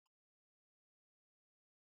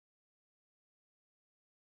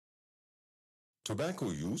Tobacco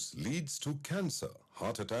use leads to cancer,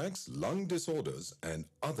 heart attacks, lung disorders, and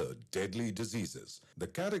other deadly diseases. The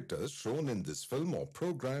characters shown in this film or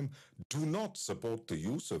program do not support the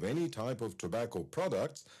use of any type of tobacco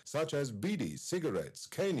products such as bidi, cigarettes,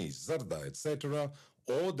 khanis, zarda, etc.,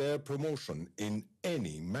 or their promotion in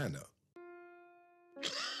any manner.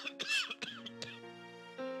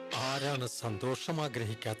 ആരാണ് സന്തോഷം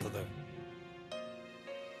ആഗ്രഹിക്കാത്തത്?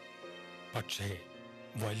 പക്ഷേ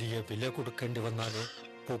വലിയ വില കൊടുക്കേണ്ടി വന്നാലോ?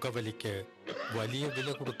 പുകവലിക്ക് വലിയ വില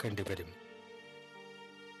കൊടുക്കേണ്ടി വരും.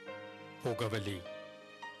 പുകവലി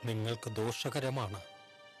നിങ്ങൾക്ക് ദോഷകരമാണ്.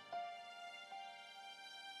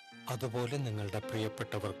 അതുപോലെ നിങ്ങളുടെ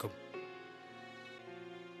പ്രിയപ്പെട്ടവർക്കും.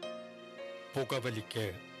 പുകവലിക്ക്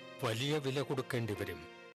വലിയ വില കൊടുക്കേണ്ടി വരും.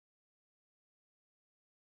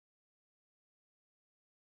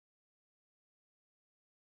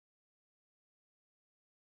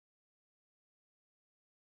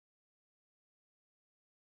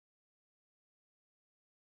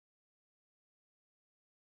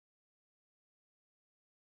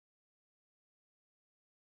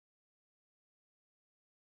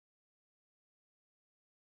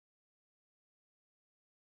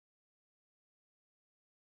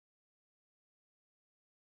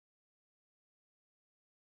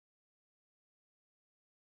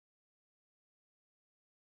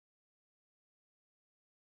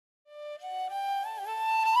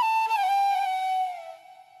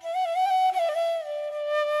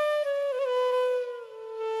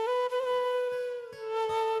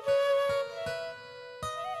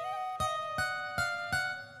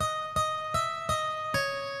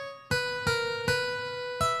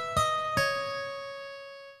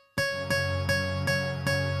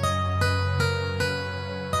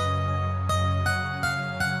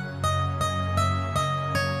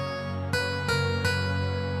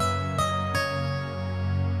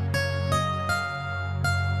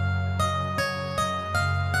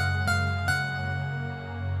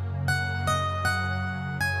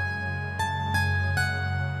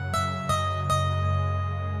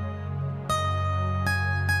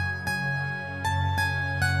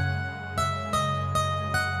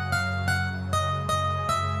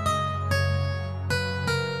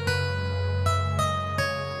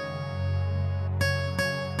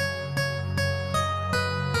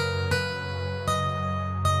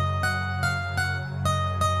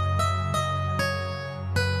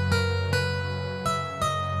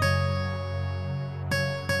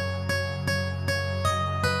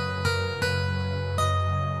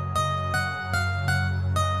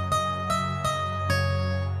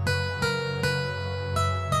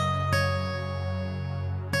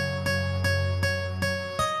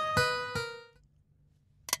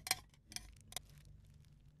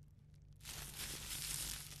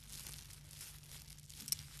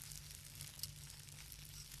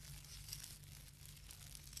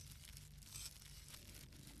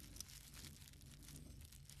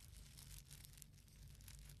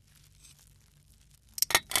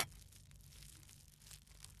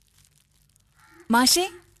 മാഷേ,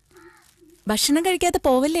 ഭക്ഷണം കഴിക്കാതെ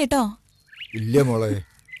പോവല്ലേ കേട്ടോ. ഇല്ല മോളെ.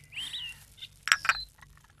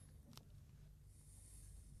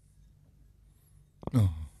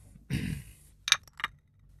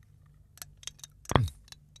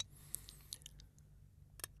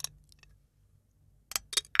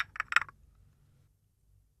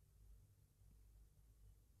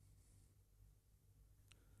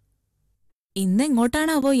 ഇന്ന്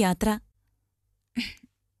എങ്ങോട്ടാണാവോ യാത്ര?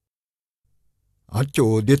 ആ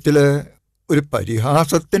ചോദ്യത്തില് ഒരു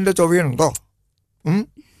പരിഹാസത്തിന്റെ ചൊവ്വയുണ്ടോ?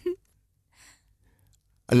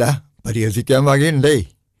 അല്ല, പരിഹസിക്കാൻ വകയുണ്ടേ.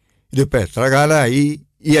 ഇതിപ്പോ എത്ര കാലമായി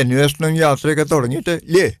ഈ അന്വേഷണം യാത്രയൊക്കെ തുടങ്ങിയിട്ട്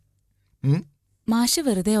ഇല്ലേ? മാഷ്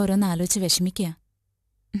വെറുതെ ഓരോന്ന് ആലോചിച്ച് വിഷമിക്കുക.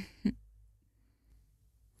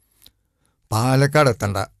 പാലക്കാട്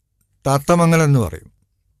എത്തണ്ട, തത്തമംഗലം എന്ന് പറയും.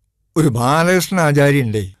 ഒരു ബാലകൃഷ്ണ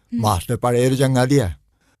ആചാര്യണ്ടേ, മാസ്റ്റർ പഴയൊരു ചങ്ങാതിയാ.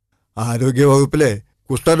 ആരോഗ്യവകുപ്പിലെ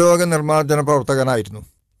കുഷ്ഠരോഗ നിർമ്മാർജ്ജന പ്രവർത്തകനായിരുന്നു.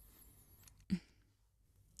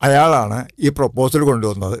 അയാളാണ് ഈ പ്രപ്പോസൽ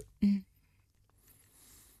കൊണ്ടുവന്നത്.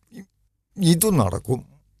 ഇതു നടക്കും,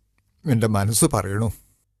 എൻ്റെ മനസ്സ് പറയണു.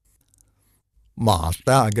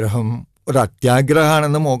 മാസ്റ്റർ ആഗ്രഹം ഒരു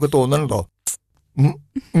അത്യാഗ്രഹമാണെന്ന് മോക്ക് തോന്നുന്നുണ്ടോ?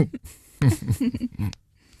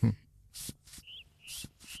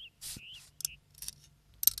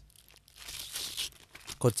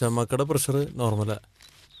 കൊച്ചമ്മക്കടെ പ്രഷർ നോർമലാ.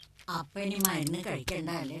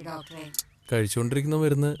 കഴിച്ചുകൊണ്ടിരിക്കുന്ന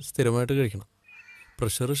മരുന്ന് സ്ഥിരമായിട്ട് കഴിക്കണം.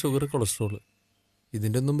 പ്രഷർ, ഷുഗർ, കൊളസ്ട്രോൾ,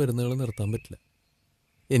 ഇതിൻ്റെ ഒന്നും മരുന്നുകൾ നിർത്താൻ പറ്റില്ല.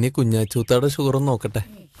 ഇനി കുഞ്ഞാച്ചൂത്താടെ ഷുഗർ ഒന്ന് നോക്കട്ടെ.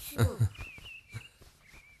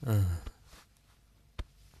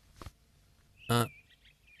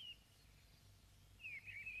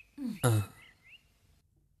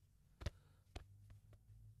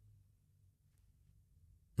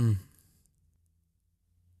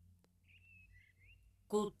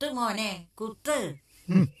 കുത്ത് മോനെ കുത്ത്.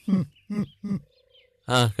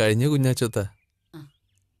 ആ കഴിഞ്ഞ കുഞ്ഞാച്ചൂത്ത.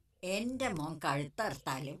 എന്റെ മോൻ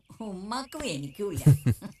കഴുത്തറുത്താലും ഉമ്മാക്കും എനിക്കൂല.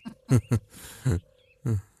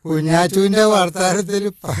 കുഞ്ഞാച്ചുവിന്റെ വർത്താനത്തിൽ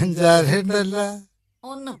പഞ്ചാര ഉണ്ടല്ലോ.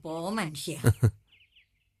 ഒന്ന് പോ മനുഷ്യ.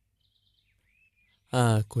 ആ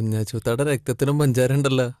കുഞ്ഞാച്ചൂത്താടെ രക്തത്തിനും പഞ്ചാര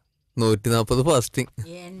ഉണ്ടല്ലോ. 140 ഫാസ്റ്റിംഗ്.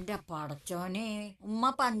 എന്റെ പടച്ചോനെ,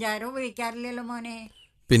 ഉമ്മ പഞ്ചാര ഉപയോഗിക്കാറില്ലല്ലോ മോനെ.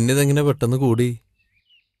 പിന്നെ ഇതെങ്ങനെ പെട്ടെന്ന് കൂടി?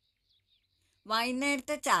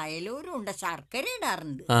 വൈകുന്നേരത്തെ ചായലൂരുണ്ട ശർക്കര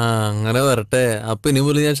ഇടാറുണ്ട്. ആ അങ്ങനെ വരട്ടെ. അപ്പൊ ഇനി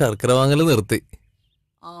പോലും ഞാൻ ശർക്കര വാങ്ങല് നിർത്തി.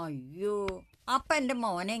 അയ്യോ, അപ്പൊ എന്റെ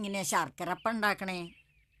മോനെ എങ്ങനെയാ ശർക്കരപ്പം ഉണ്ടാക്കണേ?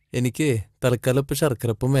 എനിക്ക് തൽക്കാലം ഇപ്പൊ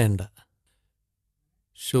ശർക്കരപ്പം വേണ്ട.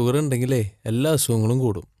 ഷുഗർ ഉണ്ടെങ്കിലേ എല്ലാ അസുഖങ്ങളും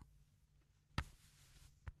കൂടും.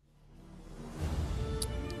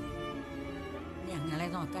 ഞങ്ങളെ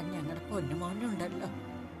നോക്കാൻ ഞങ്ങളുടെ പൊന്നുമോനുണ്ടല്ലോ.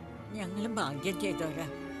 ഞങ്ങൾ ഭാഗ്യം ചെയ്തോരാ.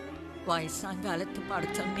 വയസ്സാം കാലത്ത്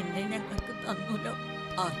പഠിച്ച നിന്നെ ഞങ്ങൾക്ക് തന്നൂലോ.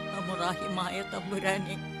 അർഹമുറാഹിമായ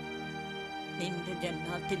തമ്പുരാനെ, നിന്റെ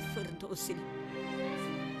ജന്നാത്തിൽ ഫിർദൗസിൽ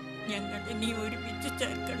ഞങ്ങളെ നീ ഒരുമിച്ച്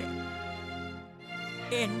ചേർക്കണേ.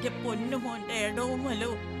 എന്റെ പൊന്നുമോന്റെ ഇടവും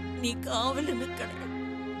മലവും നീ കാവല് നിൽക്കണേ.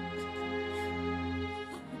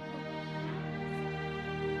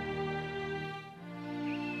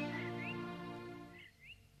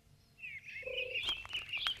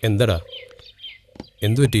 എന്താടാ,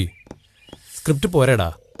 എന്തു പറ്റി? സ്ക്രിപ്റ്റ് പോരാടാ.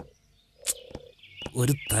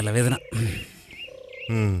 ഒരു തലവേദന.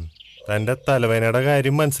 തൻ്റെ തലവേദനയുടെ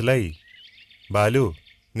കാര്യം മനസ്സിലായി. ബാലു,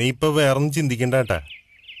 നീ ഇപ്പൊ വേറൊന്നും ചിന്തിക്കണ്ടാട്ടാ.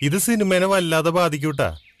 ഇത് സിനിമേനെ വല്ലാതെ ബാധിക്കൂട്ടാ.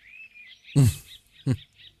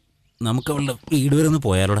 നമുക്ക് അവളുടെ വീട് വരെ ഒന്ന്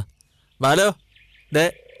പോയാലോടാ. ബാലോ, ഡേ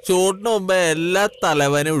ഷൂട്ടിന് മുമ്പേ എല്ലാ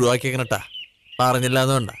തലവേനയും ഒഴിവാക്കിയേക്കണട്ടാ.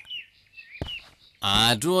 പറഞ്ഞില്ലാന്ന് വേണ്ട.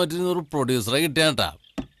 ആറ്റും മാറ്റുന്ന ഒരു പ്രൊഡ്യൂസറെ കിട്ടിയാട്ടാ.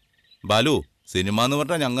 ബാലു, സിനിമ എന്ന്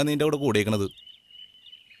പറഞ്ഞാൽ ഞങ്ങൾ നിന്റെ കൂടെ കൂടിയേക്കണത്.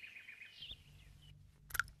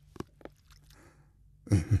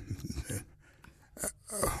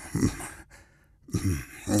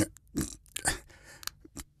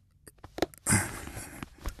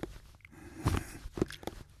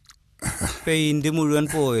 പെയിന്റ് മുഴുവൻ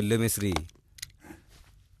പോയല്ലോ മിശ്രീ.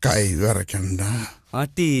 കൈ വിറയ്ക്കണ്ട. ആ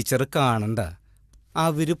ടീച്ചർ കാണണ്ട.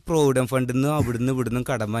 അവര് പ്രോവിഡന്റ് ഫണ്ടിൽ നിന്ന് അവിടുന്ന് ഇവിടുന്ന്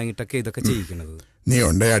കടം വാങ്ങിയിട്ടൊക്കെ ഇതൊക്കെ ചെയ്യിക്കണത്. നീ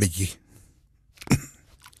ഉണ്ടേ അടിക്ക്.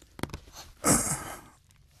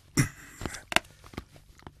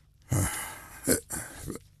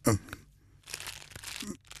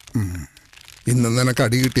 ഇന്ന് നിനക്ക്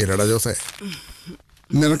അടി കിട്ടിയല്ലടാ ജോസേ.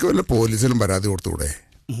 നിനക്ക് വല്ല പോലീസിലും പരാതി കൊടുത്തുകൂടെ?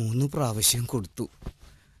 3 പ്രാവശ്യം കൊടുത്തു.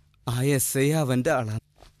 ആ SI അവന്റെ ആളാണ്.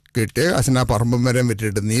 കിട്ടിയ കാശിന് ആ പറമ്പും വരെയും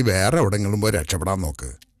വിറ്റിട്ട് നീ വേറെ എവിടെങ്കിലും പോയി രക്ഷപ്പെടാൻ നോക്ക്.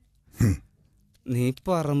 നീ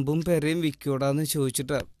പറമ്പും പെരയും വിൽക്കോടാന്ന്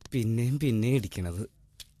ചോദിച്ചിട്ടാ പിന്നെയും പിന്നെ ഇടിക്കണത്.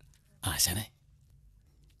 ആശാനെ,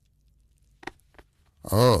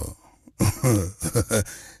 ഓ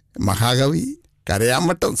മഹാകവി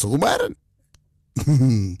കരയാമട്ടം സുകുമാരൻ.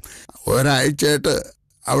 ഒരാഴ്ചയായിട്ട്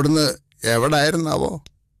അവിടുന്ന് എവിടായിരുന്നാവോ?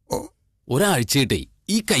 ഒരാഴ്ചയായിട്ടേ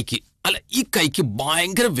ഈ കൈക്ക്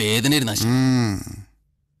ഭയങ്കര വേദന.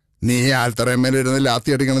 നീ ആൽത്തറയമ്മേലിരുന്ന് ലാത്തി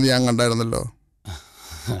അടിക്കണത് ഞാൻ കണ്ടായിരുന്നല്ലോ.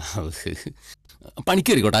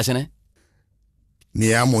 പണിക്കേറിക്കോട്ടെ ആശാനെ. നീ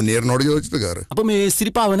ആ മുനീറിനോട് ചോദിച്ചിട്ട് കയറ്. അപ്പൊ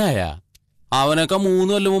മേസ്തിരി അവനായ അവനൊക്കെ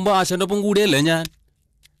 3 കൊല്ലം മുമ്പ് ആശാന്റെ ഒപ്പം കൂടിയല്ലേ ഞാൻ?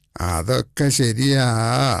 അതൊക്കെ ശരിയാ.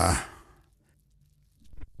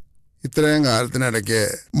 ഇത്രയും കാലത്തിനിടയ്ക്ക്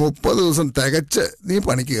 30 ദിവസം തികച്ച് നീ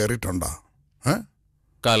പണിക്ക് കയറിയിട്ടുണ്ടോ?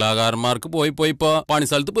 കലാകാരന്മാർക്ക് പോയി ഇപ്പൊ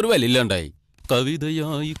പണിസ്ഥലത്ത് ഇപ്പൊ ഒരു വിലയില്ലാണ്ടായി.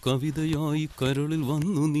 കവിതയായി കവിതയായി കരളിൽ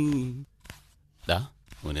വന്നു നീ.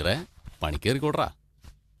 മുനിറെ, പണിക്കേറിക്കോട്രാ.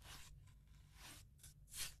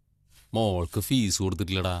 മോൾക്ക് ഫീസ്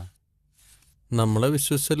കൊടുത്തിട്ടില്ലടാ. നമ്മളെ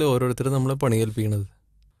വിശ്വസിച്ചല്ലേ ഓരോരുത്തരും നമ്മളെ പണി കേൾപ്പിക്കണത്.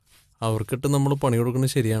 അവർക്കിട്ട് നമ്മൾ പണി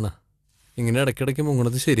കൊടുക്കുന്നത് ശരിയാണ്. ഇങ്ങനെ ഇടയ്ക്കിടയ്ക്ക്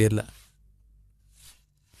മുങ്ങണത് ശരിയല്ല.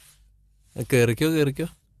 കേറിക്കോ.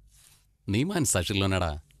 നീ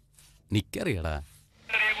മനസ്സാക്ഷിയുള്ളവനാടാ, നിക്കറിയടാ.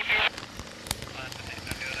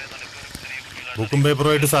 ബുക്കും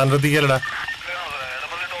പേപ്പറുമായിട്ട് സാധനത്തിക്കല്ലടാ.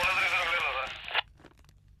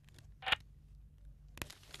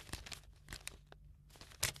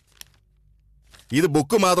 ഇത്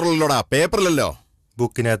ബുക്ക് മാത്രമല്ലല്ലോടാ, പേപ്പറിലല്ലോ.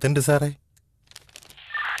 ബുക്കിനകത്തുണ്ട് സാറേ.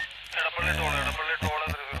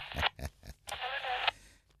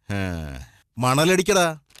 മണലടിക്കടാ,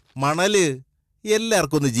 മണല്.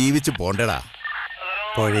 എല്ലാവർക്കും ഒന്ന് ജീവിച്ചു പോണ്ടടാ.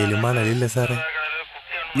 പുഴയിൽ മണലില്ല സാറേ.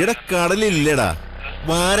 ഇവിടെ കടലില്ലടാ.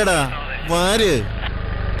 വാരടാ, വാര്.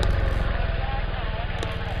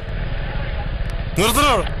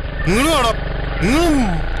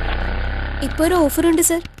 ഇപ്പൊ ഒരു ഓഫർ ഉണ്ട്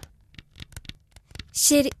സർ.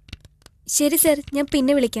 ശരി സർ, ഞാൻ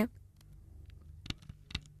പിന്നെ വിളിക്കാം.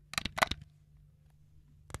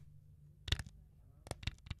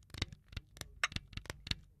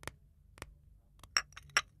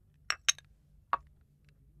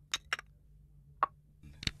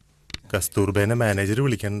 കസ്തൂർബേനെ മാനേജർ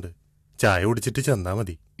വിളിക്കാനുണ്ട്. ചായ കുടിച്ചിട്ട് ചെന്നാ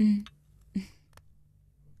മതി.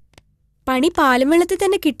 പണി പാലും വെള്ളത്തിൽ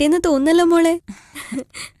തന്നെ കിട്ടിയെന്ന് തോന്നല്ലോ മോളെ.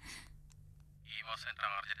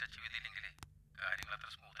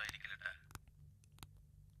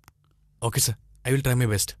 Okay sir, I will try my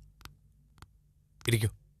best. ഇരിക്കൂ.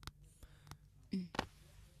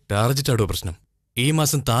 ടാർജറ്റ് ആടോ പ്രശ്നം. ഈ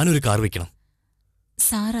മാസം താനൊരു കാർ വയ്ക്കണം.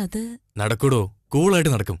 സാർ അത് നടക്കൂടോ,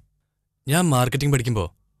 കൂളായിട്ട് നടക്കും. ഞാൻ മാർക്കറ്റിംഗ് പഠിക്കുമ്പോൾ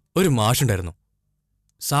ഒരു മാഷുണ്ടായിരുന്നു,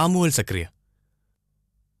 സാമുവൽ സക്രിയ.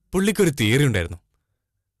 പുള്ളിക്കൊരു തിയറി ഉണ്ടായിരുന്നു.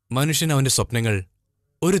 മനുഷ്യൻ അവന്റെ സ്വപ്നങ്ങൾ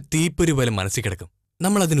ഒരു തീപ്പൊരി പോലെ മനസ്സിൽ കിടക്കും.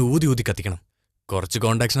 നമ്മൾ അതിന് ഊതി ഊതി കത്തിക്കണം. കുറച്ച്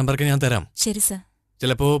കോണ്ടാക്ട് നമ്പറൊക്കെ ഞാൻ തരാം. ശരി സർ.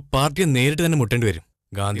 ചിലപ്പോ പാർട്ടിയെ നേരിട്ട് തന്നെ മുട്ടേണ്ടി വരും.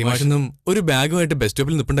 ഗാന്ധി മാഷൊന്നും ഒരു ബാഗുമായിട്ട് ബസ്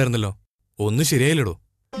സ്റ്റോപ്പിൽ നിൽപ്പുണ്ടായിരുന്നല്ലോ. ഒന്നും ശരിയായില്ലടോ.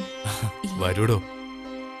 വരൂടോ.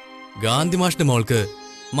 ഗാന്ധി മാഷിന്റെ മോൾക്ക്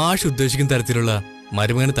മാഷ് ഉദ്ദേശിക്കുന്ന തരത്തിലുള്ള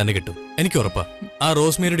മരുമകനെ തന്നെ കിട്ടും, എനിക്ക് ഉറപ്പാ. ആ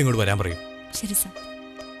റോസ്മേരിയോട് ഇങ്ങോട്ട് വരാൻ പറയൂ. ശരി സർ.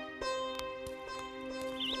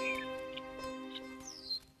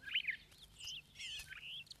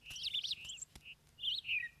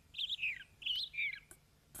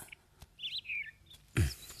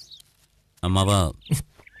 അമ്മാവ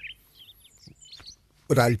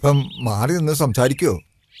ഒരല്പം മാറി നിന്ന് സംസാരിക്കുവോ?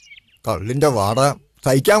 കള്ളിന്റെ വാട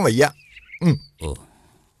സഹിക്കാൻ വയ്യ. ഓ,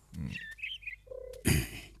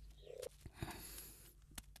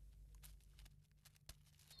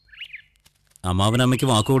 അമ്മാവനമ്മയ്ക്ക്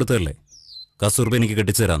വാക്ക് കൊടുത്തതല്ലേ കസ്തൂർബ എനിക്ക്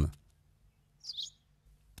കെട്ടിച്ചു തരാന്ന്.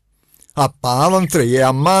 ആ പാവം സ്ത്രീയെ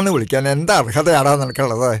അമ്മാന്ന് വിളിക്കാൻ എന്താ അർഹതയാടാ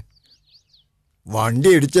നിനക്കുള്ളത്? വണ്ടി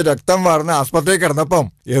ഇടിച്ച് രക്തം വാർന്ന് ആസ്പത്രിയിൽ കിടന്നപ്പം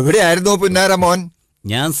എവിടെയായിരുന്നു പുന്നാര മോൻ?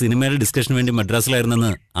 ഞാൻ സിനിമയുടെ ഡിസ്കഷന് വേണ്ടി മദ്രാസിലായിരുന്നെന്ന്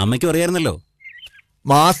അമ്മയ്ക്കും അറിയായിരുന്നല്ലോ.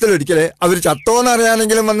 മാസത്തിലൊരിക്കലേ അവര്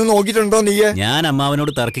ചത്തോന്നറിയാനെങ്കിലും വന്ന് നോക്കിയിട്ടുണ്ടോ നീയെ? ഞാൻ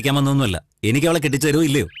അമ്മാവനോട് തർക്കിക്കാൻ വന്നൊന്നുമല്ല. എനിക്ക് അവളെ കെട്ടിച്ചു തരുമോ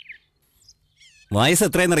ഇല്ലയോ? വയസ്സ്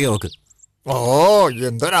എത്രയെന്നറിയോ അവക്ക്? ഓ,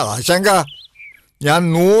 എന്തൊരാശങ്ക. ഞാൻ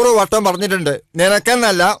 100 വട്ടം പറഞ്ഞിട്ടുണ്ട്,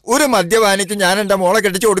 നിനക്കെന്നല്ല ഒരു മദ്യപാനിക്ക് ഞാൻ എൻ്റെ മോളെ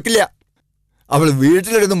കെട്ടിച്ചു കൊടുക്കില്ല. അവൾ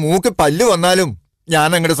വീട്ടിലിരുന്ന് മൂക്ക് പല്ല് വന്നാലും ഞാൻ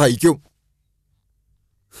അങ്ങോട്ട് സഹിക്കും.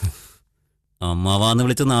 അമ്മാവാന്ന്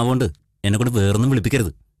വിളിച്ച നാവുകൊണ്ട് എന്നെ കൊണ്ട് വേറൊന്നും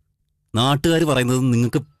വിളിപ്പിക്കരുത്. നാട്ടുകാർ പറയുന്നത്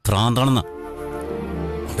നിങ്ങൾക്ക് ഭ്രാന്താണെന്നാ.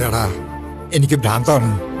 അതേടാ, എനിക്ക്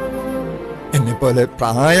ഭ്രാന്താണ്. എന്നെപ്പോലെ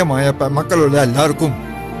പ്രായമായ പെമ്മക്കളുള്ള എല്ലാവർക്കും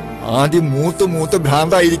ആദ്യം മൂത്ത്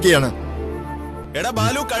ഭ്രാന്തായിരിക്കുകയാണ്. എടാ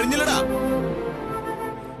ബാലു, കഴിഞ്ഞില്ലടാ.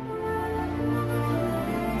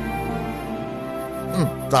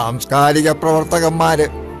 സാംസ്കാരിക പ്രവർത്തകന്മാര്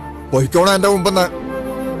പോയിക്കോണം എന്റെ മുമ്പെന്ന്.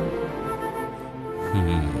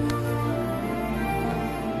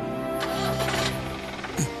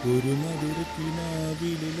 ഒരു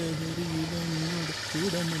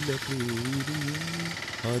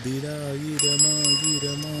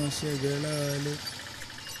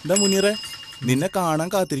എന്താ മുനീറെ, നിന്നെ കാണാൻ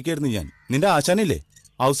കാത്തിരിക്കായിരുന്നു ഞാൻ. നിന്റെ ആശാനില്ലേ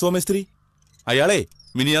ഹൗസ് ഹോമേസ്ത്രി? അയാളെ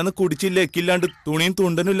മിനിയാന്ന് കുടിച്ചില്ല, എക്കില്ലാണ്ട് തുണിയും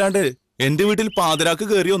തുണ്ടനും ഇല്ലാണ്ട് എന്റെ വീട്ടിൽ പാതിരാക്ക്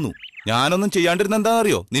കയറി വന്നു. ഞാനൊന്നും ചെയ്യാണ്ടിരുന്ന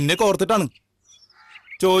എന്താണെന്നറിയോ? നിന്നെ കോർത്തിട്ടാണ്.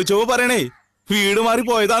 ചോദിച്ചോ പറയണേ വീട് മാറി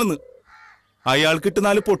പോയതാണെന്ന്. അയാൾക്കിട്ട്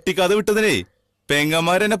 4 പൊട്ടിക്കാതെ വിട്ടതിനേ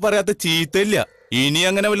പെങ്ങന്മാരെന്നെ പറയാത്ത ചീത്തയില്ല. ഇനി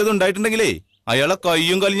അങ്ങനെ വല്ലതും ഉണ്ടായിട്ടുണ്ടെങ്കിലേ അയാളെ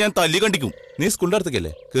കയ്യും കാലും ഞാൻ തല്ലി കണ്ടിക്കും. നീ സ്കൂളിന്റെ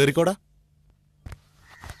അടുത്തേക്കല്ലേ, കേറിക്കോടാ.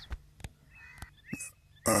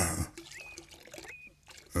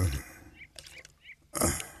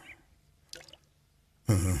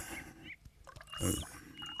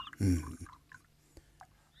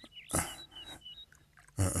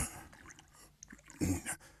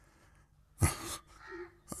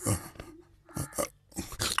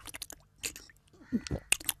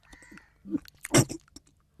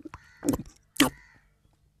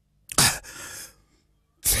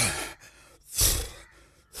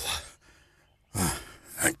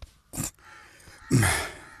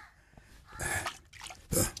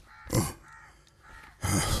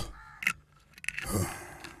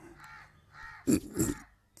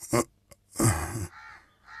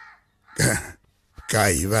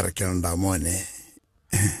 കൈ വരയ്ക്കണ്ട മോനെ.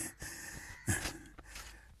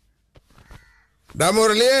 ഡാ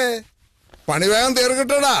മുരളിയെ, പണി വേഗം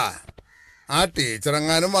തീർക്കട്ടടാ. ആ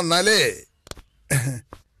ടീച്ചറെങ്ങാനും വന്നാലേ.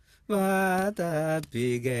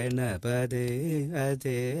 ഗണപതേ അതേ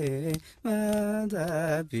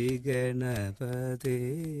ഗണപതേ.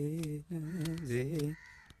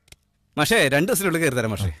 മാഷേ 2 ദിവസത്തിനുള്ളിൽ കയറി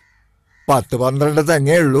തരാം മാഷേ. 10-12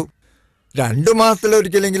 തെങ്ങേ ഉള്ളൂ. 2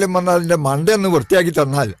 മാസത്തിലൊരിക്കലെങ്കിലും വന്നാൽ അതിന്റെ മണ്ടയൊന്ന് വൃത്തിയാക്കി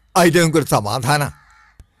തന്നാൽ അതിന് നമുക്കൊരു സമാധാന.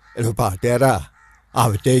 എടോ പാട്ടുകാരാ,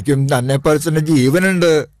 അവറ്റേക്കും തന്നെ പരിസ്ഥിതി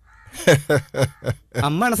ജീവനുണ്ട്.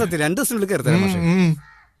 അമ്മാണ് സത്യം. 2 ദിവസത്തിനുള്ളിൽ കയറി തരാം മാഷേ.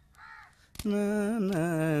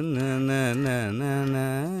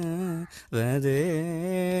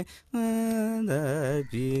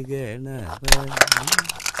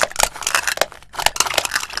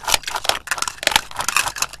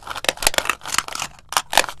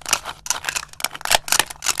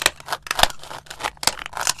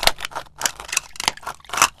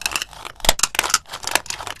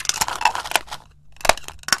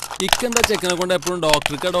 ഇക്കെന്താ ചെക്കനെ കൊണ്ട് എപ്പോഴും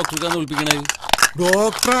ഡോക്ടർക്കാന്ന് വിളിപ്പിക്കണേ?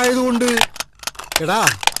 ഡോക്ടർ ആയതുകൊണ്ട്. എടാ,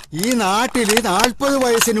 ഈ നാട്ടില് 40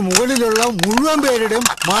 വയസ്സിന് മുകളിലുള്ള മുഴുവൻ പേരുടെയും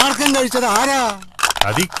മാർക്കം കഴിച്ചത് ആരാ?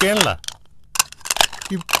 അതിക്കേണല്ല.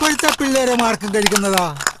 ഇപ്പോഴത്തെ പിള്ളേരെ മാർക്കം കഴിക്കുന്നതാ.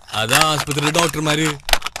 അതാ ആസ്പത്രി ഡോക്ടർമാര്.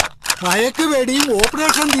 മയക്കുവെടിയും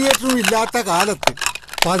ഓപ്പറേഷൻ തിയേറ്ററും ഇല്ലാത്ത കാലത്ത്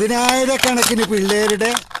 10,000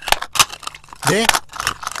 പിള്ളേരുടെ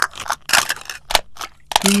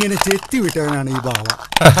ഇങ്ങനെ ചെത്തിവിട്ടവനാണ് ഈ ബാവ.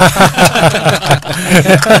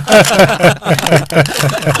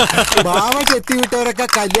 ബാവ ചെത്തിവിട്ടവരൊക്കെ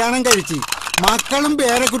കല്യാണം കഴിച്ച് മക്കളും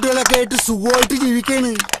പേരക്കുട്ടികളൊക്കെ ആയിട്ട് സുഖമായിട്ട്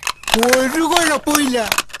ജീവിക്കാണ്. ഒരു കുഴപ്പമില്ല.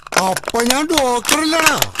 അപ്പൊ ഞാൻ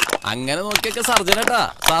ഡോക്ടറല്ലടാ. അങ്ങനെ നോക്കിയൊക്കെ സർജനട്ടാ,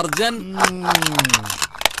 സർജൻ.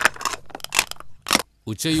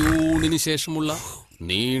 ഉച്ചയൂണിന് ശേഷമുള്ള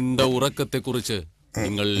നീണ്ട ഉറക്കത്തെക്കുറിച്ച്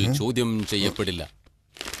നിങ്ങൾ ചോദ്യം ചെയ്യപ്പെടില്ല.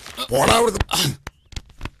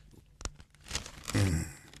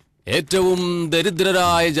 ഏറ്റവും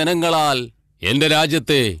ദരിദ്രരായ ജനങ്ങളാൽ എന്റെ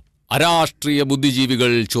രാജ്യത്തെ അരാഷ്ട്രീയ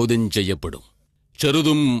ബുദ്ധിജീവികൾ ചോദ്യം ചെയ്യപ്പെടും.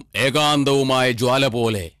 ചെറുതും ഏകാന്തവുമായ ജ്വാല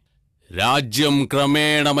പോലെ രാജ്യം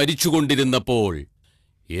ക്രമേണ മരിച്ചുകൊണ്ടിരുന്നപ്പോൾ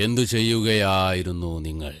എന്തു ചെയ്യുകയായിരുന്നു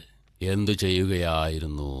നിങ്ങൾ?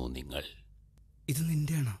 ഇത്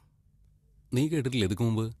നിന്റെയാണോ? നീ കേട്ടിട്ടില്ല ഇതൊക്കെ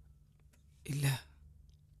മുമ്പ്? ഇല്ല.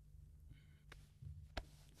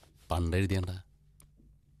 പണ്ടെഴുതിയണ്ട.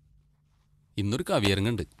 ഇന്നൊരു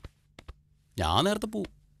കവിയരങ്ങുണ്ട്. ഞാൻ നേരത്തെ പോവും.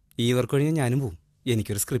 ഈ വർക്ക് കഴിഞ്ഞാൽ ഞാനും പോവും.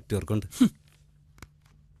 എനിക്കൊരു സ്ക്രിപ്റ്റ് വർക്കുണ്ട്.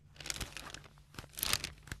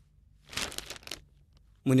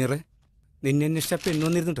 മുനീറെ, നിന്നെ അന്വേഷിച്ച പെണ്ണ്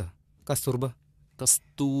വന്നിരുന്നുട്ടോ.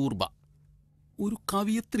 കസ്തൂർബ ഒരു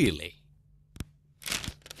കവിയത്രിയല്ലേ?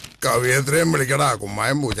 കവിയത്രയും വിളിക്കടാ,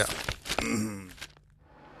 കുമ്മായം പൂജ.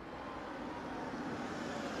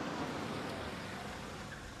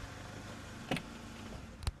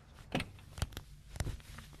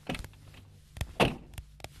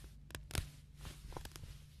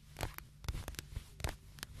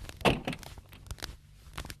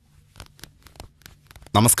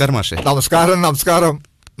 നമസ്കാരം മാഷേ. നമസ്കാരം.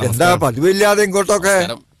 എന്താ പതിവില്ലാതെ ഇങ്ങോട്ടൊക്കെ?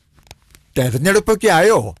 തെരഞ്ഞെടുപ്പൊക്കെ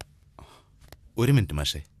ആയോ? ഒരു മിനിറ്റ്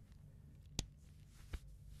മാഷേ.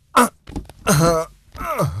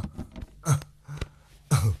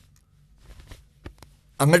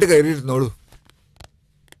 അങ്ങോട്ട് കയറിയിരുന്നോളൂ.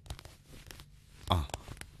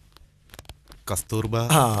 കസ്തൂർബ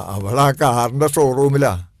അവളാ കാറിന്റെ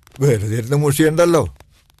ഷോറൂമിലാ. വെറുതെ ഇരുന്ന് മുഷിയുണ്ടല്ലോ.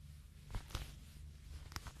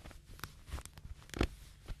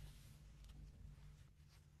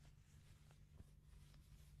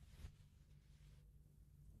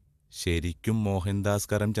 ശരിക്കും മോഹൻദാസ്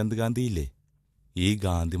കരംചന്ദ് ഗാന്ധിയില്ലേ? ഈ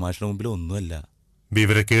ഗാന്ധി മാഷിന് മുമ്പിൽ ഒന്നുമല്ല.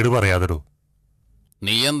 വിവരക്കേട് പറയാതടോ.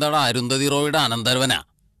 നീ എന്താടാ അരുന്ധതി റോയുടെ അനന്തരവനാ?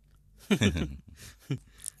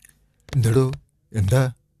 എന്തടോ,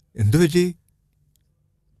 എന്തു പറ്റി?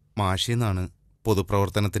 മാഷിന്നാണ്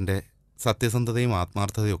പൊതുപ്രവർത്തനത്തിന്റെ സത്യസന്ധതയും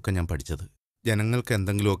ആത്മാർത്ഥതയും ഒക്കെ ഞാൻ പഠിച്ചത്. ജനങ്ങൾക്ക്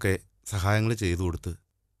എന്തെങ്കിലുമൊക്കെ സഹായങ്ങൾ ചെയ്തു കൊടുത്ത്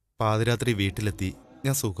പാതിരാത്രി വീട്ടിലെത്തി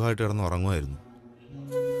ഞാൻ സുഖമായിട്ട് കിടന്ന് ഉറങ്ങുമായിരുന്നു.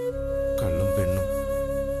 കള്ളും പെണ്ണും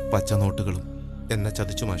പച്ചനോട്ടുകളും എന്നെ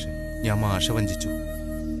ചതിച്ചു മാഷെ. ഞാൻ മാഷ വഞ്ചിച്ചു,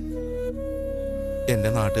 എന്റെ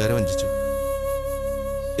നാട്ടുകാരെ വഞ്ചിച്ചു,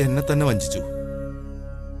 എന്നെ തന്നെ വഞ്ചിച്ചു.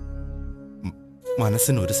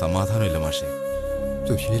 മനസ്സിനൊരു സമാധാനമില്ല മാഷെ.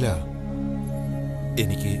 സുശീല,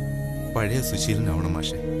 എനിക്ക് പഴയ സുശീലനാവണം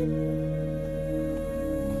മാഷെ.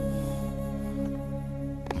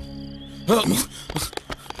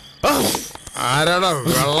 ആരാടാ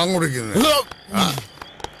വെള്ളം കുടിക്കുന്നത്?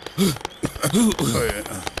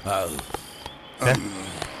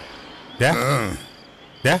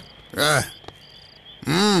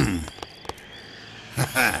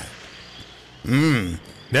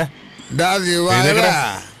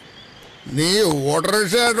 നീ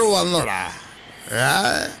ഓട്ടോറിക്ഷയായിട്ട് വന്നോടാ.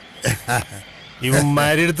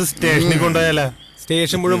 ഇവന്മാരെടുത്ത് സ്റ്റേഷനിൽ കൊണ്ടുപോയാലോ?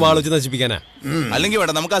 സ്റ്റേഷൻ മുഴുവൻ വാളിച്ച് നശിപ്പിക്കാനാ? അല്ലെങ്കിൽ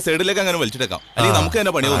വേണ്ട, നമുക്ക് ആ സൈഡിലേക്ക് അങ്ങനെ വലിച്ചിട്ടേക്കാം. അല്ലെങ്കിൽ നമുക്ക്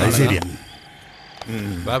തന്നെ പണി തോന്നും. ശരിയാ.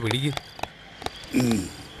 വാ പിടിക്ക്.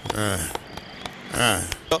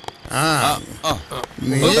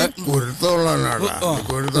 നീ കുരുത്തോളാടാ,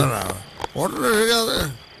 കുരുത്തോളാ. ഓട്ടോറിക്ഷ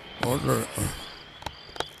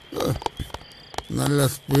നല്ല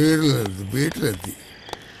സ്പീഡിലെത്തി, വീട്ടിലെത്തി.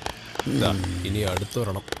 ഇനി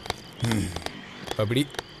അടുത്തൊരെണ്ണം. പിടി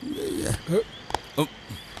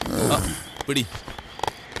പിടി.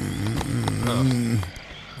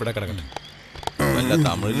 ഇവിടെ കിടക്കട്ടെ. വല്ല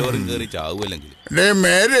തമിഴിലോറും കയറി ചാവുമല്ലെങ്കിൽ.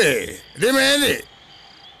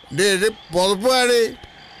 പൊതപ്പാടി,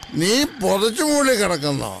 നീ പൊതച്ചു മൂടി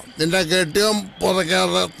കിടക്കുന്നോ? നിന്റെ കെട്ടിയം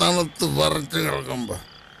പൊതക്കാതെ തണുത്ത് വരച്ച് കിടക്കുമ്പോ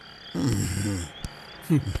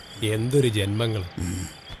എന്തൊരു ജന്മങ്ങൾ.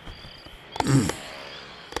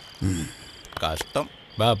 കഷ്ടം.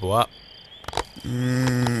 വാ പോവാ.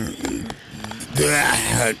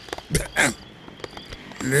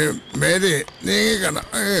 മേരി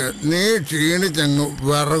നീ ക്ഷീണിച്ചങ്ങ്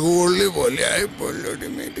വിറകുള്ളി പോലെ ആയിപ്പോലോടി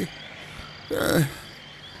മേരി.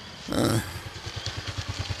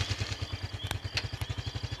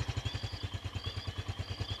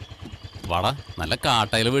 വാടാ, നല്ല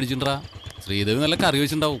കാട്ടയില മേടിച്ചിട്ടാ. ശ്രീദേവി നല്ല കറി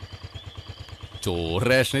വെച്ചിണ്ടാവും. ചോറ്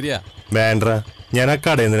റേഷനരിയാ. വേണ്ട, ഞാൻ ആ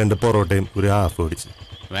കടയിൽ നിന്ന് 2 പൊറോട്ടയും ഒരു ഹാഫ് മേടിച്ചു.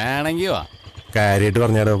 വേണമെങ്കി വാ. കാര്യമായിട്ട്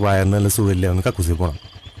പറഞ്ഞാലോ, വയറിന് നല്ല സുഖമില്ല, ഒന്ന് കക്കൂസിൽ പോണം.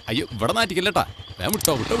 അയ്യോ, ഇവിടെ നാട്ടിക്കല്ലേട്ടാ. വേഗം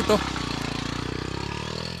വിട്ടോ വിട്ടോ വിട്ടോ.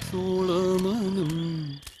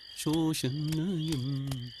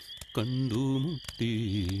 കണ്ടുമുട്ടി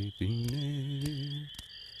പിന്നെ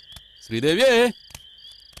ശ്രീദേവിയേ,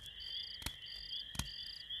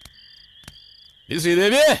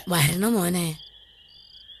 ശ്രീദേവിയേ വരണോ മോനെ?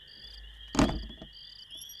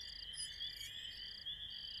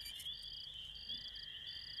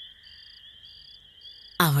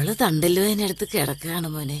 അവള് തണ്ടല്ലുവേനെടുത്ത് കിടക്കുകയാണ്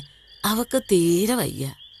മോനെ. അവക്ക് തീരെ വയ്യ.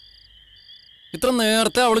 ഇത്ര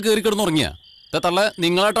നേരത്തെ അവള് കയറി കിടന്നുറങ്ങിയ തള്ള.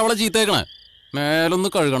 നിങ്ങളായിട്ട് അവളെ ചീത്തേക്കണേ. മേലൊന്ന്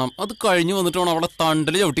കഴുകണം. അത് കഴിഞ്ഞു വന്നിട്ട് വേണം അവളെ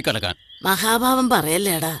തണ്ടല് ചവിട്ടി കലക്കാൻ. മഹാഭാവം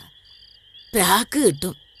പറയല്ലേടാ, പ്രാക്ക്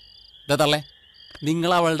കിട്ടും. തള്ളേ,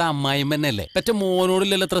 നിങ്ങൾ അവളുടെ അമ്മായിമ്മ തന്നെയല്ലേ? പറ്റ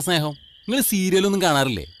മോനോടില്ലല്ലോ എത്ര സ്നേഹം. നിങ്ങൾ സീരിയലൊന്നും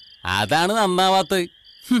കാണാറില്ലേ? അതാണ് നന്നാവാത്തത്.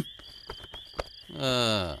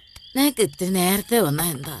 നിനക്ക് ഇത്തിരി നേരത്തെ വന്നാ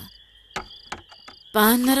എന്താ?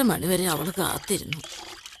 12:30 മണി വരെ അവള് കാത്തിരുന്നു.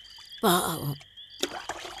 പാവം.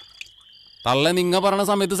 തള്ള നിങ്ങ പറഞ്ഞ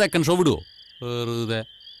സമയത്ത് സെക്കൻഡ് ഷോ വിടുവോ? വെറുതെ.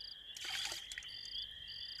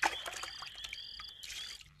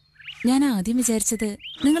 ഞാൻ ആദ്യം വിചാരിച്ചത്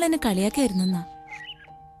നിങ്ങൾ എന്നെ കളിയാക്കായിരുന്നെന്നാ.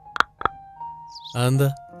 അതെന്താ?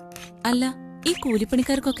 അല്ല, ഈ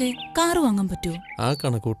കൂലിപ്പണിക്കാർക്കൊക്കെ കാറ് വാങ്ങാൻ പറ്റുമോ? ആ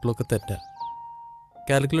കണക്കൂട്ടിലൊക്കെ തെറ്റാ.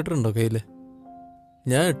 കാൽക്കുലേറ്റർ ഉണ്ടോ കയ്യില്?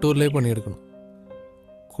 ഞാൻ 8 കൊല്ലമായി പണിയെടുക്കണം.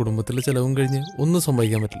 കുടുംബത്തിലെ ചെലവും കഴിഞ്ഞ് ഒന്നും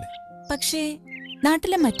സമ്പാദിക്കാൻ പറ്റില്ലേ? പക്ഷേ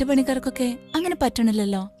നാട്ടിലെ മറ്റു പണിക്കാർക്കൊക്കെ അങ്ങനെ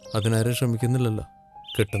പറ്റണില്ലല്ലോ. അതിനാരും ശ്രമിക്കുന്നില്ലല്ലോ.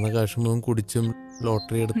 കിട്ടുന്ന കാശ് മുഴുവൻ കുടിച്ചും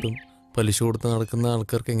ലോട്ടറി എടുത്തും പലിശ കൊടുത്ത് നടക്കുന്ന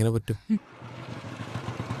ആൾക്കാർക്ക് എങ്ങനെ പറ്റും?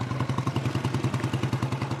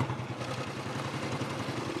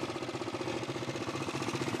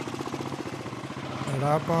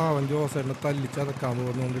 എടാ പാവൻ ജോസേട്ടനെ തല്ലിച്ചതക്കാന്ന്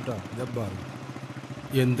പറഞ്ഞോണ്ടിട്ടാ ജബ്ബാർ.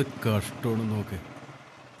 എന്ത് കഷ്ടമാണ് നോക്ക്.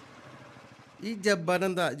 ഈ ജബ്ബാർ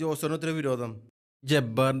എന്താ ജോസേട്ടന് ഒത്തിരി വിരോധം?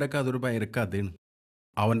 ജബ്ബാറിൻ്റെ കഥ ഒരു ഭയങ്കര കഥയാണ്.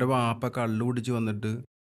 അവൻ്റെ വാപ്പ കള്ളു കുടിച്ച് വന്നിട്ട്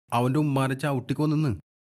അവൻ്റെ ഉമ്മാനെ ചവിട്ടിക്കൊന്നു.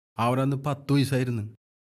 അവനന്ന് 10 വയസ്സായിരുന്നു.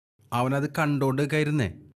 അവനത് കണ്ടോണ്ടേക്കായിരുന്നേ.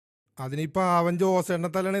 അതിനിപ്പോ അവൻ ജോസേട്ടനെ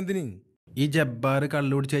തല്ലണ എന്തിന്? ഈ ജബ്ബാർ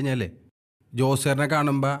കള്ളു കുടിച്ചു കഴിഞ്ഞാലേ ജോസേട്ടനെ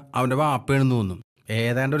കാണുമ്പോൾ അവൻ്റെ വാപ്പയാണെന്ന് തോന്നും.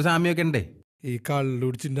 ഏതാണ്ട് ഒരു സാമ്യമൊക്കെ ഉണ്ടേ. ഈ കള്ളു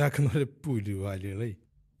കുടിച്ചുണ്ടാക്കുന്ന പുലിവാലികളെ.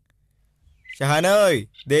 ഷഹാനോയ്,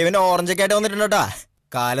 ദേവന് ഓറഞ്ചൊക്കെ ആയിട്ട് വന്നിട്ടുണ്ടോട്ടാ.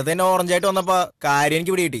 കാലത്ത് തന്നെ ഓറഞ്ചായിട്ട് വന്നപ്പോ കാര്യം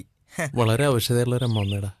എനിക്ക് ഇവിടെ കിട്ടി. വളരെ ആവശ്യതയുള്ള ഒരു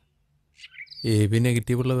അമ്മമ്മേടാ. AB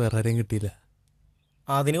നെഗറ്റീവുള്ള വേറെ ആരെയും കിട്ടിയില്ല.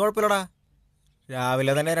 അതിന് കുഴപ്പമില്ലടാ.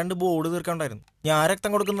 രാവിലെ തന്നെ 2 ബോർഡ് തീർക്കണ്ടായിരുന്നു. ഞാൻ രക്തം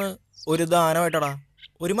കൊടുക്കുന്നത് ഒരു ദാനമായിട്ടടാ,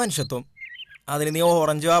 ഒരു മനുഷ്യത്വം. അതിന് നീ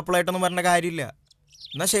ഓറഞ്ച് ആപ്പിളായിട്ടൊന്നും പറഞ്ഞ കാര്യമില്ല.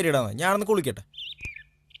 എന്നാ ശരിടാ, ഞാനൊന്ന് കുളിക്കട്ടെ.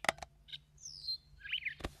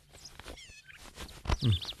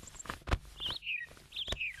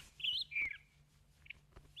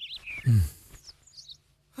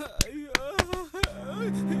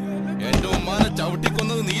 എന്റെ ഉമ്മാനെ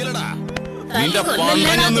ചവിട്ടിക്കൊന്നത് നീലടാ. നിന്റെ പണ്ട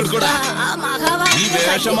ഞാൻ നിർക്കൂടാ. ഈ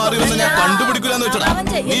വേഷം മാറി വന്ന് ഞാൻ കണ്ടുപിടിക്കൂലെന്ന് വെച്ചടാ.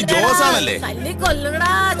 നീ ജോസാണല്ലേ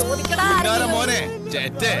മോനെ?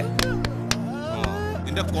 ചേറ്റേ,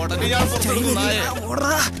 നിന്റെ കൊടക്ക് ഞാൻ പുറത്തെടുക്കും നായേ.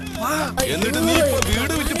 എന്നിട്ട് നീ ഇപ്പൊ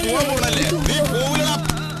വീട് വിറ്റ് പോവാൻ പോകണല്ലേ? നീ പോവില്ലടാ.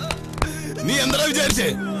 നീ എന്താ വിചാരിച്ചേ?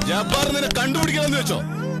 ജബ്ബാർ നിന്നെ കണ്ടുപിടിക്കണമെന്ന് വെച്ചോ?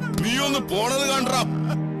 നീ ഒന്ന് പോണത് കണ്ടാ.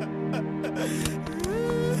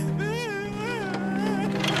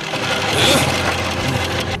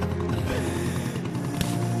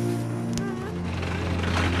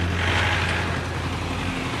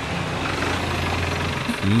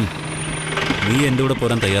 നീ എൻ്റെ കൂടെ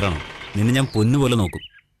പോരാൻ തയ്യാറാണോ? നിന്നെ ഞാൻ പൊന്നുപോലെ നോക്കും.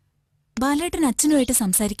 ബാലേട്ടൻ അച്ഛനുമായിട്ട്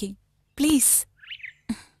സംസാരിക്കേ പ്ലീസ്.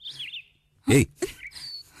 ഏയ്,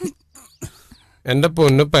 എന്റെ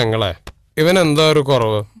പൊന്നു പെങ്ങളെ, ഇവൻ എന്താ ഒരു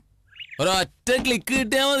കുറവ്? ഒരൊറ്റ ക്ലിക്ക്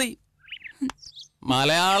കിട്ടിയാ മതി.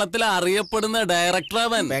 മലയാളത്തിൽ അറിയപ്പെടുന്ന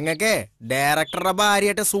ഡയറക്ടറാവൻ. പെങ്ങക്കെ ഡയറക്ടറുടെ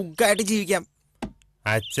ഭാര്യയായിട്ട് സുഖമായിട്ട് ജീവിക്കാം.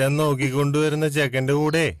 അച്ഛൻ നോക്കിക്കൊണ്ടുവരുന്ന ചെക്കന്റെ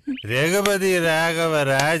കൂടെ രഘുപതി രാഘവ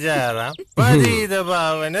രാജാറാം പതീത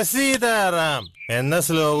പാവന സീതാറാം എന്ന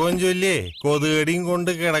ശ്ലോകം ചൊല്ലിയേ കൊതുകടിയും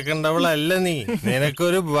കൊണ്ട് കിടക്കണ്ടവളല്ല നീ.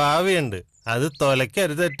 നിനക്കൊരു ഭാവിയുണ്ട്, അത്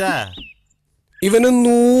തൊലക്കരുതട്ടാ. ഇവന്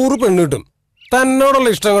 100 പെണ്ണ് കിട്ടും. തന്നോടുള്ള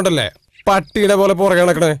ഇഷ്ടം കൊണ്ടല്ലേ പട്ടിയുടെ പോലെ പുറകെ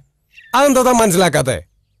നടക്കണേ. അതെന്താ മനസ്സിലാക്കാത്തെ?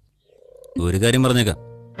 ഒരു കാര്യം പറഞ്ഞേക്കാം,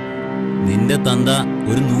 നിന്റെ തന്ത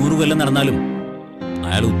ഒരു 100 കൊല്ലം നടന്നാലും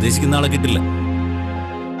അയാൾ ഉദ്ദേശിക്കുന്ന ആളെ കിട്ടില്ല.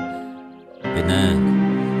 പിന്നെ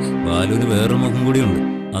ബാലുവിന് വേറൊരു മുഖം കൂടിയുണ്ട്,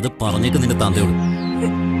 അത് പറഞ്ഞേക്ക് നിന്റെ തന്തയോട്.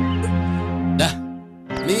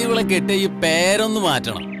 നീ ഇവളെ കെട്ടിയ ഈ പേരൊന്ന്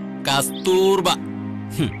മാറ്റണം. കസ്തൂർബ.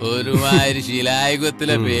 ഒരുമാതിരി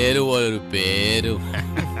ശിലായുഗത്തിലെ പേര് പോലൊരു പേരും.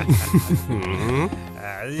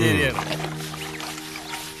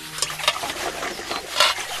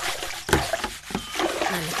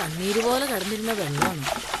 നല്ല കണ്ണീര് പോലെ കടന്നിരുന്ന വെള്ളമാണ്.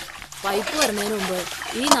 പൈപ്പ് വരുന്നതിന് മുമ്പ്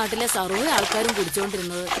ഈ നാട്ടിലെ സർവ്വ ആൾക്കാരും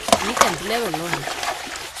കുടിച്ചുകൊണ്ടിരുന്നത് ഈ കിണറ്റിലെ വെള്ളമാണ്.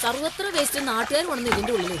 സർവത്ര വേസ്റ്റ് നാട്ടുകാർ കൊണ്ടുവന്ന്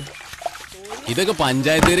ഇതിന്റെ ഉള്ളിലിടും. ഇതൊക്കെ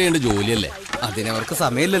പഞ്ചായത്തേറിയേണ്ട ജോലിയല്ലേ? അതിനവർക്ക്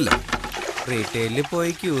സമയമില്ലല്ലോ. റീറ്റെയിലിൽ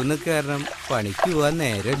പോയി ക്യൂ നിൽക്കാരണം പണിക്ക് പോവാൻ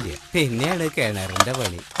നേരമില്ല. പിന്നെയാണ് കിണറിന്റെ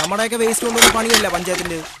പണി. നമ്മുടെയൊക്കെ വേസ്റ്റ് കൊണ്ടുവന്ന പണിയല്ല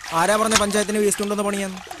പഞ്ചായത്തിന്റെ. ആരാ പറഞ്ഞ പഞ്ചായത്തിന് വേസ്റ്റ് കൊണ്ടുവന്ന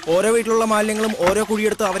പണിയാന്ന്? ഓരോ വീട്ടിലുള്ള മാലിന്യങ്ങളും ഓരോ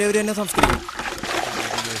കുഴിയെടുത്ത് അവരവർ തന്നെ സംസ്കരിക്കും.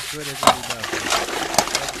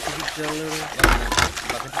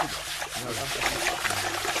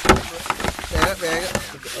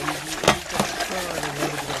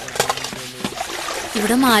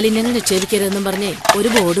 ഇവിടെ മാലിന്യങ്ങൾ നിക്ഷേപിക്കരുതെന്നും പറഞ്ഞേ ഒരു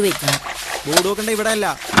ബോർഡ് വെക്കണം. ബോർഡ് വെക്കേണ്ട ഇവിടെ അല്ല,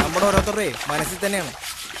 നമ്മുടെ ഓരോരുത്തരുടെ മനസ്സിൽ തന്നെയാണ്.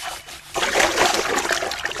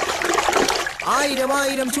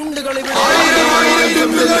 1000 ചുണ്ടുകൾ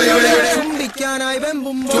ചുംബിക്കാനായി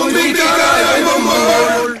വെമ്പുമ്പോൾ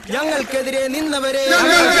ഞങ്ങൾക്കെതിരെ നിന്നവരെ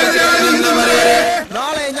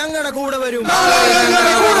നാളെ ഞങ്ങളുടെ കൂടെ വരും.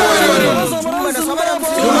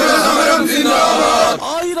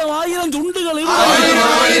 1000 ചുണ്ടുകൾ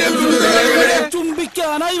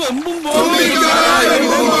ചുംബിക്കാനായി വെമ്പുമ്പോൾ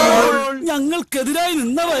ഞങ്ങൾക്കെതിരായി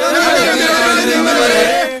നിന്നവരെ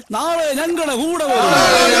നാളെ ഞങ്ങളുടെ കൂടെ വരും.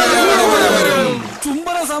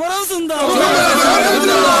 ചുംബന സമരം സിന്ദാബാദ്.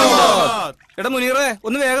 എടാ മുനീറേ,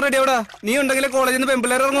 ഒന്ന് വേഗം റെഡി ആവടാ. നീ ഉണ്ടെങ്കിലേ കോളേജിൽ നിന്ന്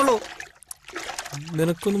പെൺപിള്ളേർ ഇറങ്ങുള്ളൂ.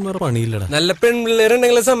 നിനക്കൊന്നും വേറെ പണിയില്ലടാ. നല്ല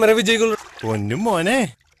പെൺപിള്ളേരുണ്ടെങ്കിലേ സമരം വിജയിക്കുള്ളൂ. പൊന്നും മോനെ,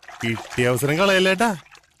 കിട്ടിയ അവസരം കളയല്ലേട്ടാ,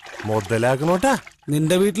 മുതലാക്കണോട്ടാ.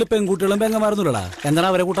 നിന്റെ വീട്ടില് പെൺകുട്ടികളും പെങ്ങന്മാരുന്നില്ലടാ, എന്താണ്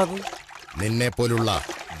അവരെ കൂട്ടാത്തത്? നിന്നെ പോലുള്ള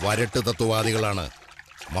വരട്ട് തത്വവാദികളാണ്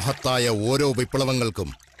മഹത്തായ ഓരോ വിപ്ലവങ്ങൾക്കും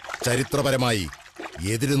ചരിത്രപരമായി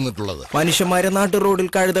എതിരുന്നിട്ടുള്ളത്. മനുഷ്യന്മാരെ നാട്ടു റോഡിൽ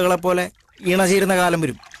കഴുതകളെ പോലെ ഇണചേരുന്ന കാലം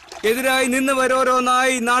വരും. എതിരായി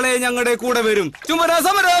നിന്നവരോരോന്നായി നാളെ ഞങ്ങളുടെ കൂടെ വരും. ചുംബന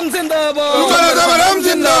സമരം സിന്ദാബാദ്. ചുംബന സമരം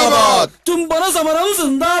സിന്ദാബാദ്. ചുംബന സമരം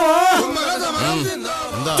സിന്ദാബാദ്.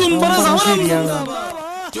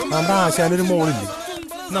 നമ്മുടെ ആശാനൊരു മോളില്ലേ,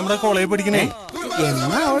 നമ്മുടെ കോളേജിൽ പഠിക്കണേ.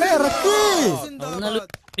 എന്നാ അവളെ ഇറക്ക്.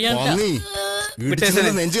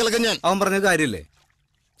 നെഞ്ചുകളൊക്കെ ഞാൻ അവൻ പറഞ്ഞ കാര്യല്ലേ?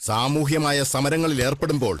 സാമൂഹ്യമായ സമരങ്ങളിൽ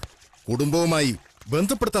ഏർപ്പെടുമ്പോൾ കുടുംബവുമായി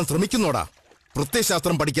ബന്ധപ്പെടുത്താൻ ശ്രമിക്കുന്നോടാ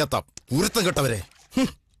പ്രത്യയശാസ്ത്രം പഠിക്കാത്ത കുരുത്തം കെട്ടവരെ.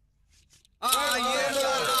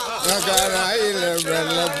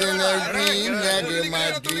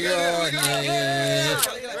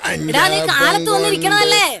 കാലത്ത്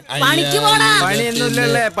വന്നിരിക്കണല്ലേ, പണിക്ക് പോടാ.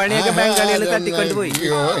 പണിയൊന്നുമില്ലല്ലേ, പണിയൊക്കെ ബംഗാളികൾ തട്ടിക്കൊണ്ടുപോയി.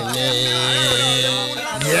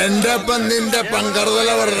 എന്റെ അപ്പൻ നിന്റെ പങ്കറുതല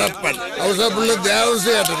പറഞ്ഞപ്പൻ ഔസപ്പുള്ളി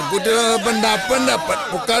ദേവസ്വേട്ടൻ കുട്ടികളുടെ അപ്പന്റെ അപ്പൻ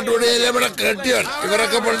മുക്കാട്ടുപടിയിലെ ഇവിടെ കെട്ടിയവൻ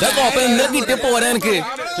ഇവരൊക്കെ കിട്ടിയ പോരാ എനിക്ക്.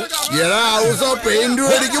 എടാ ഹൗസോ പെയിന്റ്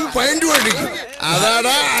മേടിക്കും പൈന്റ് മേടിക്കും,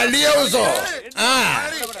 അതാടാ അടി ഹൗസോ.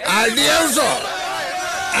 അടി ഹൗസോ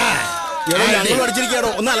പഠിച്ചിരിക്കാടോ,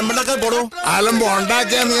 ഒന്ന് അലമ്പുണ്ടാക്കാൻ പോടോ. അലമ്പ്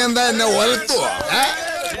ഉണ്ടാക്കിയാ നീ എന്താ എന്നെ ഒലത്തുവോ?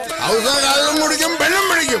 ഹൗസോ കാലം കുടിക്കും പെണ്ണും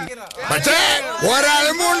പിടിക്കും, പക്ഷേ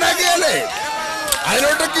ഒരലമ്പും ഉണ്ടാക്കിയാലേ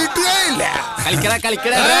അതിലോട്ട് കിട്ടുകയില്ല.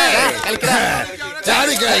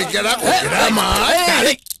 ചാടി കളിക്കടാ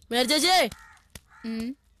ചേച്ചി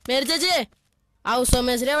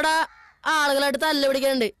ഹൗസോമേശ്വരി അവിടെ ആളുകളായിട്ട് തല്ല്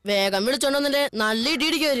പിടിക്കുന്നുണ്ട്. വേഗം വിളിച്ചോണ്ടോന്നില്ലേ, നല്ല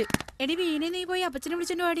ഇടിയിടിക്കവര്. എടി വീണെ, നീ പോയി അപ്പച്ചനെ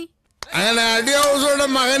വിളിച്ചോണ്ട് വാടി. അങ്ങനെ അടി ഹൗസോടെ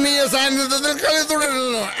മഹനീയ സാന്നിധ്യത്തിൽ കളി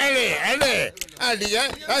തുടരുന്നു.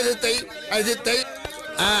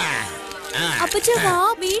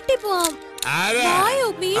 വീട്ടിൽ പോവാം.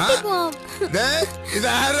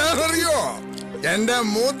 ഇതാരോ എന്റെ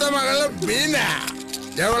മൂത്ത മകള് ബീന.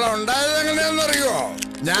 എവളെ ഉണ്ടായത് എങ്ങനെയാണെന്നറിയോ?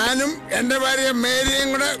 ഞാനും എന്റെ ഭാര്യ മേരിയും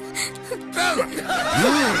കൂടെ.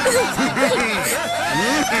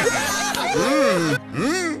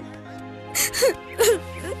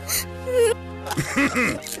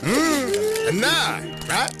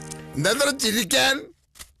 എന്താ ചിരിക്കാൻ?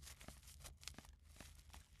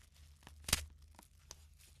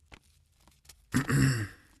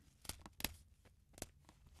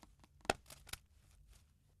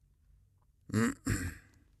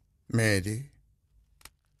 മേരി,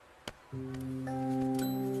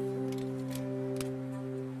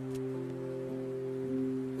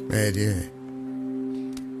 മേരിയെ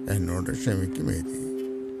എന്നോട് ക്ഷമിക്കും മേരി.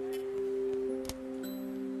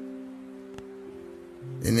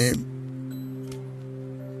 ഇനി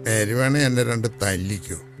മേരി വേണേ എന്നെ രണ്ട്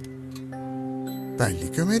തല്ലിക്കോ.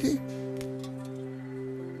 തല്ലിക്കോ മേരി.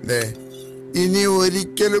 ഇനി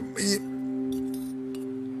ഒരിക്കലും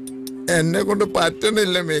എന്നെ കൊണ്ട്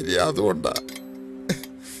പറ്റണില്ല മേരി, അതുകൊണ്ടാ.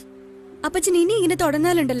 അപ്പച്ചൻ ഇനി ഇങ്ങനെ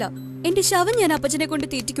തുടർന്നാലുണ്ടല്ലോ എന്റെ ശവം ഞാൻ അപ്പച്ചനെ കൊണ്ട്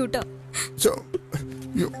തീറ്റിക്കൂട്ടോ.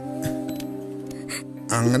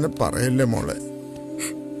 അങ്ങനെ പറയല്ലേ മോളെ,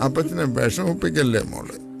 അപ്പച്ചനെ വിഷമിപ്പിക്കല്ലേ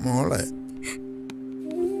മോളെ. മോളെ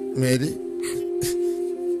മേരി,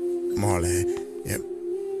 മോളെ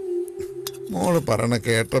മോള് പറയണ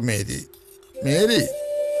കേട്ട മേരി. മേരി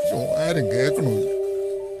ആരും കേൾക്കണില്ല.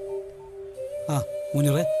 ആ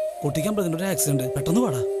മുനിറെ, കുട്ടിക്കാൻ പറഞ്ഞ ഒരു ആക്സിഡന്റ്, പെട്ടെന്ന്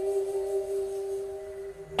പാടാ.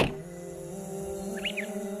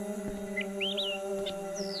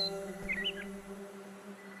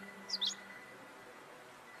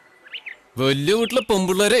 വലിയ വീട്ടിലെ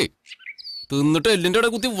പെമ്പിള്ളേരെ തിന്നിട്ട് എല്ലിന്റെ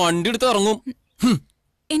ഇടയിൽ കുത്തി വണ്ടി എടുത്ത് ഇറങ്ങും.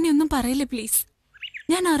 എന്നെ ഒന്നും പറയില്ലേ പ്ലീസ്,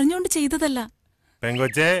 ഞാൻ അറിഞ്ഞോണ്ട് ചെയ്തതല്ല.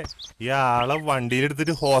 പെങ്കൊച്ചെ, ഈ ആളെ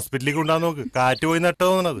വണ്ടിയിലെടുത്തിട്ട് ഹോസ്പിറ്റലിൽ കൊണ്ടുപോകാൻ നോക്ക്. കാറ്റ് പോയി നട്ടോ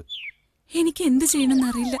തോന്നണത്. എനിക്ക് എന്ത് ചെയ്യണമെന്ന്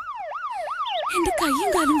അറിയില്ല. എന്റെ കയ്യും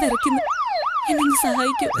കാലും വിറയ്ക്കുന്നു. എന്നെ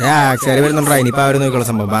സഹായിക്കൂ. വരുന്നുണ്ടോ? ഇനിയിപ്പോ അവര് നോക്കിയുള്ള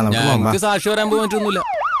സംഭവം. ഞങ്ങൾക്ക് സാക്ഷി വരാൻ പോകാൻ പറ്റൊന്നുമില്ല.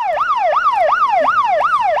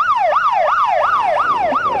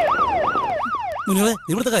 മുനിറെ,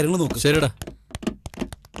 ഇവിടുത്തെ കാര്യങ്ങൾ നോക്ക്. ശരിടാ.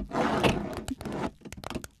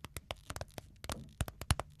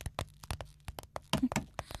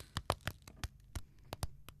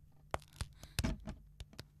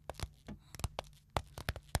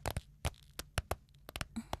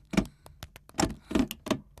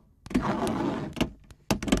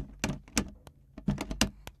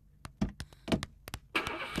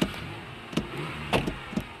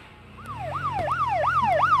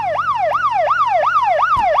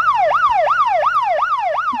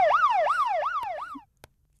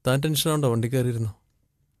 താൻ ടെൻഷനാണ്ടോ? വണ്ടി കയറിയിരുന്നു.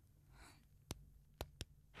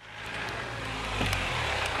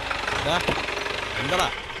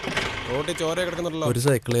 ഒരു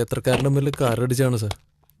സൈക്കിൾ യാത്രക്കാരൻ്റെ മേലിൽ കാറടിച്ചാണ് സാർ.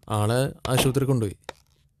 ആളെ ആശുപത്രി കൊണ്ടുപോയി.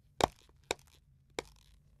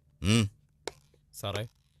 സാറേ,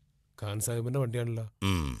 ഖാൻ സാഹിബിന്റെ വണ്ടിയാണല്ലോ.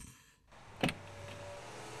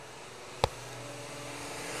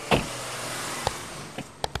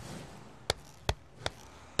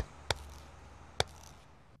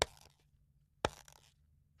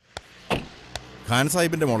 ഖാൻ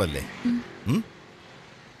സാഹിബിന്റെ മോളല്ലേ?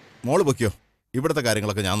 മോള് പൊയ്ക്കോ, ഇവിടുത്തെ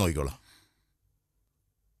കാര്യങ്ങളൊക്കെ ഞാൻ നോക്കിക്കോളാം.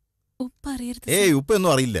 ഏയ്, ഉപ്പൊന്നും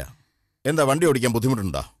അറിയില്ല. എന്താ വണ്ടി ഓടിക്കാൻ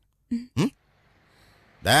ബുദ്ധിമുട്ടുണ്ടോ?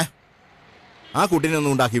 ആ കുട്ടീനെ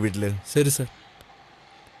ഒന്നും ഉണ്ടാക്കി വീട്ടില്. ശരി സാർ.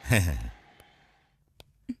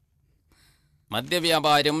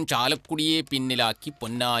 മദ്യവ്യാപാരം ചാലക്കുടിയെ പിന്നിലാക്കി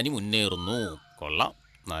പൊന്നാനി മുന്നേറുന്നു. കൊള്ളാം,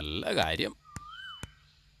 നല്ല കാര്യം.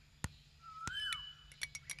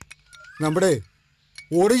 നമ്മുടെ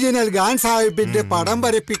ഒറിജിനൽ ഖാൻ സാഹിബിന്റെ പടം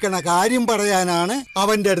വരപ്പിക്കണ കാര്യം പറയാനാണ്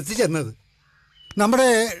അവന്റെ അടുത്ത് ചെന്നത്. നമ്മുടെ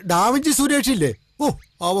ഡാവിഞ്ചി സുരേഷില്ലേ,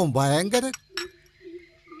 അവൻ ഭയങ്കര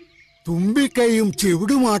തുമ്പിക്കൈയും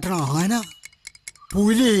ചെവിടുമാട്ടണ ആന,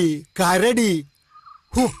 പുലി, കരടി,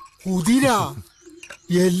 കുതിര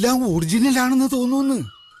എല്ലാം ഒറിജിനലാണെന്ന് തോന്നുന്നു.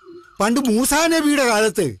 പണ്ട് മൂസാ നബിയുടെ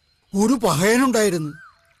കാലത്ത് ഒരു പഹയനുണ്ടായിരുന്നു.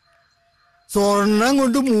 സ്വർണം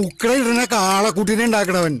കൊണ്ട് മൂക്കടയിടുന്ന കാളക്കുട്ടിനെ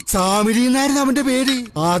ഉണ്ടാക്കണവൻ. സാമിരി എന്നായിരുന്നു അവന്റെ പേര്.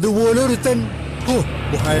 അതുപോലെ ഒരുത്തൻ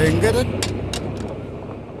ഭയങ്കര.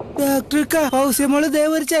 ഫൗസിമോള്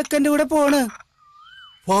ഒരു ചെക്കൻ്റെ കൂടെ പോണ്.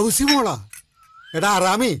 ഫൗസിമോളാ? എടാ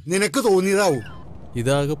അറാമി, നിനക്ക് തോന്നിയതാവും.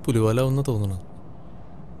 ഇതാകെ പുലിവാലാവെന്ന് തോന്നണം.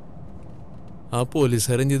 ആ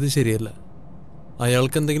പോലീസുകാരൻ ചെയ്ത് ശരിയല്ല.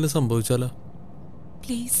 അയാൾക്ക് എന്തെങ്കിലും സംഭവിച്ചാലോ?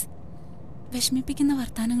 പ്ലീസ്, വിഷമിപ്പിക്കുന്ന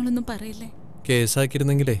വർത്താനങ്ങളൊന്നും പറയില്ലേ.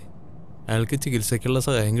 കേസാക്കിയിരുന്നെങ്കിലേ അയാൾക്ക് ചികിത്സയ്ക്കുള്ള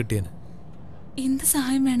സഹായം കിട്ടിയേനെ. എന്ത്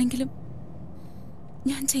സഹായം വേണമെങ്കിലും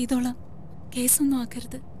ഞാൻ ചെയ്തോളാം. കേസൊന്നും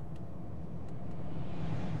ആക്കരുത്.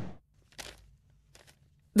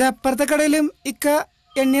 അപ്പുറത്തെ കടയിലും ഇക്ക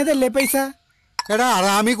എണ്ണിയതല്ലേ പൈസ? എടാ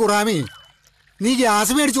അറാമി കുറാമി, നീ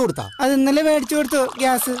ഗ്യാസ് മേടിച്ചു കൊടുത്താ? അത് ഇന്നലെ മേടിച്ചു കൊടുത്തു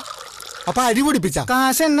ഗ്യാസ്. അപ്പൊ അരി പൊടിപ്പിച്ച?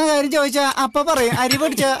 കാശ് എന്ന കാര്യം ചോദിച്ചാ അപ്പ പറയും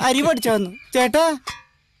അരി പൊടിച്ചോന്ന്. ചേട്ടാ,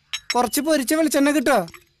 കുറച്ച് പൊരിച്ച വെളിച്ചെണ്ണ കിട്ടോ?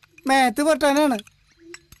 മേത്ത് പൊട്ടാനാണ്.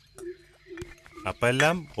 അപ്പൊ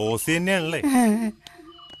എല്ലാം ഓസി തന്നെയാണല്ലേ?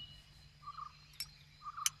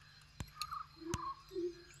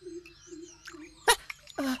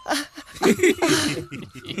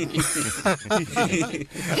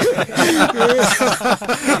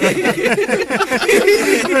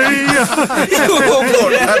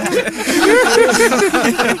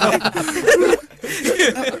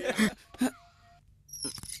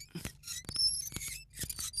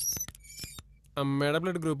 അമ്മയുടെ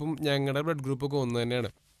ബ്ലഡ് ഗ്രൂപ്പും ഞങ്ങളുടെ ബ്ലഡ് ഗ്രൂപ്പും ഒക്കെ ഒന്ന് തന്നെയാണ്.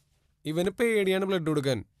 ഇവന് പേടിയാണ് ബ്ലഡ്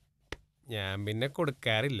കൊടുക്കാൻ. ഞാൻ പിന്നെ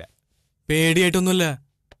കൊടുക്കാറില്ല. പേടിയായിട്ടൊന്നുമല്ല,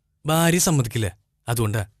 ഭാര്യ സമ്മതിക്കില്ല.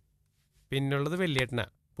 അതുകൊണ്ടാ. പിന്നുള്ളത് വെള്ളിയേട്ടനാ,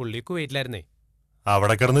 പുള്ളി കുവൈറ്റിലായിരുന്നേ.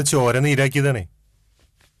 അവിടെ കിടന്ന് ചോര നീരാക്കിയതാണേ.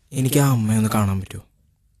 എനിക്ക് ആ അമ്മയൊന്ന് കാണാൻ പറ്റുമോ?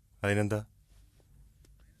 അതിനെന്താ?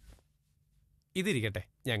 ഇതിരിക്കട്ടെ,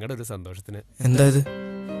 ഞങ്ങളുടെ ഒരു സന്തോഷത്തിന്. എന്താ ഇത്?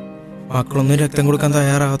 മക്കളൊന്നും രക്തം കൊടുക്കാൻ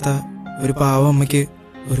തയ്യാറാകാത്ത ഒരു പാവ അമ്മയ്ക്ക്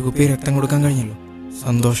ഒരു കുപ്പി രക്തം കൊടുക്കാൻ കഴിഞ്ഞല്ലോ.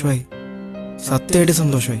 സന്തോഷമായി, സത്യമായിട്ട്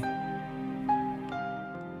സന്തോഷമായി.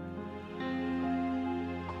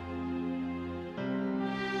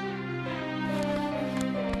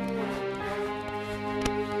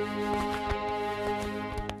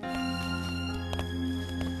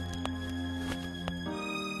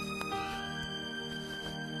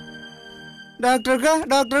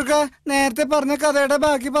 ഡോക്ടർക്ക് നേരത്തെ പറഞ്ഞ കഥയുടെ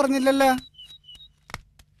ബാക്കി പറഞ്ഞില്ലല്ലോ.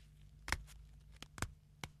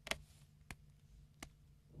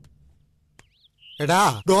 എടാ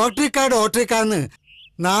ഡോക്ടറിക്കാന്ന്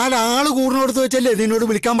 4 ആള് കൂറിനടുത്ത് വെച്ചല്ലേ നിന്നോട്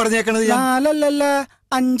വിളിക്കാൻ പറഞ്ഞേക്കണത്? 4 അല്ലല്ല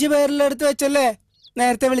 5 പേരിലെടുത്ത് വെച്ചല്ലേ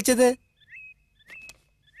നേരത്തെ വിളിച്ചത്.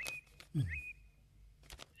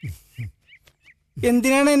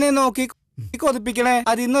 എന്തിനാണ് എന്നെ നോക്കി കൊതിപ്പിക്കണേ?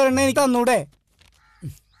 അതിന്ന് ഒരെണ്ണം എനിക്ക് തന്നൂടെ?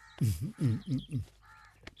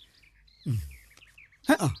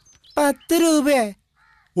 10 രൂപയെ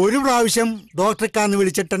ഒരു പ്രാവശ്യം ഡോക്ടറിക്കാന്ന്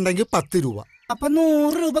വിളിച്ചിട്ടുണ്ടെങ്കിൽ 10 രൂപ. അപ്പൊ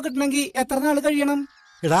 100 രൂപ കിട്ടണമെങ്കിൽ എത്ര നാൾ കഴിയണം?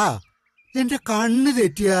 എടാ എന്റെ കണ്ണ്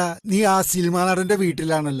തെറ്റിയ നീ ആ സിനിമാ നടന്റെ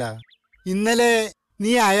വീട്ടിലാണല്ല. ഇന്നലെ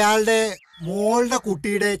നീ അയാളുടെ മോളുടെ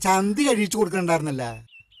കുട്ടിയുടെ ചന്തി കഴിച്ചു കൊടുക്കണ്ടായിരുന്നല്ല.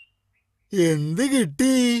 എന്ത്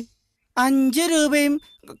കിട്ടി? 5 രൂപയും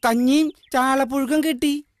കഞ്ഞിയും ചാളപ്പുഴുക്കും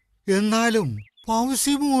കിട്ടി. എന്നാലും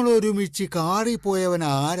പൗസി മോൾ ഒരുമിച്ച് കാറിപ്പോയവൻ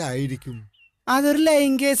ആരായിരിക്കും? അതൊരു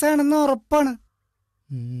ലൈൻ കേസാണെന്ന് ഉറപ്പാണ്.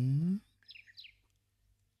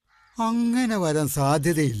 അങ്ങനെ വരാൻ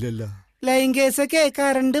സാധ്യതയില്ലല്ലോ. ലൈൻ കേസൊക്കെ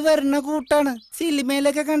കറണ്ട് വരുന്ന കൂട്ടാണ്.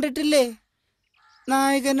 സിനിമയിലൊക്കെ കണ്ടിട്ടില്ലേ?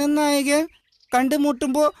 നായകനും നായികൻ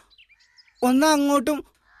കണ്ടുമുട്ടുമ്പോ ഒന്ന് അങ്ങോട്ടും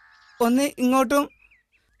ഒന്ന് ഇങ്ങോട്ടും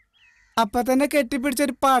അപ്പൊ തന്നെ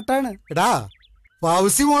കെട്ടിപ്പിടിച്ചൊരു പാട്ടാണ്. എടാ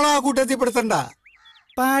പൗസി മോളെ ആ കൂട്ടത്തിൽ പെടുത്തണ്ട.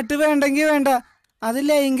 പാട്ട് വേണ്ടെങ്കി വേണ്ട, അത്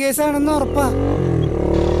ലൈൻ കേസാണെന്ന് ഉറപ്പാ.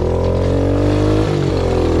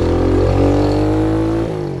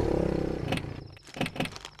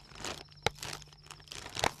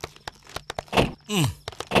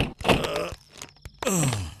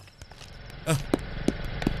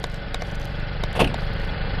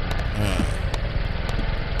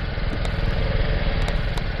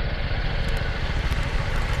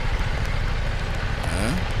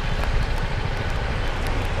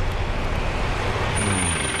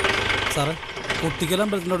 സാറേ,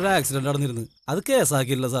 കുട്ടിക്കലമ്പലത്തിനോട് ആക്സിഡന്റ് നടന്നിരുന്നു. അത്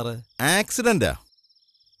കേസാക്കിയില്ല സാറേ. ആക്സിഡന്റാ?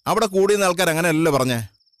 അവിടെ കൂടിയുന്ന ആൾക്കാർ അങ്ങനെയല്ലോ പറഞ്ഞേ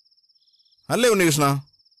അല്ലേ ഉണ്ണികൃഷ്ണ?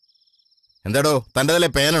 എന്താടോ തൻ്റെ തലേ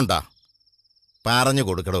പേനുണ്ടാ? പറഞ്ഞു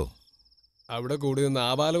കൊടുക്കടോ. അവിടെ കൂടി നിന്ന്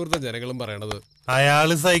ആപാലവൃത്ത ജനങ്ങളും പറയണത്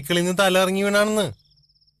അയാള് സൈക്കിളിൽ നിന്ന് തലയിറങ്ങി വീണാണെന്ന്.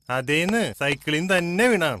 അതേന്ന്, സൈക്കിളിൽ നിന്ന് തന്നെ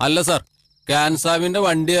വീണാണ്. അല്ല സാർ, ക്യാൻസാവിന്റെ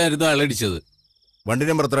വണ്ടിയായിരുന്നു അയാളടിച്ചത്. വണ്ടി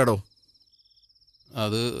നമ്പർ എത്രയാടോ?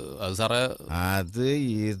 അത് സാറേ,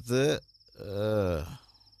 ഇത്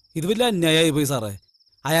വലിയ അന്യായമായി പോയി സാറേ.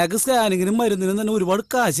 അയാൾക്ക് സ്കാനിങ്ങിനും മരുന്നിനും തന്നെ ഒരുപാട്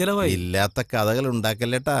കാശ് ചെലവായി. ഇല്ലാത്ത കഥകൾ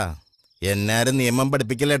ഉണ്ടാക്കല്ലേട്ടാ. എന്നാരും നിയമം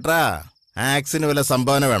പഠിപ്പിക്കല്ലേട്ടാ. ആക്സിന് വല്ല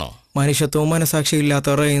സംഭാവന വേണോ? മനുഷ്യത്വവും മനസാക്ഷിയും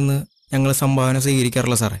ഇല്ലാത്തവരുടെ കയ്യിൽ നിന്ന് ഞങ്ങൾ സംഭാവന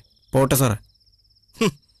സ്വീകരിക്കാറില്ല സാറേ. പോട്ടെ സാറേ.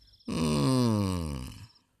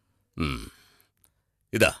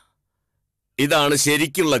 ഇതാണ്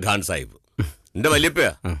ശരിക്കുള്ള ഖാൻ സാഹിബ്. എന്റെ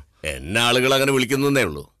വല്യപ്പയാ. എന്നെ ആളുകൾ അങ്ങനെ വിളിക്കുന്നേ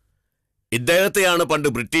ഉള്ളൂ. ഇദ്ദേഹത്തെയാണ് പണ്ട്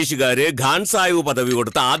ബ്രിട്ടീഷുകാര് ഖാൻ സാഹിബ് പദവി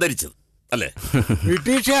കൊടുത്ത് ആദരിച്ചത്, അല്ലേ?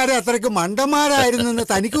 ബ്രിട്ടീഷുകാരെ അത്രയ്ക്ക് മണ്ടന്മാരായിരുന്നെന്ന്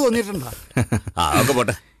തനിക്ക് തോന്നിയിട്ടുണ്ടോ? അതൊക്കെ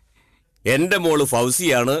പോട്ടെ. എന്റെ മോള്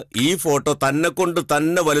ഫൗസിയാണ് ഈ ഫോട്ടോ തന്നെ കൊണ്ട്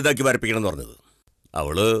തന്നെ വലുതാക്കി വരപ്പിക്കണം എന്ന് പറഞ്ഞത്.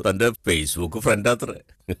 അവള് തന്റെ ഫേസ്ബുക്ക് ഫ്രണ്ടാത്രേ.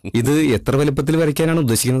 ഇത് എത്ര വലുപ്പത്തിൽ വരയ്ക്കാനാണ്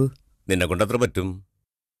ഉദ്ദേശിക്കുന്നത്? നിന്നെ കൊണ്ട് അത്ര പറ്റും.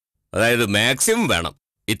 അതായത് മാക്സിമം വേണം.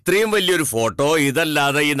 ഇത്രയും വലിയൊരു ഫോട്ടോ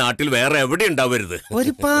ഇതല്ലാതെ ഈ നാട്ടിൽ വേറെ എവിടെ ഉണ്ടാവരുത്.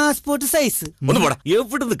 ഒരു പാസ്പോർട്ട് സൈസ്. ഒന്ന് പോടാ,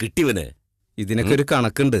 എവിടുന്ന് കിട്ടിയവന്? ഇതിനൊക്കെ ഒരു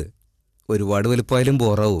കണക്കുണ്ട്. ഒരുപാട് വലുപ്പമായാലും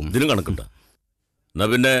ബോറാവും. ഇതിനും കണക്കുണ്ടോ? എന്നാ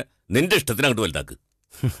പിന്നെ നിന്റെ ഇഷ്ടത്തിന് അങ്ങോട്ട് വലുതാക്ക്.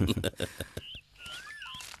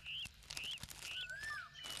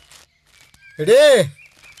 എടേ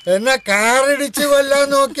എന്നെ കാറിടിച്ച് കൊല്ലാൻ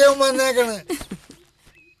നോക്കിയാ വന്നേക്കണ്.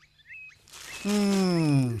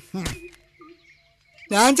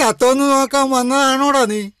 ഞാൻ ചത്തോന്ന് നോക്കാൻ വന്നതാണോടാ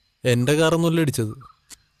നീ? എന്റെ കാറൊന്നുമല്ല ഇടിച്ചത്.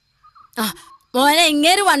 മോനെ,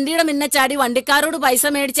 ഇങ്ങേര് വണ്ടിയുടെ മിന്നെ ചാടി വണ്ടിക്കാരോട് പൈസ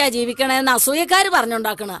മേടിച്ചാ ജീവിക്കണേന്ന് അസൂയക്കാര്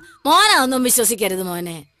പറഞ്ഞുണ്ടാക്കണ. മോനെ ഒന്നും വിശ്വസിക്കരുത്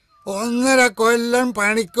മോനെ. 1.5 കൊല്ലം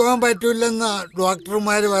പണിക്കുവാൻ പറ്റൂലെന്നാ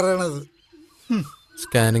ഡോക്ടർമാര് പറയണത്.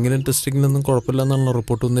 സ്കാനിങ്ങിനും ടെസ്റ്റിങ്ങിനൊന്നും കുഴപ്പമില്ലെന്നാണ്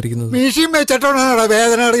റിപ്പോർട്ട് വന്നിരിക്കുന്നത്. മീശയും വെച്ചിട്ടാണോടാ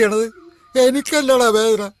വേദന അറിയണത്? എനിക്കല്ലടാ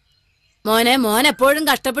വേദന. മോൻ എപ്പോഴും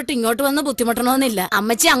കഷ്ടപ്പെട്ട് ഇങ്ങോട്ട് വന്ന് ബുദ്ധിമുട്ടണമെന്നില്ല.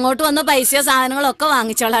 അമ്മച്ചി അങ്ങോട്ട് വന്ന പൈസയോ സാധനങ്ങളൊക്കെ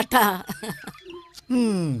വാങ്ങിച്ചോളാട്ടാ.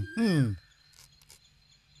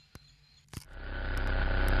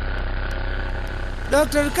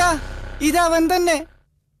 ഡോക്ടർക്കാ ഇതവൻ തന്നെ.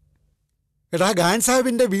 എടാ, ഖാൻ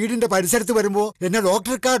സാഹിബിന്റെ വീടിന്റെ പരിസരത്ത് വരുമ്പോ എന്നെ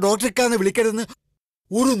ഡോക്ടർക്കാന്ന് വിളിക്കരുതെന്ന്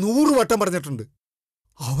 100 വട്ടം പറഞ്ഞിട്ടുണ്ട്.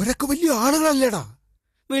 അവരൊക്കെ വലിയ ആളുകളല്ലേടാ.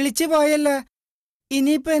 വിളിച്ചു പോയല്ല,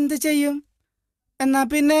 ഇനിയിപ്പോ എന്ത് ചെയ്യും? എന്നാ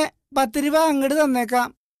പിന്നെ 10 രൂപ അങ്ങോട്ട് തന്നേക്കാം.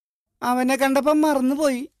 അവനെ കണ്ടപ്പം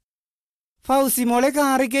മറന്നുപോയി. ഫൗസിമോളെ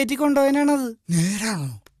കാറി കയറ്റി കൊണ്ടുപോയനാണത്.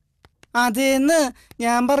 നേരാണോ? അതേന്ന്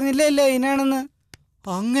ഞാൻ പറഞ്ഞില്ലേ ലൈനാണെന്ന്.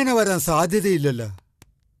 അങ്ങനെ വരാൻ സാധ്യതയില്ലല്ലോ.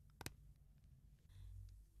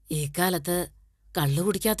 ഈ കാലത്ത് കള്ളു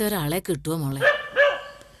കുടിക്കാത്ത ഒരാളെ കിട്ടുവോ മോളെ?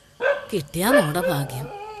 കിട്ടിയാ മോടെ ഭാഗ്യം.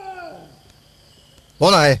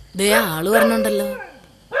 ദേ ആള് പറഞ്ഞുണ്ടല്ലോ.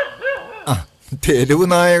 തെരുവ്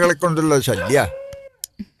നായകളെ കൊണ്ടുള്ള ശല്യ.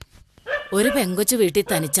 ഒരു പെങ്കൊച്ചു വീട്ടിൽ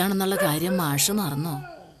തനിച്ചാണെന്നുള്ള കാര്യം മാഷ് മറന്നോ?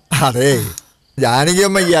 അതെ,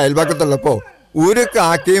 ജാനകിയമ്മ ഈ അയൽപക്കത്തുള്ളപ്പോ ഒരു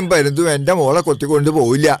കാക്കയും പരുന്തും എന്റെ മോളെ കൊത്തിക്കൊണ്ട്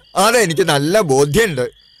പോവില്ല. അതെനിക്ക് നല്ല ബോധ്യമുണ്ട്.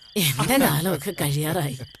 എന്റെ കാലമൊക്കെ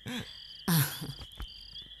കഴിയാറായി.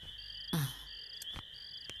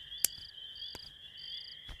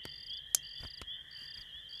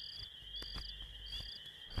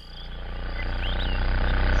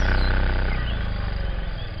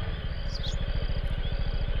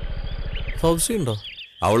 ഫൗസി ഉണ്ടോ?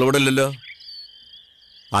 അവളിവിടെ ഇല്ലല്ലോ.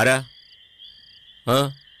 ആരാ?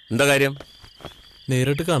 എന്താ കാര്യം?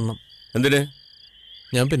 നേരിട്ട് കാണണം. എന്തിന്?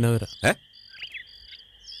 ഞാൻ പിന്നെ വരാം.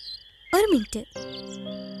 ഒരു മിനിറ്റ്.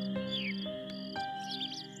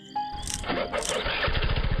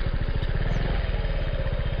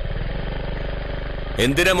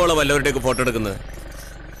 എന്തിനാ മോളെ വല്ലവരുടെയൊക്കെ ഫോട്ടോ എടുക്കുന്നത്?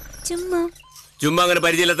 ചുമ്മാ അങ്ങനെ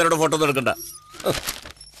പരിചയമില്ലാത്തവരുടെ ഫോട്ടോ ഒന്നും എടുക്കണ്ട.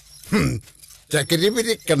 ചകിരി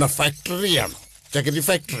പിരിക്കണ ഫാക്ടറിയാണ്. ചകിരി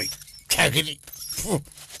ഫാക്ടറി. ചകിരി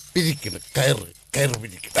പിരിക്കണ കയറ്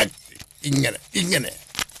പിരിക്കണം. ഇങ്ങനെ പിരിക്കണം.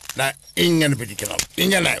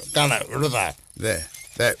 ഇങ്ങനെ കാണാൻ എഴുതാ.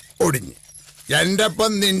 ഒടിഞ്ഞ് എൻ്റെ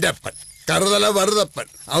അപ്പൻ നിന്റെ അപ്പൻ, കറുതല വറുതപ്പൻ,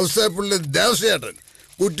 ഔസേപ്പുള്ളി ദേവസേട്ടൻ,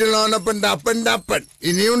 കുറ്റിലോനപ്പൻ്റെ അപ്പൻ്റെ അപ്പൻ.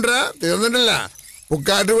 ഇനിയുണ്ടാ, തീർന്നിട്ടില്ല.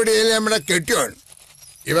 പുക്കാട്ടുപടിയിൽ നമ്മുടെ കെട്ടിയോൻ.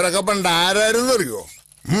 ഇവരൊക്കെ പണ്ട് ആരായിരുന്നു അറിയോ?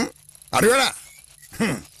 അറിയോടാ?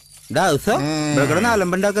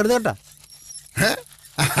 അലമ്പുണ്ടാക്കരുത് കേട്ടാ.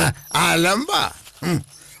 അലമ്പ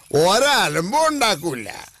ഒരലമ്പും ഉണ്ടാക്കൂല.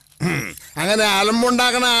 അങ്ങനെ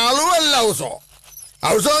അലമ്പുണ്ടാക്കണ ആളുമല്ല ഔസോ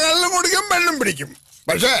കള്ളും കുടിക്കും, പെണ്ണും പിടിക്കും.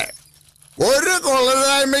 പക്ഷേ ഒരു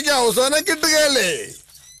കൊള്ളരായ്മയ്ക്ക് ഔസോനെ കിട്ടുകയല്ലേ.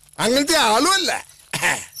 അങ്ങനത്തെ ആളുമല്ല.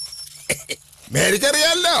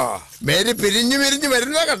 മേരിക്കറിയാലോ, മേരി പിരിഞ്ഞു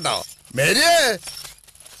വരുന്ന കണ്ടോ? മേരി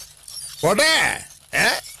പോട്ടെ.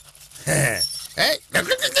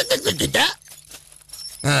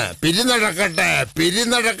 പിരിനടക്കട്ടെ.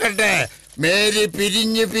 മേരി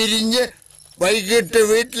പിരിഞ്ഞ് വൈകിട്ട്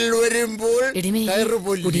വീട്ടിൽ വരുമ്പോൾ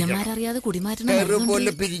കുടിയന്മാരറിയാതെ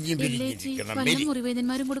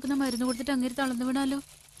മുറിവേദന്മാരും കൊടുക്കുന്ന മരുന്ന് കൊടുത്തിട്ട് അങ്ങേര് തളർന്നു വിടാലോ.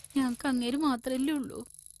 ഞങ്ങൾക്ക് അങ്ങേര് മാത്രല്ലേ ഉള്ളൂ.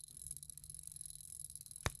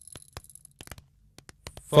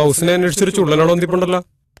 ഫൗസിനെ അന്വേഷിച്ചൊരു ചുള്ളനോടൊന്നിപ്പുണ്ടല്ലോ.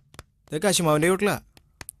 കശുമാവിന്റെ വീട്ടിലാ.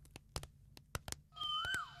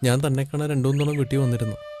 ഞാൻ തന്നെ കാണാൻ 2-3 വീട്ടിൽ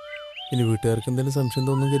വന്നിരുന്നു. ഇനി വീട്ടുകാർക്ക് എന്തെങ്കിലും സംശയം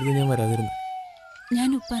തോന്നുന്നു കരുതി ഞാൻ വരാതിരുന്നു. ഞാൻ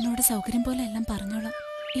ഉപ്പാനോട് സൗകര്യം പോലെ എല്ലാം പറഞ്ഞോളാം.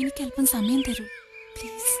 എനിക്ക് അല്പം സമയം തരൂ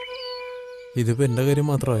പ്ലീസ്. ഇതിപ്പോ എന്റെ കാര്യം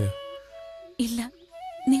മാത്രമായോ? ഇല്ല,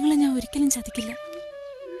 നിങ്ങളെ ഞാൻ ഒരിക്കലും ചതിക്കില്ല.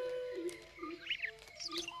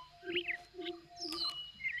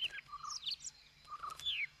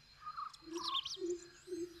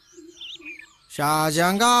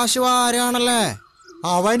 ഷാജാൻ കാശ് വാരാണല്ലേ.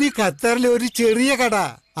 അവന് ഖത്തറിൽ ഒരു ചെറിയ കട,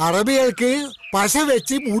 അറബികൾക്ക് പശ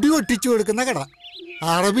വെച്ച് മുടി ഒട്ടിച്ചു കൊടുക്കുന്ന കട.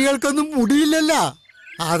 അറബികൾക്കൊന്നും മുടിയില്ലല്ല,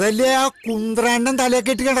 അതല്ലേ ആ കുന്ത്രാണ്ടൻ തലയെ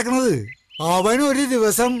കെട്ടി കിടക്കണത്. അവനൊരു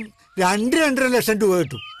ദിവസം 2-2.5 ലക്ഷം രൂപ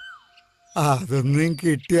കിട്ടും. അതൊന്നും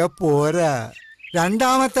കിട്ടിയാ പോരാ.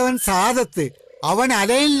 രണ്ടാമത്തവൻ സാദത്ത്, അവൻ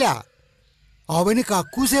അലയില്ല. അവന്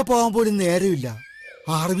കക്കൂസെ പോകാൻ പോലും നേരമില്ല.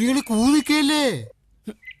 അറബികൾ കൂവിക്കല്ലേ.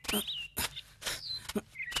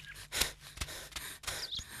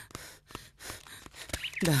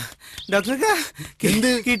 ഡോക്ടർക്കാ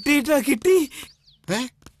കിട്ടി.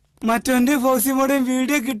 മറ്റോന്റെ ഫൗസിമോടെയും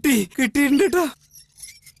വീഡിയോ കിട്ടിയിട്ടുണ്ട് കേട്ടോ.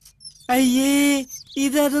 അയ്യേ,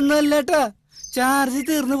 ഇതൊന്നും അല്ലട്ടാ, ചാർജ്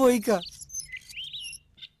തീർന്നു പോയിക്കാ.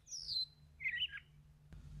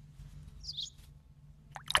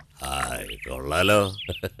 കൊള്ളാലോ,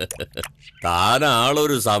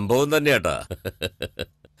 താനാളൊരു സംഭവം തന്നെയാട്ടാ.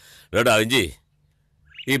 ഡാവിഞ്ചി,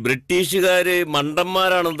 ഈ ബ്രിട്ടീഷുകാര്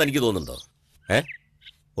മണ്ടന്മാരാണെന്ന് തനിക്ക് തോന്നുന്നുണ്ടോ?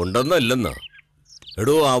 ഉണ്ടെന്നോ ഇല്ലെന്നോ?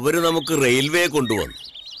 എടോ, അവര് നമുക്ക് റെയിൽവേ കൊണ്ടുവന്നു,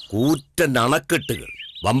 കൂറ്റൻ അണക്കെട്ടുകൾ,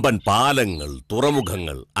 വമ്പൻ പാലങ്ങൾ,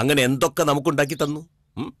 തുറമുഖങ്ങൾ, അങ്ങനെ എന്തൊക്കെ നമുക്കുണ്ടാക്കി തന്നു.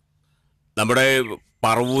 നമ്മുടെ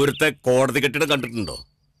പറവൂരത്തെ കോടതി കെട്ടിടം കണ്ടിട്ടുണ്ടോ?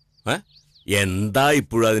 എന്താ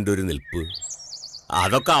ഇപ്പോഴും അതിൻ്റെ ഒരു നിൽപ്പ്?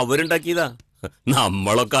 അതൊക്കെ അവരുണ്ടാക്കിയതാ.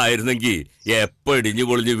 നമ്മളൊക്കെ ആയിരുന്നെങ്കിൽ എപ്പോൾ ഇടിഞ്ഞു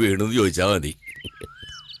പൊളിഞ്ഞ് വീണെന്ന് ചോദിച്ചാൽ മതി.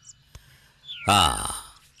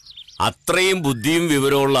 അത്രയും ബുദ്ധിയും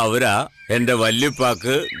വിവരമുള്ള അവരാ എൻ്റെ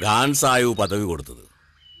വല്യപ്പാക്ക് ഖാൻ സാഹിബ് പദവി കൊടുത്തത്.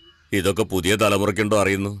 ഇതൊക്കെ പുതിയ തലമുറയ്ക്കുണ്ടോ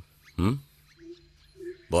അറിയുന്നു?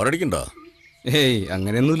 ബോറടിക്കണ്ടോ? ഏയ്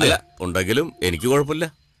അങ്ങനെയൊന്നുമില്ല. ഉണ്ടെങ്കിലും എനിക്ക് കുഴപ്പമില്ല.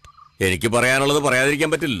 എനിക്ക് പറയാനുള്ളത് പറയാതിരിക്കാൻ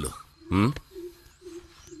പറ്റില്ലല്ലോ.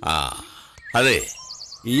 അതെ,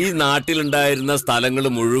 ഈ നാട്ടിലുണ്ടായിരുന്ന സ്ഥലങ്ങൾ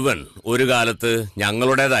മുഴുവൻ ഒരു കാലത്ത്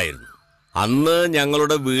ഞങ്ങളുടേതായിരുന്നു. അന്ന്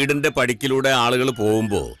ഞങ്ങളുടെ വീടിന്റെ പടിക്കിലൂടെ ആളുകൾ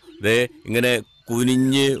പോകുമ്പോൾ ഇങ്ങനെ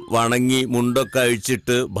കുനിഞ്ഞ് വണങ്ങി മുണ്ടൊക്കെ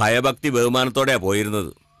അഴിച്ചിട്ട് ഭയഭക്തി ബഹുമാനത്തോടെയാ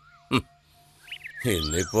പോയിരുന്നത്.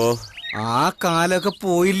 ഇന്നിപ്പോ ആ കാലൊക്കെ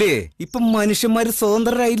പോയില്ലേ? ഇപ്പൊ മനുഷ്യന്മാര്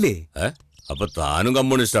സ്വതന്ത്രരായില്ലേ? അപ്പൊ താനും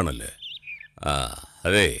കമ്മ്യൂണിസ്റ്റ് ആണല്ലേ?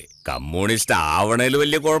 അതെ, കമ്മ്യൂണിസ്റ്റ് ആവണേല്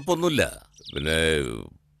വലിയ കുഴപ്പമൊന്നുമില്ല. പിന്നെ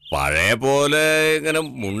പഴയ പോലെ ഇങ്ങനെ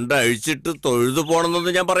മുണ്ടഴിച്ചിട്ട് തൊഴുതു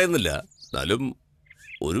പോണമെന്നൊന്നും ഞാൻ പറയുന്നില്ല. എന്നാലും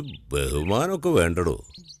ഒരു ബഹുമാനമൊക്കെ വേണ്ടടോ.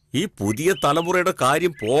 ഈ പുതിയ തലമുറയുടെ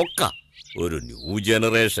കാര്യം പോക്ക. ഒരു ന്യൂ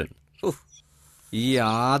ജനറേഷൻ. ഈ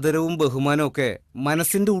ആദരവും ബഹുമാനവും ഒക്കെ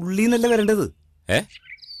മനസ്സിന്റെ ഉള്ളിൽ നിന്നല്ലേ വരേണ്ടത്.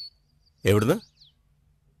 എവിടുന്ന്?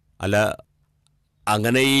 അല്ല,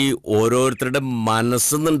 അങ്ങനെ ഈ ഓരോരുത്തരുടെ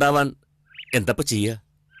മനസ്സെന്നുണ്ടാവാൻ എന്താ ചെയ്യാ?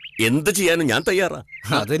 എന്ത് ചെയ്യാനും ഞാൻ തയ്യാറാ.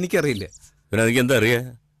 അതെനിക്കറിയില്ല. പിന്നെ എനിക്ക് എന്താ അറിയാ?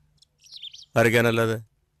 വരയ്ക്കാനല്ലാതെ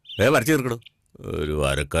വരച്ചു തീർക്കണോ? ഒരു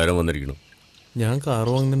വരക്കാരൻ വന്നിരിക്കണം. ഞാൻ കാറ്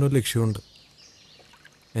വാങ്ങുന്നതിൻ്റെ ഒരു ലക്ഷ്യമുണ്ട്.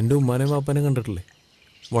 എൻ്റെ ഉമ്മാനെയും വാപ്പാനെയും കണ്ടിട്ടില്ലേ?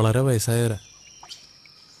 വളരെ വയസ്സായവരാ.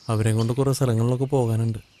 അവരെയും കൊണ്ട് കുറേ സ്ഥലങ്ങളിലൊക്കെ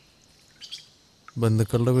പോകാനുണ്ട്.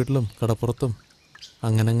 ബന്ധുക്കളുടെ വീട്ടിലും കടപ്പുറത്തും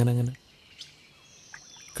അങ്ങനെ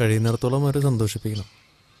കഴിയുന്നിടത്തോളം അവരെ സന്തോഷിപ്പിക്കണം.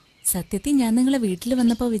 സത്യത്തിൽ ഞാൻ നിങ്ങളെ വീട്ടിൽ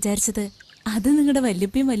വന്നപ്പോൾ വിചാരിച്ചത് അത് നിങ്ങളുടെ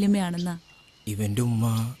വല്യപ്പയും വല്യമ്മയാണെന്നാ. ഇവൻ്റെ ഉമ്മ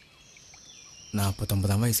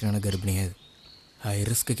 49-ാം വയസ്സിലാണ് ഗർഭിണിയായത്. ഹൈ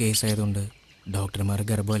റിസ്ക് കേസ് ആയതുകൊണ്ട് ഡോക്ടർമാർ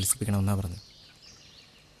ഗർഭവത്സിപ്പിക്കണമെന്നാണ് പറഞ്ഞത്.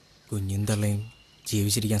 കുഞ്ഞും തള്ളയും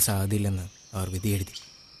ജീവിച്ചിരിക്കാൻ സാധ്യതയില്ലെന്ന് അവർ വിധി എഴുതി.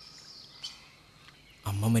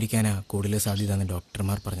 അമ്മ മരിക്കാനാ കൂടുതൽ സാധ്യത എന്ന്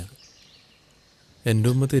ഡോക്ടർമാർ പറഞ്ഞത്. എൻ്റെ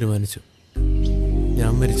ഉമ്മ തീരുമാനിച്ചു,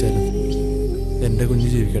 ഞാൻ മരിച്ചാലും എൻ്റെ കുഞ്ഞ്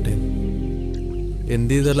ജീവിക്കട്ടെ.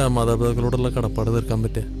 എന്ത് ചെയ്താലും ആ മാതാപിതാക്കളോടുള്ള കടപ്പാട് തീർക്കാൻ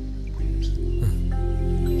പറ്റുക.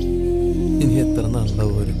 ഇനി എത്ര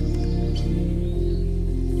നാളുണ്ടാവും പോലും.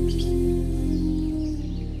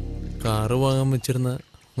 കാറ് വാങ്ങാൻ വെച്ചിരുന്ന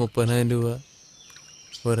 30,000 രൂപ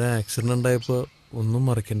ഒരു ആക്സിഡൻ്റ് ഉണ്ടായപ്പോൾ ഒന്നും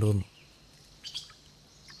മറിക്കേണ്ടി വന്നു.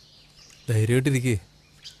 ധൈര്യമായിട്ടിരിക്കേ,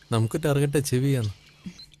 നമുക്ക് ടാർഗറ്റ് അച്ചീവ് ചെയ്യാന്ന്.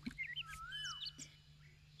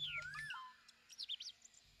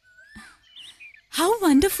 How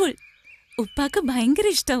wonderful. ഉപ്പാക്ക് ഭയങ്കര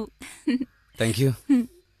ഇഷ്ടാവും. Thank you.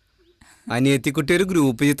 അനിയത്തിക്കുട്ടി ഒരു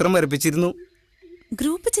ഗ്രൂപ്പ് ചിത്രം വരപ്പിച്ചിരുന്നു.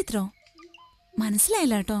 ഗ്രൂപ്പ് ചിത്രോ?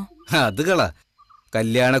 മനസ്സിലായില്ല കേട്ടോ. അത് കള.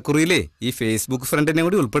 കല്യാണക്കുറിയിലേ ഈ ഫേസ്ബുക്ക് ഫ്രണ്ടിനെ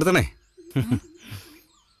കൂടി ഉൾപ്പെടുത്തണേ.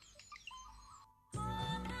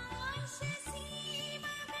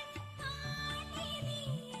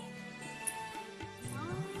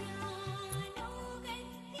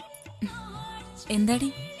 എന്താടി?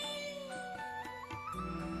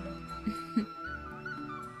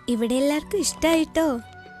 ഇവിടെ എല്ലാവർക്കും ഇഷ്ടായിട്ടോ.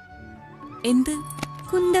 എന്ത്?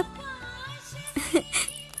 കുന്തം.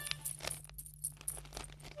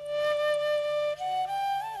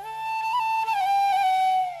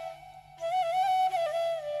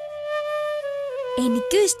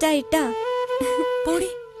 എനിക്കും ഇഷ്ടായിട്ടാ. പോടി.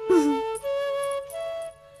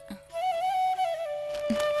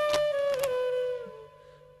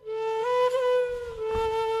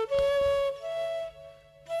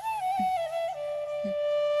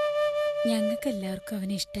 ഞങ്ങൾക്ക് എല്ലാവർക്കും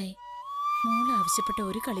അവനെ ഇഷ്ടായി. മോൾ ആവശ്യപ്പെട്ട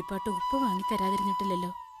ഒരു കളിപ്പാട്ട് ഉപ്പ് വാങ്ങി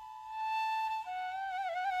തരാതിരുന്നിട്ടില്ലല്ലോ.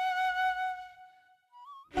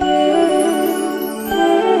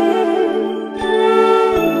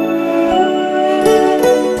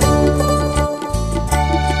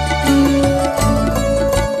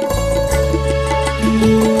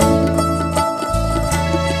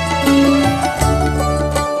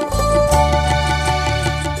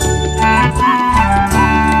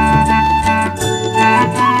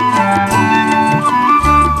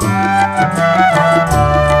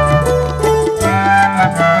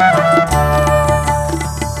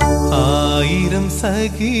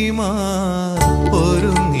 സഖിമാർ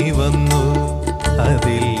ഒരുങ്ങി വന്നു,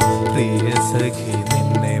 അതിൽ പ്രിയ സഖി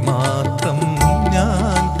നിന്നെ മാത്രം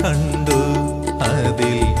ഞാൻ കണ്ടു,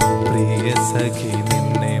 അതിൽ പ്രിയ സഖി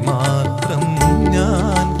നിന്നെ മാത്രം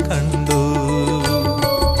ഞാൻ കണ്ടു.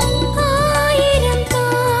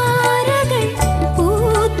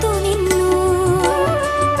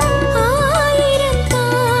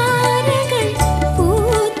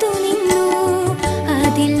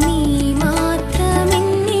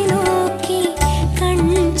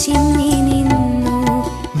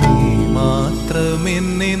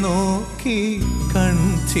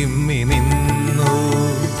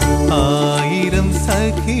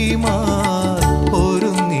 സഖിമാർ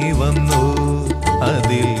ഒരുങ്ങി വന്നു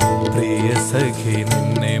അതിൽ പ്രിയ സഖി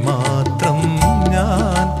നിന്നെ മാത്രം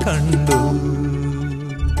ഞാൻ കണ്ടു.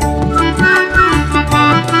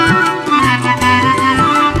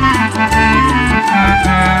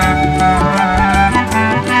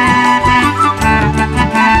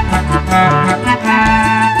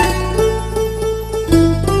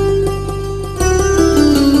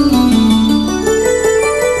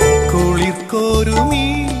 കുളിർക്കോരുമീ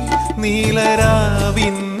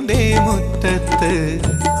നീലരാവിൻ്റെ മുറ്റത്ത്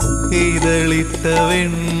ഇതളിത്ത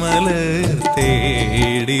വെൺമലർ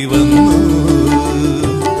തേടി വന്നു.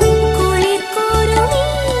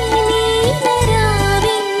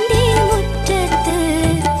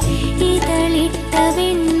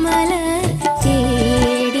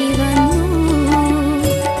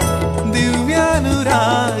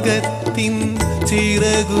 ദിവ്യാനുരാഗത്തിൻ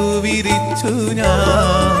ചിറകു വിരിച്ചു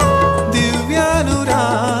ഞാൻ, ദിവ്യാനുരാഗത്തിൻ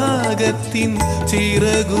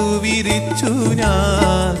ചിറകു വിരിച്ചു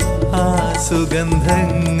ഞാൻ, ആ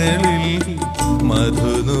സുഗന്ധങ്ങളിൽ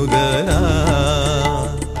മധുനുകരാ,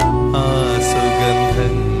 ആ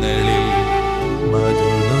സുഗന്ധങ്ങളിൽ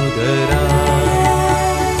മധുനുകരാ.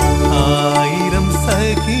 ആയിരം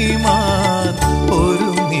സഖിമാർ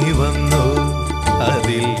ഒരുങ്ങി വന്നു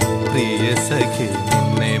അതിൽ പ്രിയ സഖി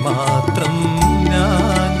നിന്നെ മാത്രം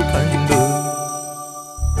ഞാൻ കണ്ടു.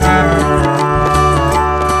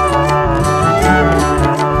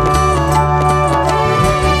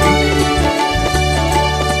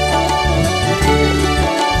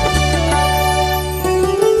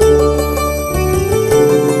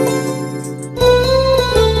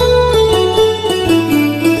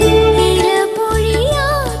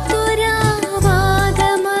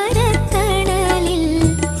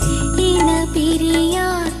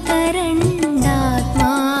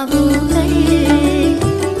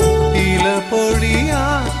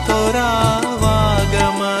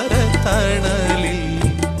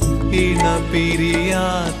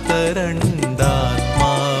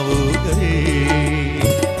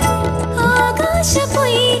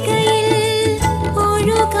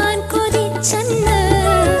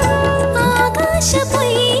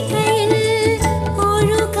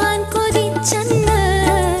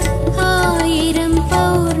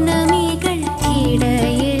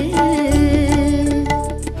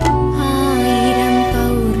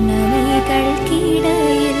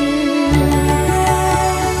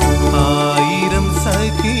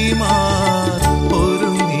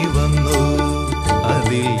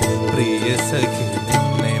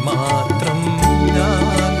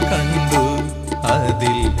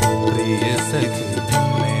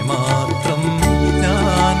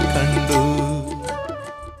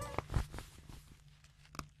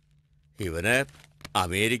 ഇവനെ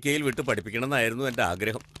അമേരിക്കയിൽ വിട്ട് പഠിപ്പിക്കണമെന്നായിരുന്നു എൻ്റെ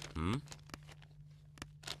ആഗ്രഹം.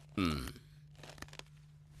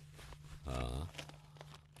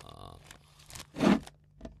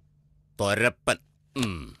 തൊരപ്പൻ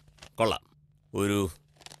കൊള്ളാം. ഒരു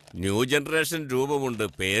ന്യൂ ജനറേഷൻ രൂപമുണ്ട്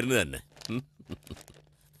പേരിന് തന്നെ.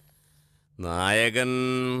 നായകൻ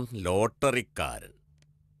ലോട്ടറിക്കാരൻ.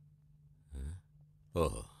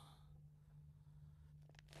 ഓഹോ,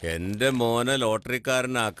 എൻ്റെ മോനെ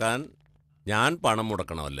ലോട്ടറിക്കാരനാക്കാൻ ഞാൻ പണം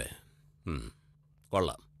മുടക്കണമല്ലേ?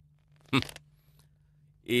 കൊള്ളാം.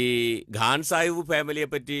 ഈ ഖാൻ സാഹിബ് ഫാമിലിയെ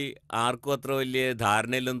പറ്റി ആർക്കും അത്ര വലിയ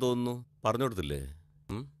ധാരണയില്ലെന്ന് തോന്നുന്നു. പറഞ്ഞു കൊടുത്തില്ലേ?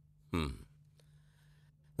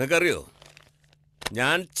 നിനക്കറിയോ,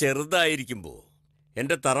 ഞാൻ ചെറുതായിരിക്കുമ്പോൾ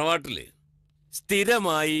എൻ്റെ തറവാട്ടിൽ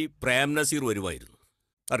സ്ഥിരമായി പ്രേം നസീർ വരുമായിരുന്നു.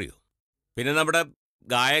 അറിയോ? പിന്നെ നമ്മുടെ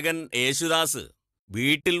ഗായകൻ യേശുദാസ്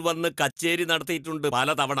വീട്ടിൽ വന്ന് കച്ചേരി നടത്തിയിട്ടുണ്ട്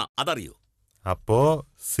പലതവണ. അതറിയോ? അപ്പോ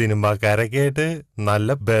സിനിമാക്കാരൊക്കെ ആയിട്ട് നല്ല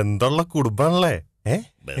ബന്ധമുള്ള കുടുംബാണല്ലേ?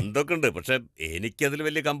 ബന്ധമൊക്കെ ഉണ്ട്, പക്ഷെ എനിക്കതിൽ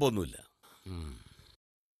വലിയ കമ്പമൊന്നുമില്ല.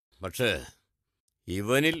 പക്ഷേ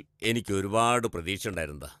ഇവനിൽ എനിക്ക് ഒരുപാട് പ്രതീക്ഷ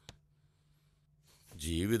ഉണ്ടായിരുന്നതാ.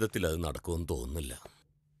 ജീവിതത്തിൽ അത് നടക്കുമെന്ന് തോന്നുന്നില്ല.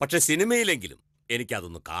 പക്ഷെ സിനിമയിലെങ്കിലും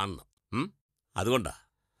എനിക്കതൊന്ന് കാണണം. അതുകൊണ്ടാ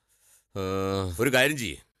ഒരു കാര്യം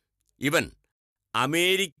ചെയ്യേ, ഇവൻ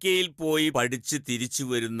അമേരിക്കയിൽ പോയി പഠിച്ച് തിരിച്ചു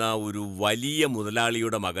വരുന്ന ഒരു വലിയ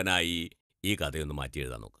മുതലാളിയുടെ മകനായി ഈ കഥയൊന്ന് മാറ്റി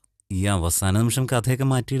എഴുതാൻ നോക്ക്. ഈ അവസാന നിമിഷം കഥയൊക്കെ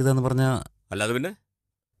മാറ്റി എഴുതാന്ന് പറഞ്ഞാ അല്ലാതെ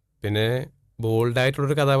പിന്നെ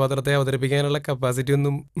ബോൾഡായിട്ടുള്ളൊരു കഥാപാത്രത്തെ അവതരിപ്പിക്കാനുള്ള കപ്പാസിറ്റി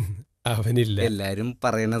ഒന്നും അവനില്ല. എല്ലാരും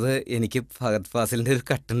പറയണത് എനിക്ക് ഫഹദ് ഫാസിലിന്റെ ഒരു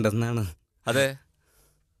കട്ടുണ്ടെന്നാണ്. അതെ,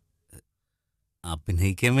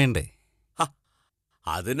 അഭിനയിക്കാൻ വേണ്ടേ?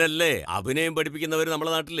 അതിനല്ലേ അഭിനയം പഠിപ്പിക്കുന്നവർ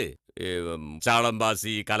നമ്മുടെ നാട്ടില്. ചാളം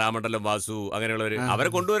വാസി, കലാമണ്ഡലം വാസു, അങ്ങനെയുള്ളവർ, അവരെ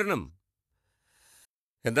കൊണ്ടുവരണം.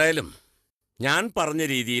 എന്തായാലും ഞാൻ പറഞ്ഞ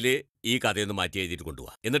രീതിയിൽ ഈ കഥയൊന്ന് മാറ്റി എഴുതിയിട്ട്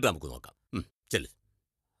കൊണ്ടുപോവാ. എന്നിട്ട് നമുക്ക് നോക്കാം. ചെല്.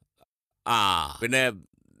 പിന്നെ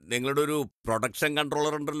നിങ്ങളുടെ ഒരു പ്രൊഡക്ഷൻ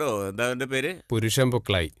കൺട്രോളർ ഉണ്ടല്ലോ, എന്താ അവന്റെ പേര്? പുരുഷൻ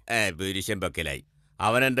പൊക്കളായി. പുരുഷൻ പൊക്കലായി.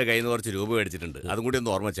 അവൻ എന്റെ കയ്യിൽ നിന്ന് കുറച്ച് രൂപ മേടിച്ചിട്ടുണ്ട്. അതും കൂടി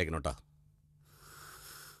ഒന്ന് ഓർമ്മ വെച്ചേക്കണോട്ടാ.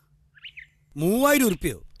 3000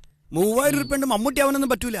 ഉറുപ്പ്യോ? 3000 ഉറുപ്പ്യ ഉണ്ട് മമ്മൂട്ടി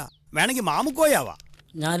അവനൊന്നും പറ്റൂല. വേണമെങ്കിൽ മാമുക്കോയാവാ.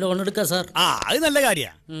 ഞാൻ ലോൺ എടുക്കാം സാർ. അത് നല്ല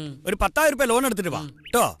കാര്യാ. ഒരു 10,000 ഉറുപ്പ്യ ലോൺ എടുത്തിട്ട് വാ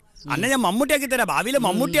കേട്ടോ. അന്നെ ഞാൻ മമ്മൂട്ടിയാക്കി തരാം. ഭാവിയിലെ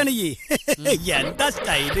മമ്മൂട്ടിയാണ് ഈ. എന്താ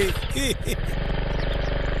സ്റ്റൈല്.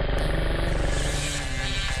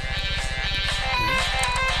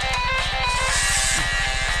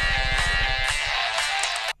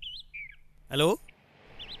 ഹലോ,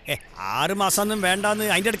 6 മാസമൊന്നും വേണ്ടാന്ന്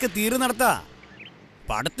അതിൻ്റെ ഇടയ്ക്ക് തീര് നടത്താ.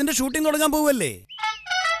 പടത്തിന്റെ ഷൂട്ടിംഗ് തുടങ്ങാൻ പോവല്ലേ.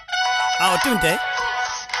 ഒറ്റ മിനിറ്റ്.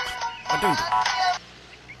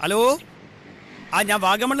 ഹലോ, ഞാൻ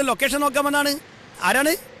വാഗമണ്ണിൽ ലൊക്കേഷൻ നോക്കാൻ വന്നാണ്.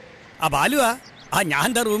 ആരാണ്? ബാലുവാ? ഞാൻ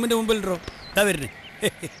എന്താ റൂമിന്റെ മുമ്പിലിട്ടോ. എന്താ വരുന്നത്?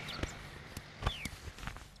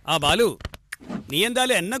 ബാലു, നീ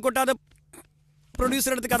എന്തായാലും എന്നെ കൊട്ടാതെ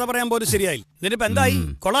പ്രൊഡ്യൂസറെ അടുത്ത് കഥ പറയാൻ പോലും ശരിയായി. എന്നിട്ടിപ്പോ എന്തായി?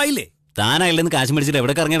 കൊളായില്ലേ? താനായില്ലെന്ന് കാശ് മേടിച്ചിട്ട്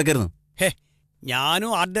എവിടെ കറങ്ങി നടക്കായിരുന്നു?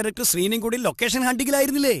 ഞാനും ആർട്ട് ഡയറക്ടർ ശ്രീനും കൂടി ലൊക്കേഷൻ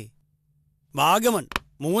ഹണ്ടിങ്ങിലായിരുന്നില്ലേ. വാഗമൺ,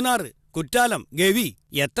 മൂന്നാർ, കുറ്റാലം, ഗവി,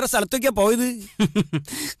 എത്ര സ്ഥലത്തൊക്കെയാ പോയത്.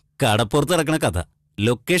 കടപ്പുറത്ത് ഇറക്കണ കഥ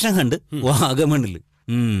ലൊക്കേഷൻ കണ്ട് വാഗമണ്ണില്.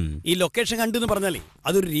 ഈ ലൊക്കേഷൻ കണ്ട് എന്ന് പറഞ്ഞാലേ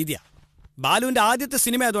അതൊരു രീതിയാ. ബാലുവിന്റെ ആദ്യത്തെ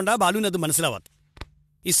സിനിമ ആയതുകൊണ്ടാ ബാലുവിന് അത് മനസ്സിലാവാത്ത.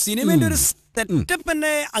 ഈ സിനിമന്റെ ഒരു സെറ്റപ്പ്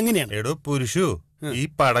തന്നെ അങ്ങനെയാണ്. എടോ പുരുഷു, ഈ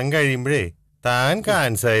പടം കഴിയുമ്പോഴേ താൻ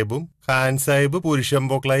ഖാൻ സാഹിബ് പുരുഷൻ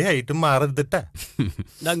പോക്കളായി ആയിട്ട് മാറരുതിട്ടാ.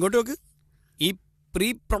 അങ്ങോട്ട് നോക്ക്. ഈ പ്രീ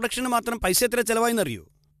പ്രൊഡക്ഷന് മാത്രം പൈസ എത്ര ചെലവായിന്നറിയോ?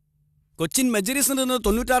 കൊച്ചിൻ മെജിരിസിൽ നിന്ന്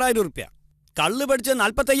 96,000 ഉറുപ്പ്യ, കള്ള് പഠിച്ച്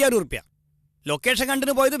 45,000 ഉറുപ്പ്യ, ലൊക്കേഷൻ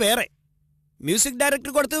കണ്ടിന് പോയത് വേറെ, മ്യൂസിക്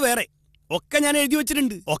ഡയറക്ടർ കൊടുത്തത് വേറെ, ഒക്കെ ഞാൻ എഴുതി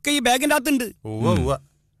വെച്ചിട്ടുണ്ട്. ഒക്കെ ഈ ബാഗിന്റെ അകത്തുണ്ട്.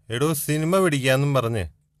 എടോ സിനിമ പിടിക്കാന്നും പറഞ്ഞ്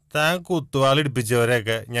താൻ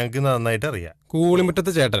കുത്തുവാളിടിപ്പിച്ചവരെയൊക്കെ ഞങ്ങക്ക് നന്നായിട്ട് അറിയാം.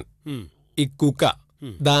 കൂളിമുറ്റത്ത് ചേട്ടൻ, ഇക്കുക്ക,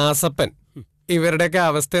 ദാസപ്പൻ, ഇവരുടെയൊക്കെ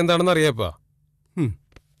അവസ്ഥ എന്താണെന്ന് അറിയാപ്പോ.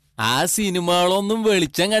 ആ സിനിമകളൊന്നും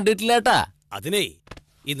വെളിച്ചം കണ്ടിട്ടില്ലാട്ടാ. അതിനേ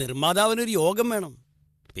ഈ നിർമ്മാതാവിനൊരു യോഗം വേണം.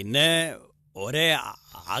 പിന്നെ ഒരേ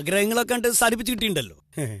ആഗ്രഹങ്ങളൊക്കെ കണ്ട് സാധിപ്പിച്ച് കിട്ടിയിട്ടുണ്ടല്ലോ.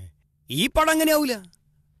 ഈ പടം അങ്ങനെയാവൂല.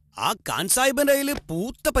 ആ ഖാൻ സാഹിബിന്റെ കയ്യില്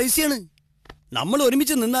പൂത്ത പൈസയാണ്. നമ്മൾ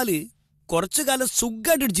ഒരുമിച്ച് നിന്നാല് കുറച്ചു കാലം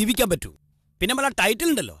സുഖമായിട്ട് ജീവിക്കാൻ പറ്റൂ. പിന്നെ നമ്മളെ ടൈറ്റിൽ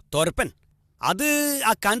ഉണ്ടല്ലോ, തോരപ്പൻ, അത്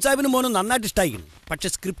ആ ഖാൻ സാഹിബിന് മോനും നന്നായിട്ട് ഇഷ്ടമായിരിക്കുന്നു. പക്ഷെ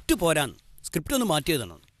സ്ക്രിപ്റ്റ് പോരാന്ന്. സ്ക്രിപ്റ്റ് ഒന്ന്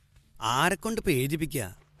മാറ്റിയതാണ്. ആരെക്കൊണ്ട് ഇപ്പൊ എഴുതിപ്പിക്കുക?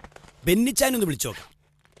 ബെന്നിച്ചാനൊന്ന് വിളിച്ചോക്കാം.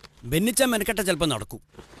 ബെന്നിച്ചാൻ മെനക്കെട്ട ചിലപ്പോൾ നടക്കൂ.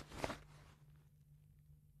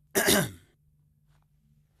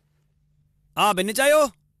 ബെന്നിച്ചായോ,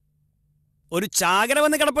 ഒരു ചാകര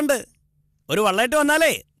വന്ന് കിടപ്പുണ്ട്. ഒരു വള്ളമായിട്ട്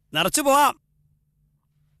വന്നാലേ നിറച്ചു പോവാം.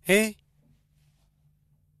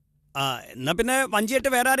 എന്നാ പിന്നെ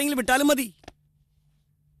വഞ്ചിയായിട്ട് വേറെ ആരെങ്കിലും വിട്ടാലും മതി.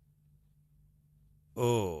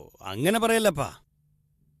 അങ്ങനെ പറയല്ലപ്പാ.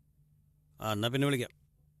 എന്നാ പിന്നെ വിളിക്കാം.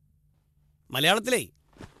 മലയാളത്തിലേ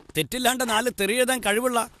തെറ്റില്ലാണ്ട് 4 തെറി എഴുതാൻ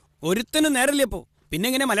കഴിവുള്ള ഒരുത്തനും നേരല്ലേ. പിന്നെ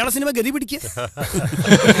എങ്ങനെ മലയാള സിനിമ ഗതി പിടിക്കുക?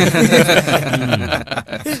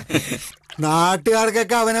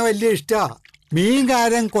 നാട്ടുകാർക്കൊക്കെ അവനെ വലിയ ഇഷ്ടാ.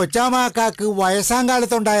 മീൻകാരൻ കൊച്ചാമാക്കാക്ക് വയസ്സാം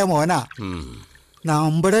കാലത്തുണ്ടായ മോനാ.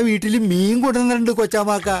 നമ്മുടെ വീട്ടില് മീൻ കൊണ്ടുവന്നിട്ടുണ്ട്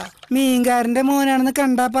കൊച്ചാമാക്ക. മീൻകാരന്റെ മോനാണെന്ന്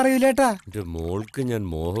കണ്ടാ പറയൂലേട്ടാ. മോൾക്ക് ഞാൻ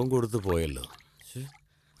മോഹം കൊടുത്തു പോയല്ലോ.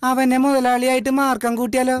 അവനെ മുതലാളിയായിട്ട് മാർക്കം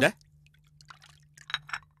കൂട്ടിയാലോ?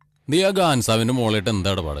 നീ ആ ഗാൻസാവിന്റെ മോളായിട്ട്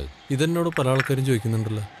എന്താ ഇടപാട്? ഇതെന്നോട് പല ആൾക്കാരും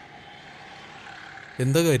ചോദിക്കുന്നുണ്ടല്ലോ.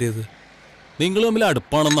 എന്താ കാര്യം ഇത്? നിങ്ങൾ തമ്മിൽ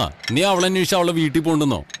അടുപ്പാണെന്നാ. നീ അവളെ അന്വേഷിച്ച് അവളെ വീട്ടിൽ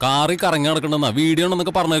പോണ്ടെന്നോ കാറി കറങ്ങി നടക്കണ്ടെന്നാ വീഡിയോ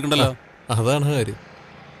ആണെന്നൊക്കെ പറഞ്ഞേക്കണ്ടല്ലോ. അതാണ് കാര്യം.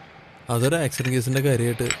 അതൊരു ആക്സിഡന്റ് കേസിന്റെ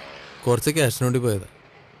കാര്യമായിട്ട് കുറച്ച് ക്യാഷിന് വേണ്ടി പോയതാ,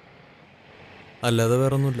 അല്ലാതെ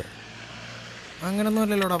വേറെ ഒന്നുമില്ല. അങ്ങനൊന്നും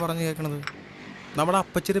അല്ലല്ലോടാ പറഞ്ഞു കേൾക്കണത്. നമ്മുടെ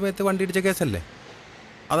അപ്പച്ചിരി മേത്ത് വണ്ടി ഇടിച്ച കേസല്ലേ?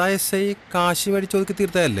 അതാ SI കാശി മേടിച്ച് ഒതുക്കി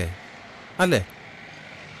തീർത്തതല്ലേ അല്ലേ?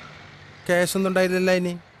 കേസൊന്നും ഉണ്ടായില്ലല്ലോ.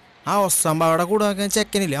 ഇനി ആ ഒസമ്പാവിടെ കൂടാക്കാൻ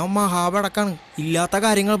ചെക്കനില്ലേ, അവൻ മഹാപടക്കാണ്. ഇല്ലാത്ത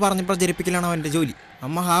കാര്യങ്ങൾ പറഞ്ഞ് പ്രചരിപ്പിക്കലാണ് അവൻ്റെ ജോലി.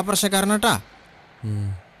 അവൻ മഹാപ്രശ്നക്കാരനട്ടാ.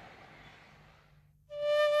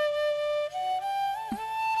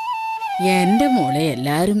 എന്റെ മോളെ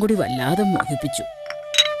എല്ലാരും കൂടി വല്ലാതെ മോഹിപ്പിച്ചു.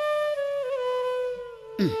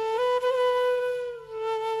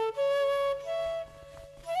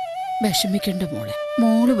 വിഷമിക്കണ്ട മോളെ.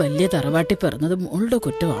 മോള് വലിയ തറവാട്ടി പിറന്നത് മോളുടെ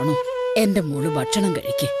കുറ്റമാണോ? എന്റെ മോള് ഭക്ഷണം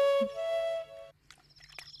കഴിക്കേ.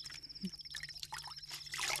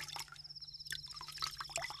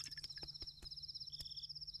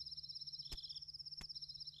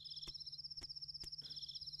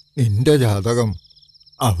 നിന്റെ ജാതകം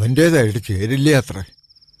അവൻ്റേതായിട്ട് ചേരില്ലേ അത്ര.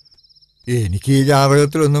 എനിക്ക് ഈ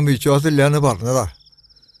ജാതകത്തിലൊന്നും വിശ്വാസമില്ല എന്ന് പറഞ്ഞതാ.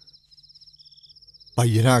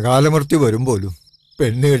 പയ്യന് അകാലമൃത്യു വരും പോലും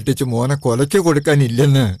പെണ്ണ് കെട്ടിച്ച് മോനെ കൊലയ്ക്ക്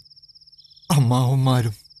കൊടുക്കാനില്ലെന്ന്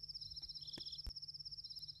അമ്മാവന്മാരും.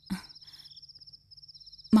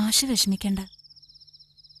 മാഷ് വിഷമിക്കണ്ട.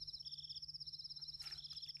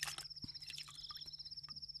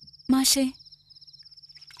 മാഷേ,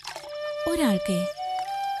 ഒരാൾക്ക്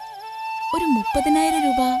ഒരു 30,000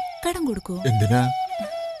 രൂപ കടം കൊടുക്കൂ. എന്തിനാ?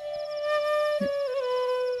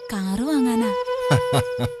 കാറ് വാങ്ങാനാ.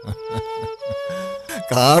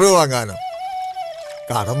 കാറ് വാങ്ങാനോ?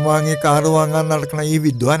 കടം വാങ്ങി കാറ് വാങ്ങാൻ നടക്കണ ഈ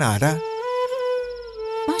വിദ്വാൻ ആരാ?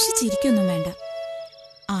 മാഷ് ചിരിക്കൊന്നും വേണ്ട.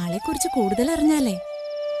 ആളെ കുറിച്ച് കൂടുതൽ അറിഞ്ഞാലേ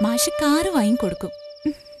മാഷ് കാറ് വാങ്ങിക്കൊടുക്കും.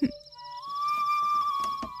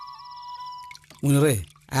 മുനിറേ,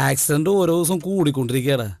 ആക്സിഡന്റ് ഓരോ ദിവസം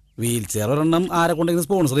കൂടിക്കൊണ്ടിരിക്കുകയാണ്. വീൽ ചെയർ ഒരെണ്ണം ആരെ കൊണ്ടെങ്കിലും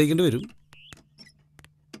സ്പോൺസർ ചെയ്യേണ്ടി വരും.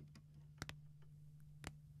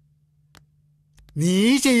 നീ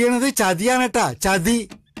ചെയ്യണത് ചതിയാണട്ടാ, ചതി.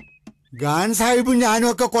 ഖാൻ സാഹിബും ഞാനും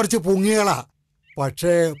ഒക്കെ കുറച്ച് പൊങ്ങികളാ.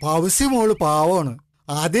 പക്ഷേ പൗസി മോള് പാവമാണ്.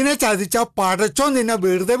 അതിനെ ചതിച്ച പടച്ചോ നിന്നെ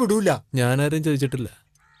വെറുതെ വിടൂല. ഞാനാരും ചോദിച്ചിട്ടില്ല.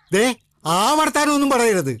 ദേ, ആ വർത്താനൊന്നും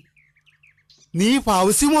പറയരുത്. നീ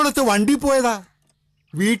പൗസി മോളത്ത് വണ്ടി പോയതാ,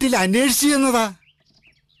 വീട്ടിൽ അന്വേഷിച്ചു ചെന്നതാ,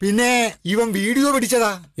 പിന്നെ ഇവൻ വീഡിയോ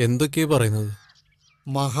പിടിച്ചതാ. എന്തൊക്കെയാ പറയുന്നത്?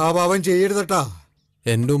 മഹാഭാവം ചെയ്യരുതട്ടാ.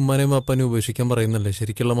 എന്റെ ഉമ്മനെയും അപ്പനെയും ഉപേക്ഷിക്കാൻ പറയുന്നല്ലേ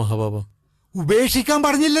ശരിക്കുള്ള മഹാഭാവം? ഉപേക്ഷിക്കാൻ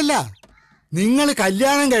പറഞ്ഞില്ലല്ല. നിങ്ങൾ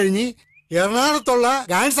കല്യാണം കഴിഞ്ഞ് എറണാകുളത്തുള്ള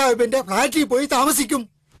ഖാൻ സാഹിബിന്റെ ഫ്ലാറ്റിൽ പോയി താമസിക്കും.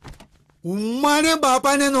 ഉമ്മാനെയും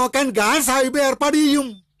ബാപ്പാനെയും നോക്കാൻ ഖാൻ സാഹിബ് ഏർപ്പാട് ചെയ്യും.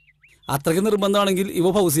 അത്രയ്ക്ക് നിർബന്ധമാണെങ്കിൽ ഇവ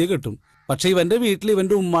ഫൗസിയെ കിട്ടും. പക്ഷെ ഇവന്റെ വീട്ടിൽ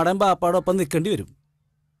ഇവന്റെ ഉമ്മാടേം ബാപ്പാടെ ഒപ്പം നിൽക്കേണ്ടി വരും.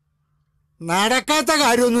 നടക്കാത്ത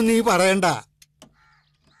കാര്യമൊന്നും നീ പറയണ്ട.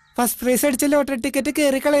 ഫസ്റ്റ് പ്രൈസ് അടിച്ച ലോട്ടറി ടിക്കറ്റ്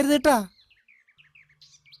കയറി കളയരുത് കേട്ടാ.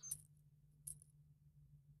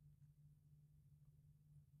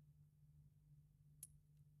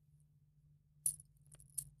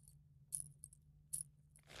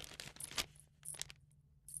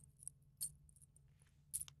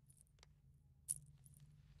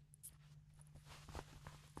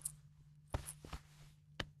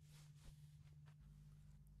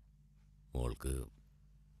 മോൾക്ക്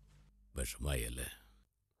വിഷമായി അല്ലേ?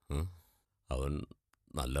 അവൻ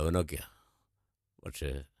നല്ലവനൊക്കെയാ, പക്ഷേ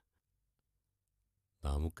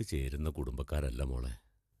നമുക്ക് ചേരുന്ന കുടുംബക്കാരല്ല മോളെ.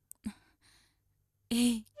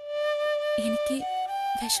 ഏയ്, എനിക്ക്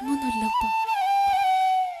വിഷമൊന്നുമില്ല ഉപ്പ.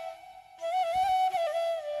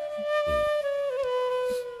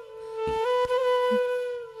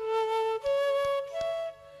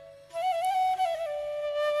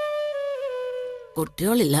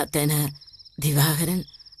 കുട്ടികളില്ലാത്തതിന് ദിവാകരൻ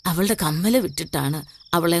അവളുടെ കമ്മല് വിട്ടിട്ടാണ്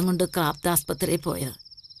അവളെയും കൊണ്ട് ക്രാപ്റ്റ് ആസ്പത്രിയിൽ പോയത്.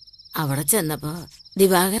 അവിടെ ചെന്നപ്പോൾ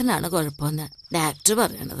ദിവാകരനാണ് കുഴപ്പമെന്ന് ഡാക്ടർ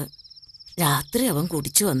പറയണത്. രാത്രി അവൻ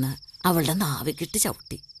കുടിച്ചു വന്ന് അവളുടെ നാവിക്കിട്ട്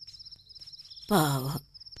ചവിട്ടി. പാവം,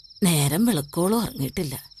 നേരം വെളുക്കോളം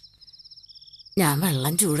ഉറങ്ങിയിട്ടില്ല. ഞാൻ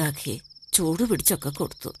വെള്ളം ചൂടാക്കി ചൂട് പിടിച്ചൊക്കെ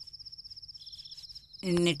കൊടുത്തു.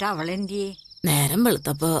 എന്നിട്ട് അവളെന്തിയെ? നേരം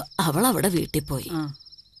വെളുത്തപ്പോൾ അവൾ അവിടെ വീട്ടിൽ പോയി.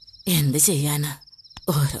 എന്ത് ചെയ്യാനാ,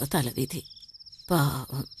 ഓരോ തലവിധി.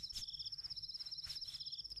 പാവം.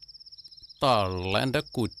 തള്ള എന്റെ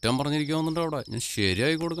കുറ്റം പറഞ്ഞിരിക്കുന്നുണ്ട് അവിടെ. ഞാൻ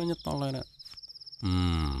ശരിയായി കൊടുക്കാൻ ഞാൻ തള്ളേനെ.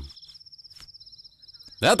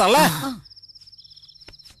 തള്ളേ,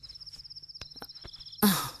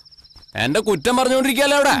 എന്റെ കുറ്റം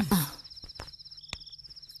പറഞ്ഞുകൊണ്ടിരിക്കല്ലേ അവിടെ.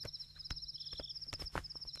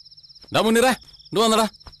 മുന്നിറേ, ഇത് വന്നടാ.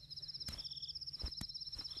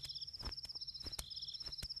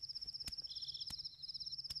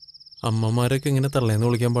 അമ്മമാരൊക്കെ ഇങ്ങനെ തള്ളേന്ന്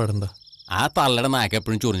വിളിക്കാൻ പാടണ്ട. ആ തള്ളയുടെ നാക്ക്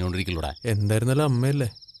എപ്പോഴും ചൊറിഞ്ഞോണ്ടിരിക്കലൂടാ. എന്തായിരുന്നാലും അമ്മയല്ലേ.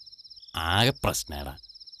 ആകെ പ്രശ്നേടാ.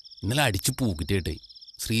 ഇന്നലെ അടിച്ച് പൂക്കിട്ടേട്ടേ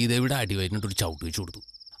ശ്രീദേവിയുടെ അടിവയറ്റിനൊരു ചവിട്ട് വെച്ച് കൊടുത്തു.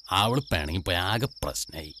 അവള് പിണങ്ങിപ്പോയി. ആകെ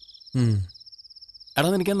പ്രശ്നമായി. എടാ,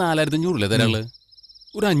 നിനക്ക് 4,500 തരാള്.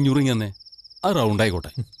 ഒരു 500 ഇങ്ങനെ അത് റൗണ്ട്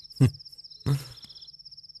ആയിക്കോട്ടെ.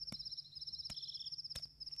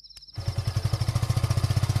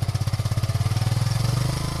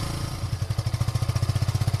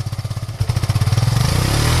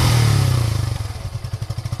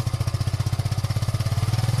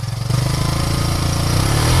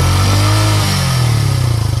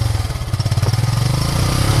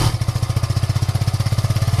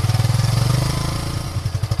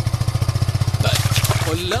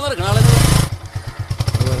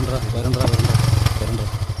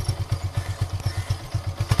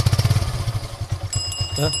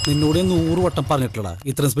 നിന്നോട് 100 വട്ടം പറഞ്ഞിട്ടില്ലടാ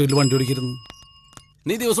ഇത്രയും സ്പീഡിൽ വണ്ടി ഓടിക്കരുന്നു.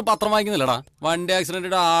 നീ ദിവസം പത്രം വായിക്കുന്നില്ലടാ വണ്ടി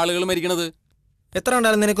ആക്സിഡന്റിന്റെ ആളുകൾ മരിക്കണത്. എത്ര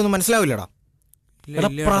ഉണ്ടായിരുന്നു നിനക്കൊന്നും മനസ്സിലാവില്ലടാ.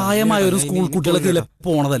 പ്രായമായ ഒരു സ്കൂൾ കുട്ടികളൊക്കെ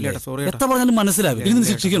പോണതല്ലേ, എത്ര പറഞ്ഞാലും മനസ്സിലാവില്ല. ഇനി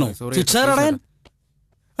ശിക്ഷിക്കണോ? ശിക്ഷ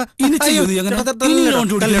ഇനി ചെയ്യൂ നീ അങ്ങനെ.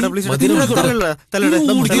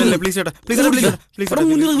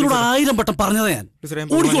 മുന്നിലൂടെ 1000 വട്ടം പറഞ്ഞതാ ഞാൻ.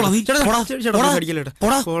 ഓടിക്കോളാം നീ.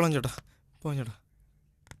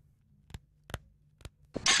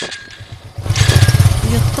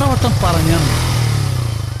 എത്ര വട്ടം പറഞ്ഞാണ്?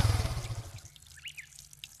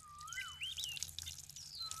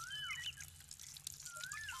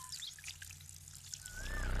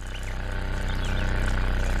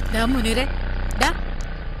 മുനീറെ, ഡാ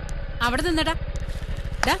അവിടെ നിന്നടാ.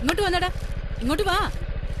 ഡാ ഇങ്ങോട്ട് വന്നടാ, ഇങ്ങോട്ട് വാ.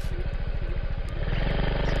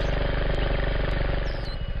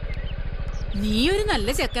 നീ ഒരു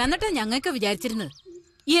നല്ല ചെക്കാന്നട്ടാ ഞങ്ങൾക്ക് വിചാരിച്ചിരുന്നത്.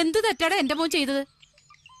 എന്ത് തെറ്റാടാ എന്റെ മോൻ ചെയ്തത്?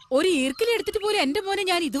 ഒരു ഈർക്കിലെടുത്തിട്ട് പോലും എന്റെ മോനെ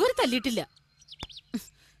ഞാൻ ഇതുവരെ തല്ലിയിട്ടില്ല.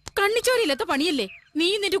 കണ്ണിച്ചോരില്ലാത്ത പണിയല്ലേ നീ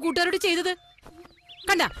നിന്റെ കൂട്ടുകാരോട് ചെയ്തത്?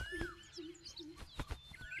 കണ്ട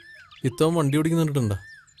ഇത്തവൻ വണ്ടി ഓടിക്കുന്നുണ്ടാ?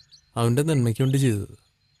 അവന്റെ നന്മയ്ക്ക് വേണ്ടി ചെയ്തത്.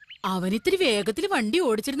 അവനിത്തിരി വേഗത്തിൽ വണ്ടി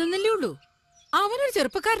ഓടിച്ചിരുന്നല്ലേ ഉള്ളൂ. അവനൊരു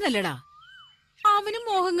ചെറുപ്പക്കാരനല്ലടാ. അവനും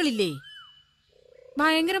മോഹങ്ങളില്ലേ?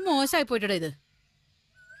 ഭയങ്കര മോശമായി പോയിട്ടടാ ഇത്.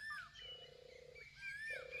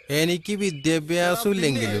 എനിക്ക് വിദ്യാഭ്യാസം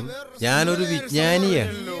ഇല്ലെങ്കിലും ഞാനൊരു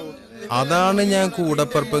വിജ്ഞാനിയാണ്. അതാണ് ഞാൻ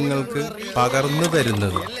കൂടപ്പറപ്പങ്ങൾക്ക് പകർന്നു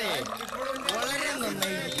തരുന്നത്.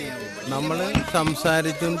 നമ്മൾ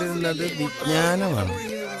സംസാരിച്ചുകൊണ്ടിരുന്നത് വിജ്ഞാനമാണ്.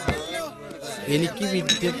 എനിക്ക്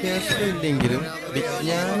വിദ്യാഭ്യാസം ഇല്ലെങ്കിലും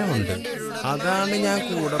വിജ്ഞാനമുണ്ട്. അതാണ് ഞാൻ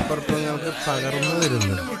കൂടപ്പറപ്പങ്ങൾക്ക് പകർന്നു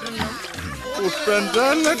തരുന്നത്.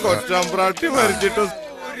 കൊച്ചാമ്പ്രാട്ടി മരിച്ചിട്ട്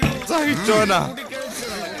സഹിച്ചോനാ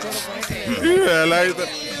ഈ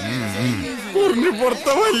വേലായുധൻ.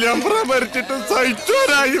 പുറത്തെ വല്യമ്പ്ര മരിച്ചിട്ട്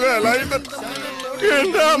സഹിച്ചോനായി വേലായുധൻ.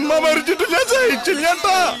 എന്റെ അമ്മ മരിച്ചിട്ട് ഞാൻ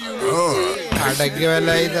സഹിച്ചില്ലേട്ടാ. അടക്കി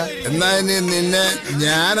വേലായുധ. എന്നാ ഇനി നിന്നെ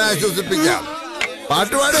ഞാൻ ആശ്വസിപ്പിക്കാം,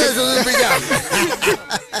 പാട്ടുപാടി ആശ്വസിപ്പിക്കാം.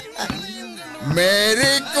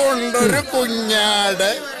 മേരിക്കൊണ്ടൊരു കുഞ്ഞാട്,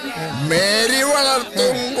 മേരി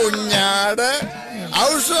വളർത്തും കുഞ്ഞാട്,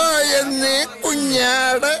 ഔഷ എന്നീ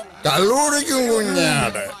കുഞ്ഞാട്, കള്ളുകുടിക്കും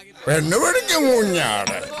കുഞ്ഞാട്, പെണ്ണു പിടിക്കും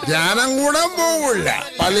കുഞ്ഞാട്, ജ്ഞാനം കൂടാൻ പോകില്ല,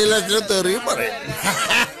 പള്ളിയിലൊക്കെ തെറി പറയും.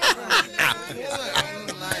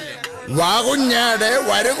 വാ കുഞ്ഞാട്,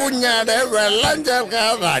 വരു കുഞ്ഞാട്, വെള്ളം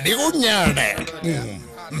ചേർക്കാതെ അടി കുഞ്ഞാട്.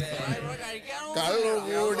 കള്ളു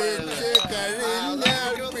കുടിച്ച്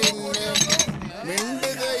കഴിഞ്ഞാൽ പിന്നെ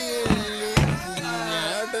മിണ്ടുകയിൽ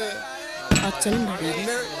കുഞ്ഞാട്.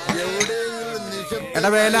 പിന്നെ എവിടെയെങ്കിലും എടാ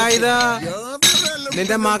വേലായുധാ,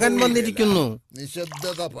 നിന്റെ മകൻ വന്നിരിക്കുന്നു.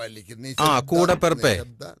 നിശബ്ദത പാലിക്കും. ആ കൂടപ്പിറപ്പേ.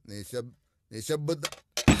 നിശബ്ദ.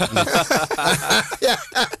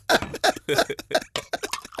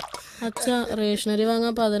 അച്ഛ റേഷനറി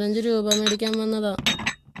വാങ്ങാൻ 15 രൂപ മേടിക്കാൻ വന്നതാ.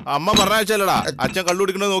 അമ്മ പറഞ്ഞാച്ചല്ലടാ അച്ഛൻ കള്ളു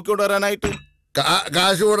കുടിക്കണത് നോക്കിക്കൊണ്ട് വരാനായിട്ട്.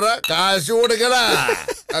 കാശ് കൊടു, കാശ് കൊടുക്കടാ.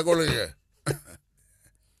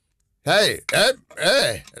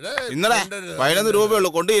 ഇന്നലെ 15 രൂപയുള്ളൂ,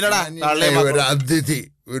 കൊണ്ടുപോയില്ലടാ. ഒരു അതിഥി,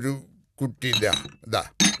 ഒരു കുട്ടി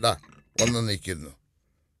ഒന്ന് നിൽക്കുന്നു.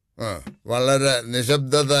 വളരെ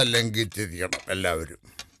നിശബ്ദത ലംഘിച്ചിരിക്കണം എല്ലാവരും.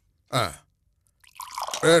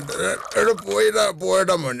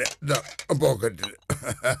 പോയിടാ മോനെ, പോക്കറ്റിൽ.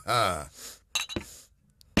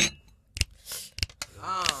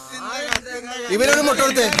 ഇവരൊരു മുട്ട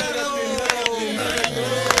കൊടുത്തേ.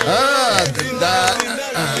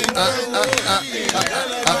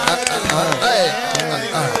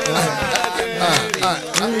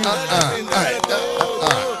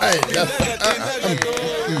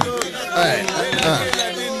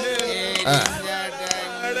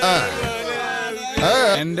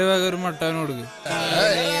 എന്റെ വക ഒരു മട്ടാൻ കൊടുക്ക്.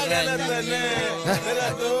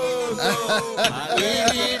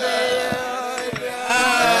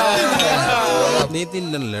 നീ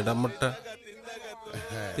തിന്നല്ലേടാ മുട്ട?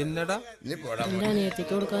 തിന്നടാ. എന്റെ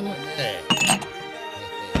അനിയത്തിക്ക് കൊടുക്കാനാ.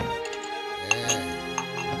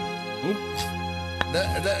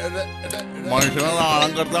 മനുഷ്യനെ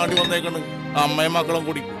നാളം കെടുത്താൻ വേണ്ടി വന്നേക്കണ് അമ്മയും മക്കളും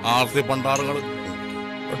കൂടി. ആർത്തി പണ്ടാറുകള്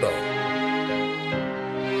കേട്ടോ.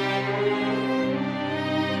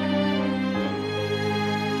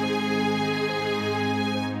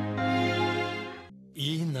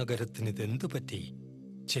 ഈ നഗരത്തിന് ഇതെന്തു പറ്റി?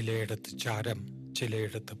 ചിലയിടത്ത് ചാരം,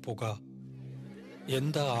 ചിലയിടത്ത് പുക.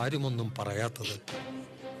 എന്താ ആരുമൊന്നും പറയാത്തത്?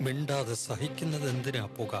 മിണ്ടാതെ സഹിക്കുന്നത് എന്തിനാ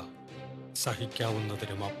പുക?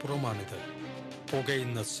 സഹിക്കാവുന്നതിനും അപ്പുറമാണിത്.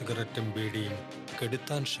 പുകയുന്ന സിഗരറ്റും ബീഡിയും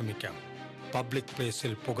കെടുത്താൻ ശ്രമിക്കാം. പബ്ലിക്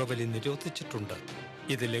പ്ലേസിൽ പുകവലി നിരോധിച്ചിട്ടുണ്ട്.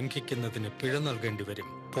 ഇത് ലംഘിക്കുന്നതിന് പിഴ നൽകേണ്ടി വരും.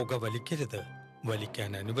 പുക വലിക്കരുത്,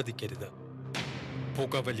 വലിക്കാൻ അനുവദിക്കരുത്.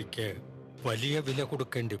 പുകവലിക്ക് വലിയ വില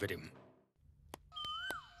കൊടുക്കേണ്ടി വരും.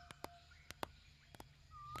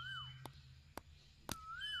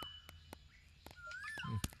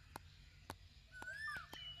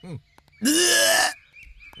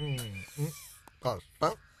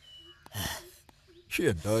 കഷ്ടം.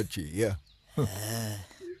 എന്താ ചെയ്യ?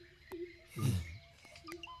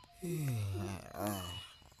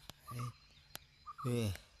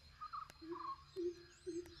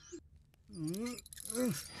 നിങ്ങളെ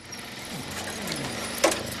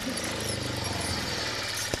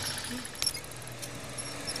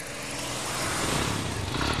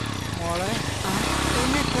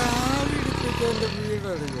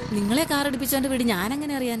കാർ അടിപ്പിച്ചോന്റെ വീട്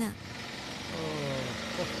ഞാനെങ്ങനെ അറിയാനാ?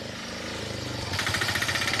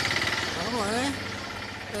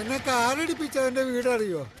 എന്നെ കാറടിപ്പിച്ചവന്റെ വീട്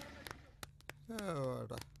അറിയോ?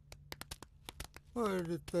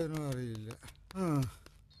 ഒരുത്തനും അറിയില്ല.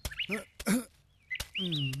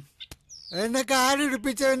 എന്നെ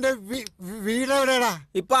കാറടിപ്പിച്ചവന്റെ വീട് എവിടെയാടാ?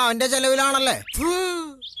 ഇപ്പൊ അവന്റെ ചെലവിലാണല്ലേ.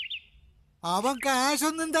 അവൻ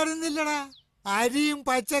കാശൊന്നും തരുന്നില്ലടാ. അരിയും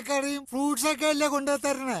പച്ചക്കറിയും ഫ്രൂട്ട്സൊക്കെ അല്ലേ കൊണ്ടു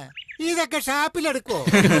തരണേ. ഇതൊക്കെ ഷാപ്പിലെടുക്കോ?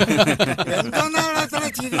 എന്തോന്നാണ് അത്ര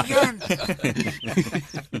ചിരിക്കാൻ?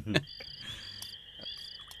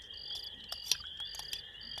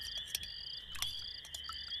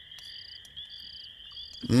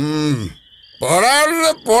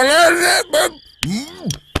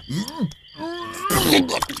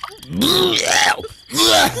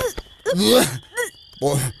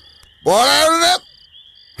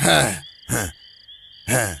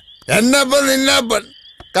 എന്നപ്പൻ നിന്നപ്പൻ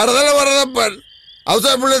കടതല പറഞ്ഞപ്പൻ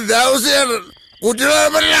അവസാനപ്പള്ളി ദേവസ്വൻ കുട്ടികളെ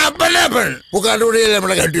അപ്പനപ്പൻ പൂക്കാട്ടുപടിയിൽ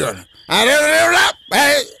നമ്മളെ കെട്ടിയാണ്. അറിയാവിടെ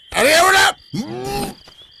അറിയാവിടെ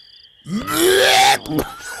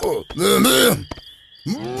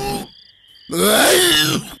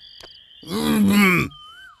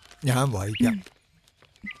ഞാൻ വായിക്കാം.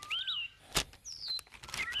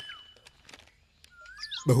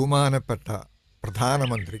 ബഹുമാനപ്പെട്ട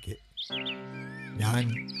പ്രധാനമന്ത്രിക്ക്, ഞാൻ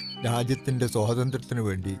രാജ്യത്തിൻ്റെ സ്വാതന്ത്ര്യത്തിനു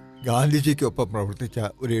വേണ്ടി ഗാന്ധിജിക്കൊപ്പം പ്രവർത്തിച്ച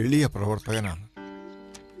ഒരു എളിയ പ്രവർത്തകനാണ്.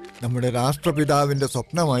 നമ്മുടെ രാഷ്ട്രപിതാവിൻ്റെ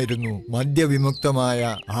സ്വപ്നമായിരുന്നു മദ്യവിമുക്തമായ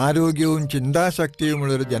ആരോഗ്യവും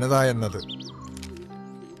ചിന്താശക്തിയുമുള്ളൊരു ജനത എന്നത്.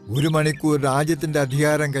 1 മണിക്കൂർ രാജ്യത്തിൻ്റെ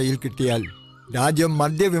അധികാരം കയ്യിൽ കിട്ടിയാൽ രാജ്യം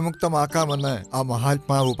മദ്യവിമുക്തമാക്കാമെന്ന് ആ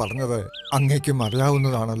മഹാത്മാവ് പറഞ്ഞത് അങ്ങേക്കും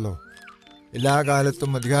അറിയാവുന്നതാണല്ലോ. എല്ലാ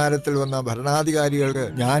കാലത്തും അധികാരത്തിൽ വന്ന ഭരണാധികാരികൾക്ക്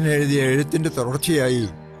ഞാൻ എഴുതിയ എഴുത്തിൻ്റെ തുടർച്ചയായി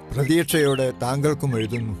പ്രതീക്ഷയോടെ താങ്കൾക്കും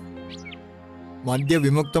എഴുതുന്നു.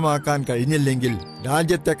 മദ്യവിമുക്തമാക്കാൻ കഴിഞ്ഞില്ലെങ്കിൽ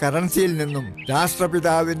രാജ്യത്തെ കറൻസിയിൽ നിന്നും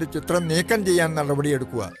രാഷ്ട്രപിതാവിന്റെ ചിത്രം നീക്കം ചെയ്യാൻ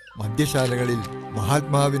നടപടിയെടുക്കുക. മദ്യശാലകളിൽ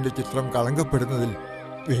മഹാത്മാവിന്റെ ചിത്രം കളങ്കപ്പെടുന്നതിൽ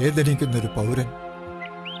വേദനിക്കുന്നൊരു പൗരൻ.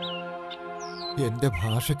 എന്റെ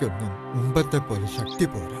ഭാഷയ്ക്കൊന്നും മുമ്പത്തെ പോലെ ശക്തി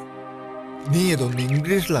പോരാ. നീ ഇതൊന്ന്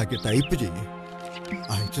ഇംഗ്ലീഷിലാക്കി ടൈപ്പ് ചെയ്യേ,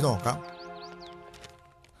 അയച്ചു നോക്കാം.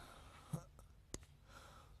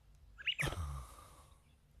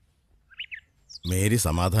 മേരി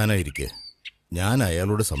സമാധാനമായിരിക്കെ. ഞാൻ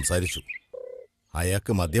അയാളോട് സംസാരിച്ചു.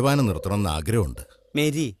 അയാൾക്ക് മദ്യപാനം നിർത്തണമെന്ന് ആഗ്രഹമുണ്ട്.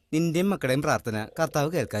 മേരി, നിന്റെയും മക്കളുടെയും പ്രാർത്ഥന കർത്താവ്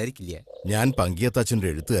കേൾക്കാതിരിക്കില്ല. ഞാൻ പങ്കിയത്തച്ഛൻ്റെ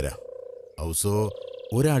എഴുത്ത് തരാം. ഔസോ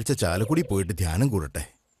ഒരാഴ്ച ചാലക്കുടി പോയിട്ട് ധ്യാനം കൂടട്ടെ.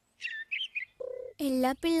 എല്ലാ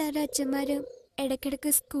പിള്ളേരുടെ അച്ഛന്മാരും ഇടയ്ക്കിടയ്ക്ക്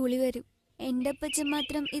സ്കൂളിൽ വരും. എൻ്റെ അപ്പച്ചൻ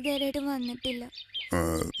മാത്രം ഇതുവരെയായിട്ട് വന്നിട്ടില്ല.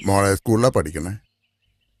 മോളെ സ്കൂളിലാണ് പഠിക്കണേ?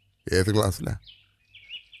 ഏത് ക്ലാസ്സിലാ?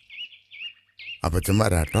 അപ്പച്ചൻ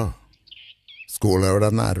വരാട്ടോ. സ്കൂൾ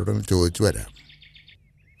എവിടെന്ന് ആരോടും ചോദിച്ചു വരാം.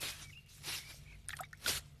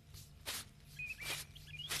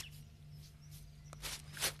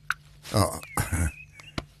 ഓ,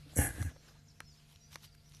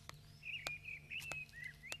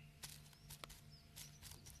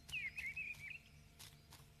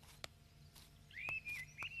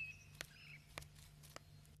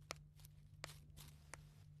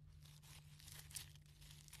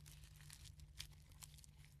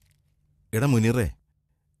 എടാ മുനീറേ,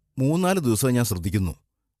 3-4 ദിവസം ഞാൻ ശ്രദ്ധിക്കുന്നു.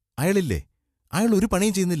 അയാളില്ലേ, അയാൾ ഒരു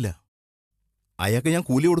പണിയും ചെയ്യുന്നില്ല. അയാൾക്ക് ഞാൻ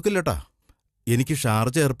കൂലി കൊടുക്കില്ലട്ടാ. എനിക്ക്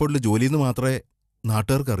ഷാർജ എയർപോർട്ടിൽ ജോലിയെന്ന് മാത്രമേ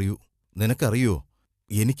നാട്ടുകാർക്ക് അറിയൂ. നിനക്കറിയോ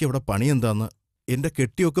എനിക്കവിടെ പണി എന്താന്ന്? എൻ്റെ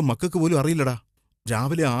കെട്ടിയൊക്കെ മക്കൾക്ക് പോലും അറിയില്ലടാ.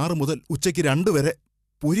 രാവിലെ 6 മുതൽ ഉച്ചയ്ക്ക് 2 വരെ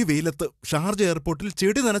ഒരു വെയിലത്ത് ഷാർജ എയർപോർട്ടിൽ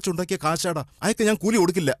ചെടി നനച്ചുണ്ടാക്കിയ കാശാടാ. അയാൾക്ക് ഞാൻ കൂലി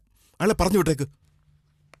കൊടുക്കില്ല. അയാളെ പറഞ്ഞു വിട്ടേക്ക്.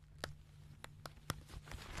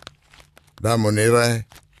 മുനീറേ,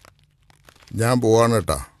 ഞാൻ പോവാണ്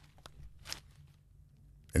കേട്ടാ.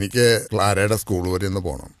 എനിക്ക് ക്ലാരയുടെ സ്കൂൾ വരെ ഒന്ന്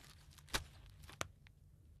പോകണം.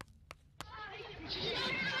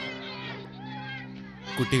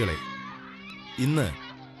 കുട്ടികളെ, ഇന്ന്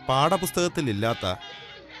പാഠപുസ്തകത്തിലില്ലാത്ത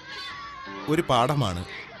ഒരു പാഠമാണ്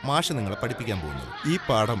മാഷ് നിങ്ങളെ പഠിപ്പിക്കാൻ പോകുന്നത്. ഈ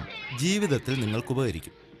പാഠം ജീവിതത്തിൽ നിങ്ങൾക്ക്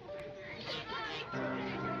ഉപകരിക്കും.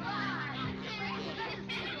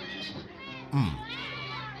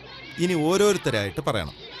 ഇനി ഓരോരുത്തരായിട്ട്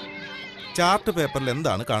പറയണം. ചാർട്ട് പേപ്പറിൽ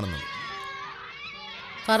എന്താണ് കാണുന്നത്?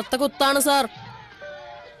 കറുത്ത കുത്താണ് സാർ.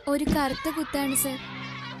 ഒരു കറുത്ത കുത്താണ് സാർ.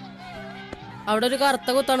 അവിടെ ഒരു കറുത്ത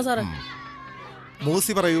കുത്താണ് സാറേ.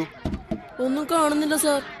 മൂസി പറയൂ. ഒന്നും കാണുന്നില്ല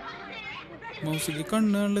സാർ. മൂസിക്ക്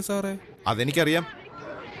കണ്ണുകളില് സാറേ. അതെനിക്കറിയാം.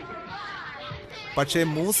 പക്ഷേ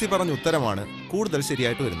മൂസി പറഞ്ഞ ഉത്തരമാണ് കൂടുതൽ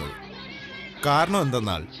ശരിയായിട്ട് വരുന്നത്. കാരണം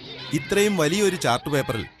എന്തെന്നാൽ ഇത്രയും വലിയൊരു ചാർട്ട്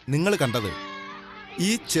പേപ്പറിൽ നിങ്ങൾ കണ്ടത് ഈ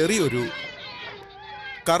ചെറിയൊരു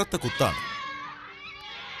കറുത്ത കുത്താണ്.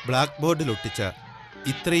 ബ്ലാക്ക് ബോർഡിൽ ഒട്ടിച്ച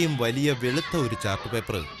ഇത്രയും വലിയ വെളുത്ത ഒരു ചാർട്ട്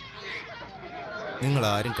പേപ്പർ നിങ്ങൾ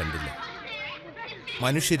ആരും കണ്ടില്ല.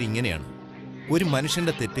 മനുഷ്യരിങ്ങനെയാണ്. ഒരു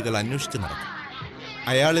മനുഷ്യന്റെ തെറ്റുകൾ അന്വേഷിച്ച് നടക്കും.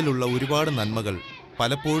 അയാളിലുള്ള ഒരുപാട് നന്മകൾ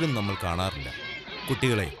പലപ്പോഴും നമ്മൾ കാണാറില്ല.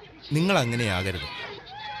 കുട്ടികളെ, നിങ്ങൾ അങ്ങനെയാകരുത്.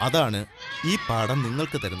 അതാണ് ഈ പാഠം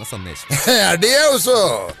നിങ്ങൾക്ക് തരുന്ന സന്ദേശം.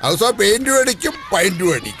 പെയിന്റ് മേടിക്കും, പൈന്റ്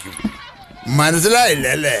മേടിക്കും. മനസ്സിലായില്ല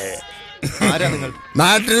അല്ലേ? ആരാ നിങ്ങൾ?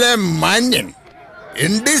 നാട്ടിലെ മാന്യൻ,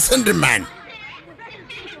 ഇൻഡീസന്റ് മാൻ.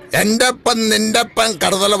 എന്റെ അപ്പൻ, നിന്റെ അപ്പൻ,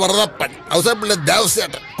 കടതല വറുതപ്പൻ, ഔസപ്പിള്ള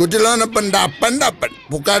ദേവസ്യേട്ടൻ, കുറ്റിലോനപ്പൻ്റെ അപ്പൻ്റെ അപ്പൻ,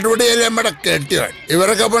 പുക്കാട്ടുപടിയിലെ നമ്മുടെ കെട്ടിയവൻ.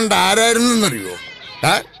 ഇവരൊക്കെ പണ്ട് ആരായിരുന്നു എന്നറിയോ?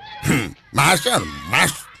 മാഷാണ്,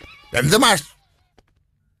 മാഷ്. എന്ത് മാഷ്?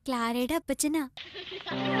 ക്ലാരയുടെ അപ്പച്ചനാ.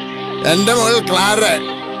 എന്റെ മകൾ ക്ലാര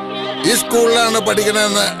ഈ സ്കൂളിലാണ്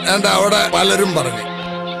പഠിക്കണമെന്ന് എന്റെ അവിടെ പലരും പറഞ്ഞു.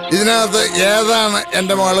 ഇതിനകത്ത് ഏതാണ്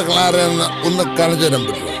എന്റെ മകള് ക്ലാര എന്ന് ഒന്ന് കാണിച്ചു തരാൻ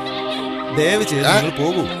പറ്റുമോ? ദയവ് ചെയ്ത്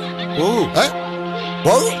പോകൂ.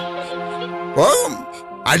 പോകും പോകും.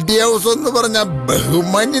 അടി ഹൗസ് എന്ന് പറഞ്ഞ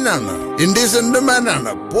ബഹുമാന്യനാണ്, ഇൻഡീസെന്റ്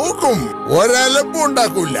മാനാണ്. പോകും. ഒരലപ്പും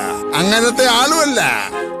ഉണ്ടാക്കൂല. അങ്ങനത്തെ ആളുമല്ല.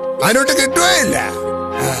 അതിനോട്ട് കിട്ടുകയില്ല.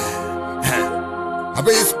 അപ്പൊ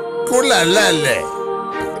ഈ സ്കൂളിലല്ല അല്ലേ?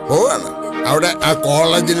 പോവാണ്. അവിടെ ആ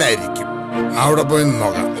കോളേജിലായിരിക്കും. അവിടെ പോയി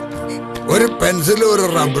നോക്കാം. ഒരു പെൻസിലും ഒരു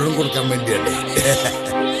റബ്ബറും കൊടുക്കാൻ വേണ്ടിയല്ലേ.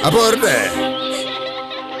 അപ്പൊ അവരുടെ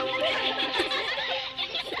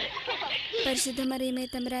പരിശുദ്ധ മറിയമേ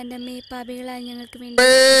തമ്പുരാന്റെ അമ്മേ, പാപികളായ ഞങ്ങൾക്ക് വേണ്ടി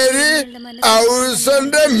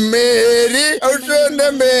മേരി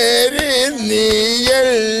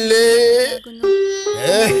നീയല്ലേ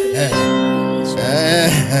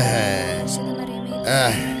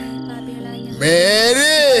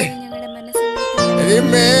Mary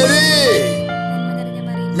Mary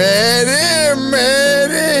Mary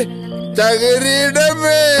Mary തകരിയുടെ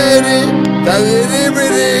Mary തകരി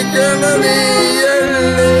പിരിക്കണ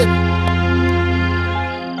നീയല്ലേ.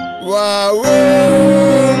 വാവോ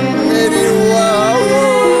മേരി വാവോ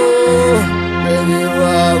മേരി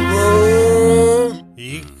വാവോ.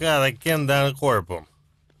 ഈ കഥയ്ക്ക് എന്താണ് കുഴപ്പം?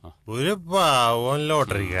 ഒരു പാവം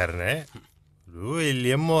ലോട്ടറിക്കാരനെ ഒരു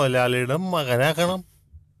വലിയ മുതലാളിയുടെ മകനാക്കണം.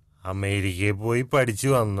 അമേരിക്കയിൽ പോയി പഠിച്ചു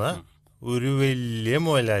വന്ന ഒരു വലിയ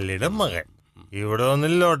മുതലാളിയുടെ മകൻ ഇവിടെ വന്ന്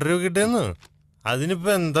ലോട്ടറി കിട്ടുന്നു. അതിനിപ്പോ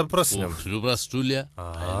എന്താ പ്രശ്നം? ഒരു പ്രശ്നമില്ല.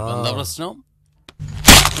 എന്താ പ്രശ്നം?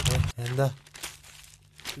 എന്താ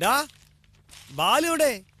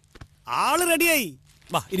ബാലുവിടെ? ആള് റെഡിയായി.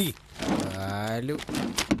 ബാലു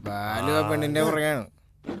ആ പെണ്ണിന്റെ പുറകെയാണ്.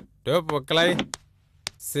 പൊക്കളായി,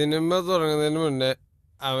 സിനിമ തുടങ്ങുന്നതിന് മുന്നേ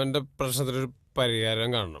അവന്റെ പ്രശ്നത്തിനൊരു പരിഹാരം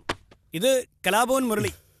കാണണം. ഇത് കലാഭവൻ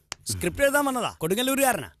മുരളി സ്ക്രിപ്റ്റ് എഴുതാൻ വന്നതാ.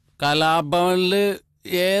 കൊടുങ്ങല്ലൂരുകാരനാ. കലാഭവനില്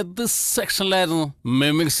ഏത് സെക്ഷനിലായിരുന്നു?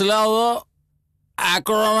 മിമിക്സിലോ അതോ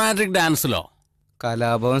ആക്രോമാറ്റിക് ഡാൻസിലോ?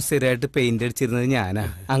 കലാഭവൻ സ്ഥിരമായിട്ട് പെയിന്റ് അടിച്ചിരുന്നത് ഞാനാ.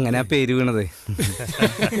 അങ്ങനെ ആ പേര് വീണത്.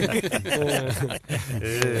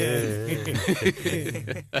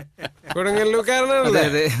 കൊടുങ്ങല്ലൂർക്കാരനാണല്ലേ?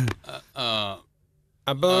 അതെ.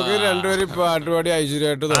 അപ്പൊ നമുക്ക് രണ്ടുപേരും പാട്ടുപാടി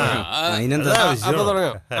ഐശ്വര്യമായിട്ട് തുടങ്ങാം. അപ്പൊ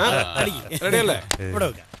തുടങ്ങാം. റെഡിയല്ലേ?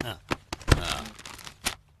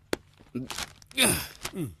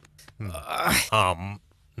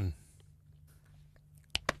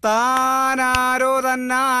 താനാരോ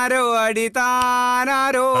തന്നാരോ അടി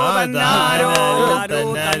താനാരോ തന്നാരോ.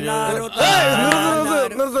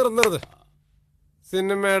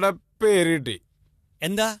 സിനിമയുടെ പേര് കിട്ടി.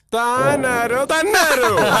 എന്താ? താനാരോ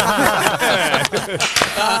തന്നാരോ.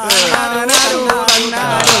 താനാരോ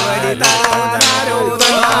തന്നാരോ അടി താനാരോ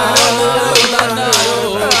തന്നാരോ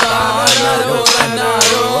താനാരോ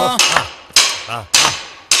തന്നാരോ.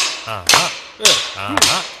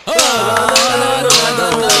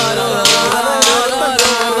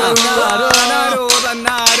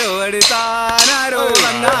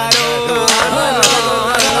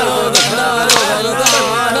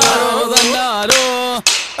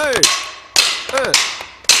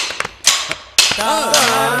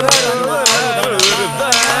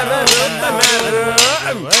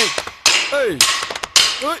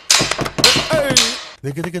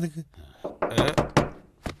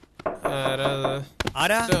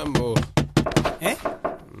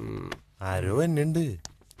 ആരോ എന്നുണ്ട്.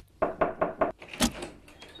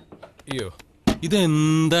 അയ്യോ,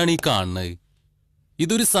 ഇതെന്താണ് ഈ കാണുന്നത്?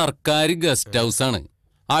 ഇതൊരു സർക്കാർ ഗസ്റ്റ് ഹൗസ് ആണ്.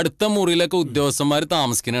 അടുത്ത മുറിയിലൊക്കെ ഉദ്യോഗസ്ഥന്മാര്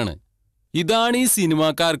താമസിക്കാനാണ്. ഇതാണ് ഈ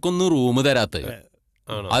സിനിമാക്കാർക്കൊന്നും റൂം തരാത്തത്.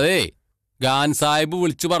 അതെ, ഖാൻ സാഹിബ്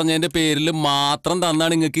വിളിച്ചു പറഞ്ഞതിന്റെ പേരിൽ മാത്രം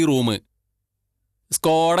തന്നാണ് നിങ്ങൾക്ക് ഈ റൂം.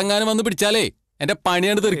 സ്കോഡെങ്ങാനും വന്ന് പിടിച്ചാലേ എന്റെ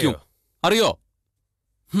പണിയാണ് തെറിക്കും, അറിയോ?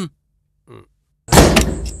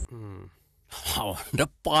 അവന്റെ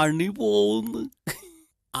പണി പോകുന്നു.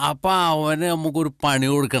 അപ്പൊ അവന് നമുക്കൊരു പണി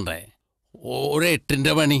കൊടുക്കണ്ടേ? ഒരു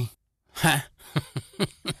 8ന്റെ പണി.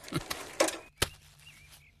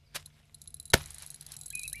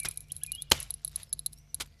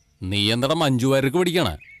 നീ എന്താ മഞ്ജുവാർക്ക് പഠിക്കണ?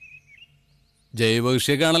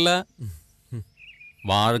 ജൈവകൃഷിയൊക്കെ ആണല്ല.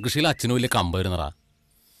 വാഴകൃഷിയിൽ അച്ഛനും വലിയ കമ്പ് വരുന്നറാ.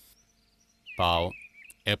 പാവം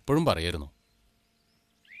എപ്പോഴും പറയായിരുന്നു,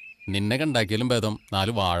 നിന്നെ കണ്ടാക്കിയാലും ഭേദം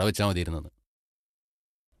 4 വാഴ വെച്ചാൽ മതിയിരുന്നത്.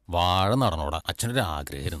 വാഴ നടന്നോടാ അച്ഛനൊരു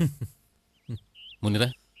ആഗ്രഹമായിരുന്നു. മുന്നിലെ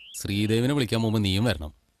ശ്രീദേവിനെ വിളിക്കാൻ പോകുമ്പോൾ നീയും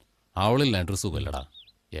വരണം. അവളില്ലാണ്ടൊരു സുഖമില്ലടാ.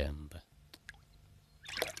 എന്താ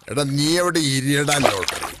എടാ നീ എവിടെ ഇരിയടാ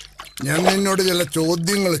ലോട്ടറി? ഞാൻ നിന്നോട് ചില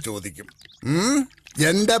ചോദ്യങ്ങൾ ചോദിക്കും.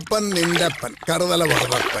 എന്റെ അപ്പൻ, നിന്റെ അപ്പൻ, കറുതല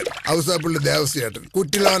വറവപ്പൻ, ഔസേപ്പള്ളി ദേവസ്യേട്ടൻ,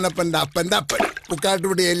 കുറ്റിലോനപ്പന്റെ അപ്പന്റെ അപ്പൻ,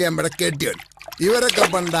 പുക്കാട്ടുപിടി ഏലിയമ്പടെ കെട്ടിയൻ, ഇവരൊക്കെ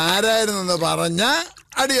പണ്ട് ആരായിരുന്നെന്ന് പറഞ്ഞ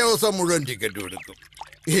അടിയവസം മുഴുവൻ ടിക്കറ്റ് എടുക്കും.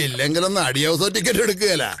 ഇല്ലെങ്കിലൊന്നും അടിയവസം ടിക്കറ്റ്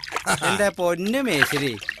എടുക്കുകയല്ല. എന്റെ പൊന്നു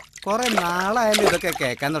മേശ്ശേരി, കൊറേ നാളായാലും ഇതൊക്കെ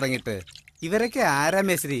കേൾക്കാൻ തുടങ്ങിയിട്ട്. ഇവരൊക്കെ ആരാ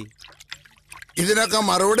മേശ്ശേരി? ഇതിനൊക്കെ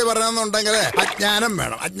മറുപടി പറയണമെന്നുണ്ടെങ്കിൽ അജ്ഞാനം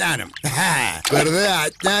വേണം, അജ്ഞാനം. വെറുതെ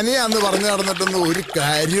അജ്ഞാനി അന്ന് പറഞ്ഞു നടന്നിട്ടൊന്നും ഒരു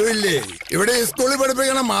കാര്യമില്ലേ. ഇവിടെ ഈ സ്കൂളിൽ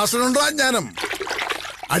പഠിപ്പിക്കണ മാഷിനുണ്ടോ അജ്ഞാനം?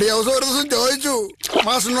 അടിയവസം ഒരു ദിവസം ചോദിച്ചു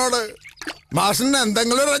മാഷിനോട്, മാഷിന്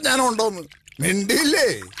എന്തെങ്കിലും ഒരു അജ്ഞാനം ഉണ്ടോന്ന്. മിണ്ടിയില്ലേ?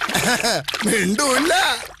 മിണ്ടൂല്ല.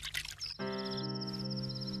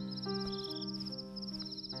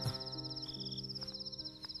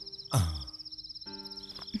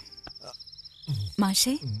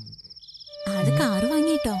 മാഷേ, ആള് കാറ്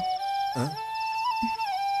വാങ്ങിട്ടോ.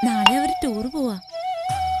 നാളെ അവര് ടൂർ പോവാ.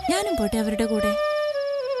 ഞാനും പോട്ടെ അവരുടെ കൂടെ.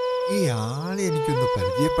 ഈ ആളെ എനിക്കൊന്ന്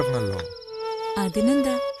പരിചയപ്പെടണല്ലോ.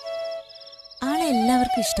 അതിനെന്താ, ആളെ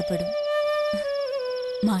എല്ലാവർക്കും ഇഷ്ടപ്പെടും.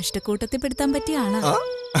 മാഷ്ട കൂട്ടത്തിൽ പെടുത്താൻ പറ്റിയ ആളാ.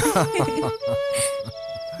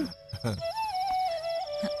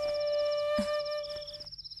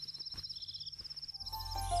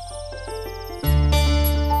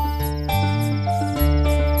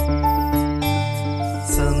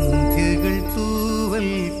 സന്ധ്യകൾ തൂവൽ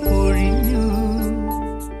പൊഴിഞ്ഞു,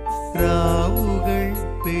 രാവുകൾ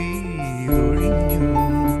പെയ്തൊഴിഞ്ഞു.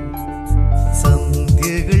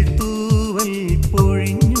 സന്ധ്യകൾ തൂവൽ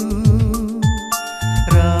പൊഴിഞ്ഞു,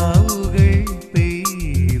 രാവുകൾ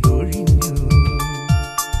പെയ്തൊഴിഞ്ഞു.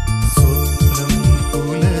 സ്വപ്നങ്ങൾ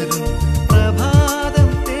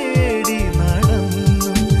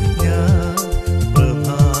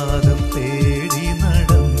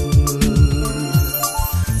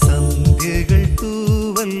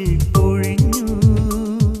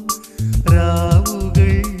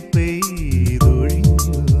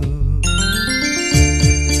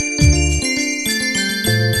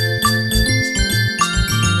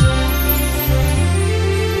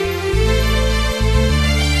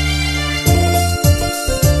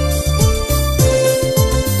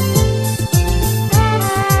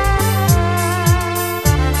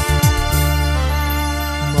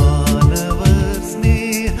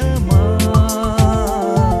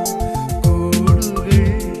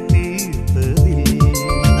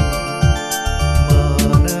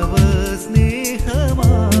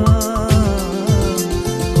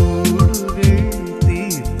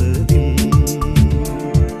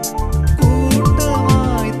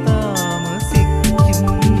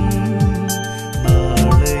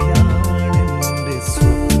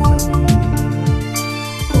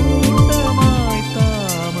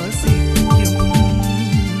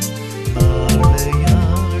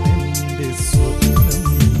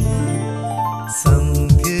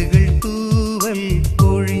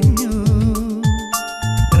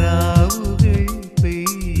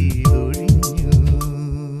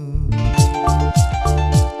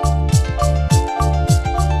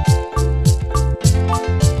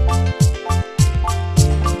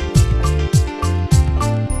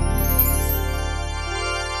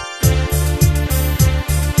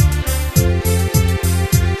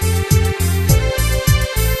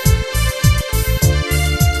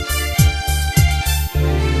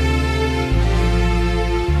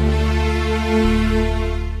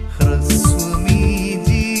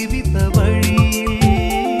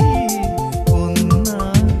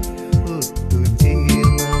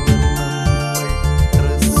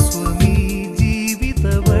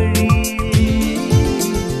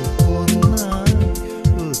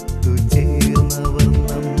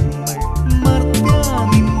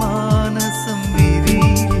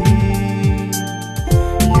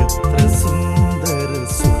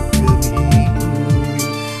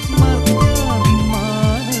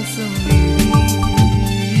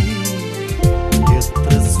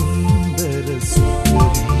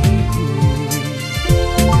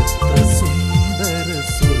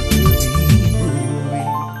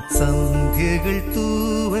രാത്രികൾ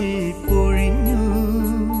തൂവൽ പൊഴിഞ്ഞു,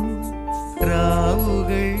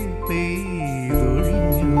 രാവുകൾ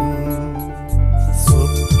പെയ്തൊഴിഞ്ഞു,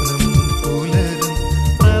 സ്വപ്നം പുലരും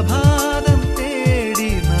പ്രഭാതം തേടി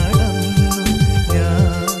നടന്നു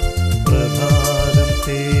ഞാൻ, പ്രഭാതം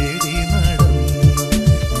തേടി നടന്നു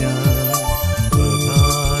ഞാൻ,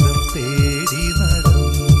 പ്രഭാതം തേടി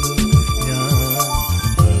നടന്നു ഞാൻ,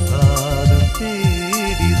 പ്രഭാതം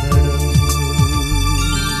തേടി നടന്നു.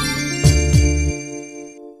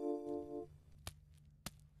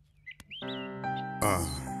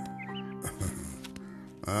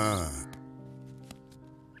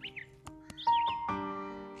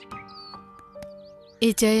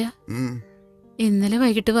 ഏച്ചായ, ഇന്നലെ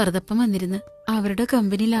വൈകിട്ട് വറുതപ്പം വന്നിരുന്നു. അവരുടെ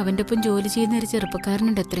കമ്പനിയിൽ അവന്റെ ഒപ്പം ജോലി ചെയ്യുന്ന ഒരു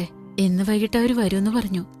ചെറുപ്പക്കാരനുണ്ട് അത്രേ. ഇന്ന് വൈകിട്ട് അവര് വരുമെന്ന്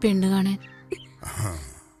പറഞ്ഞു പെണ്ണ് കാണാൻ.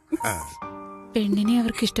 പെണ്ണിനെ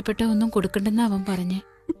അവർക്ക് ഇഷ്ടപ്പെട്ട ഒന്നും കൊടുക്കണ്ടെന്ന് അവൻ പറഞ്ഞേ.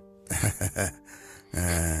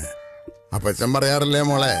 അപ്പച്ചൻ പറയാറില്ലേ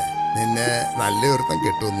മോളെ, നിന്നെ നല്ല ഒരുത്തം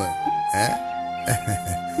കിട്ടുമെന്ന്.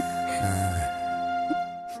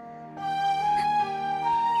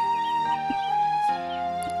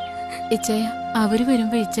 ഇച്ചായ, അവര്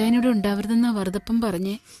വരുമ്പോ ഇച്ചായനോട് ഉണ്ടാവരുതെന്നാ വറുതപ്പം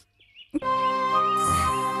പറഞ്ഞേ.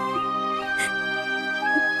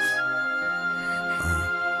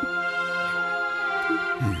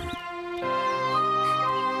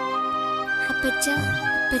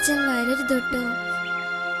 അപ്പച്ചൻ വരരുത് കേട്ടോ.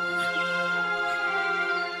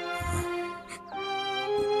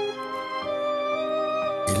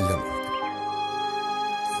 ഇല്ല,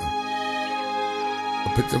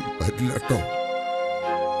 അപ്പച്ചൻ വരില്ല കേട്ടോ,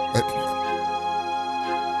 വരില്ല.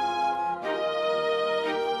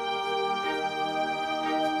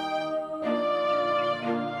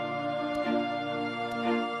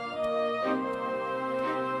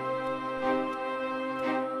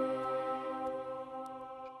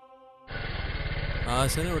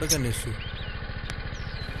 ആശാനെ ഇവിടെ അന്വേഷിച്ചു.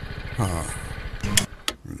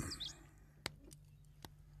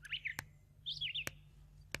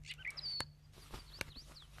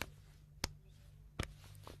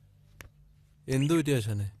 എന്തു പറ്റി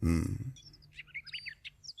ആശാനെ?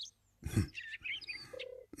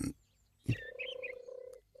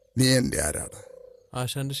 നീ എന്റെ ആരാണ്?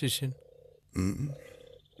 ആശാന്റെ ശിഷ്യൻ.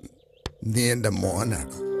 നീ എന്റെ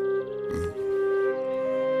മോനാണ്.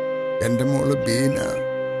 എന്റെ മോള് ബീന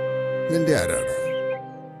നിന്റെ ആരാണ്?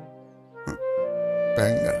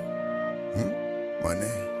 പെങ്ങൾ. മോനെ,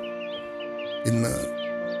 ഇന്ന്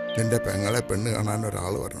നിന്റെ പെങ്ങളെ പെണ്ണ് കാണാൻ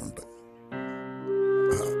ഒരാൾ വരണുണ്ട്.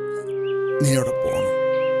 നീ അവിടെ പോണം.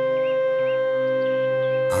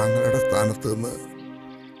 ആങ്ങളുടെ സ്ഥാനത്ത് നിന്ന്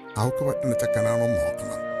അവക്ക് പറ്റുന്ന ചെക്കനാണോ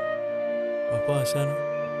നോക്കണം. അപ്പൊ ആശാന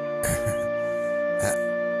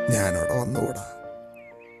ഞാനവിടെ വന്നുകൂടാ.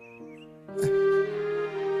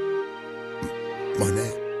 മോനെ,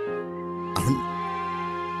 അവൻ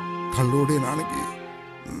കള്ളൂടിയനാണെങ്കിൽ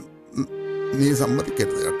നീ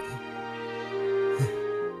സമ്മതിക്കരുത് കേട്ടോ.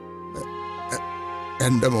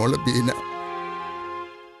 എന്റെ മോള് ബീന,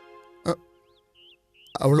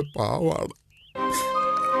 അവള് പാവാണ്.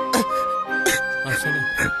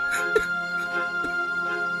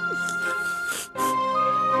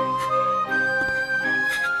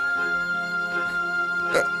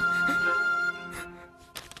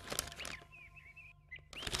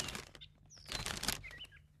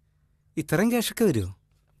 ഇത്രയും ക്യാഷൊക്കെ വരുമോ?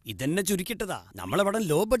 ഇതെന്നെ ചുരുക്കിട്ടതാ. നമ്മളവിടെ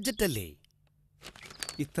ലോ ബഡ്ജറ്റ് അല്ലേ.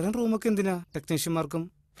 ഇത്രയും റൂമൊക്കെ എന്തിനാ ടെക്നീഷ്യന്മാർക്കും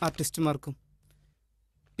ആർട്ടിസ്റ്റുമാർക്കും?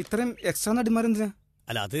 ഇത്രയും എക്സ്ട്രാ നടിമാരെന്തിനാ?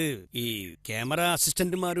 അല്ല, അത് ഈ ക്യാമറ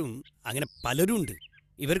അസിസ്റ്റന്റുമാരും അങ്ങനെ പലരും ഉണ്ട്.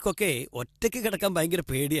 ഇവർക്കൊക്കെ ഒറ്റയ്ക്ക് കിടക്കാൻ ഭയങ്കര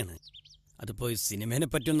പേടിയാണ്. അതിപ്പോ സിനിമേനെ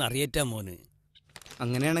പറ്റിയൊന്നും അറിയേറ്റാ മോന്.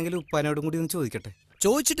 അങ്ങനെയാണെങ്കിൽ ഉപ്പാനോടും കൂടി ഒന്ന് ചോദിക്കട്ടെ.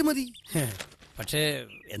 ചോദിച്ചിട്ട് മതി. പക്ഷേ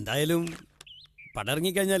എന്തായാലും പടം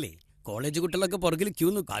ഇറങ്ങിക്കഴിഞ്ഞാലേ കോളേജ് കുട്ടികളൊക്കെ പുറകിൽ ക്യൂ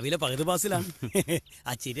നിൽക്കും. കാവിലെ പകുതി പാസിലാണ്.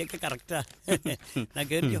 ആ ചിരിയൊക്കെ കറക്റ്റാ. ഞാൻ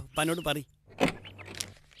കേറിയോ? ഉപ്പാനോട് പറ.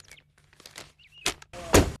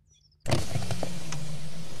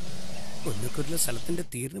 കൊല്ലക്കൊരുള്ള സ്ഥലത്തിന്റെ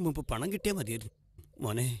തീരിന് മുമ്പ് പണം കിട്ടിയാൽ മതിയായിരുന്നു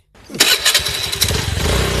മോനെ.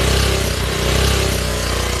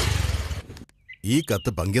 ഈ കത്ത്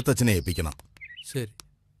പങ്ക്യത്തച്ഛനെ ഏൽപ്പിക്കണം. ശരി.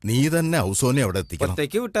 നീ തന്നെ ഔസോനെ അവിടെ എത്തിക്കണം.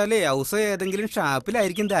 ഒറ്റയ്ക്ക് വിട്ടാലേ ഔസോ ഏതെങ്കിലും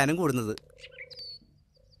ഷാപ്പിലായിരിക്കും ദാനം കൂടുന്നത്.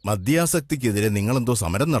 മദ്യാസക്തിക്കെതിരെ നിങ്ങളെന്തോ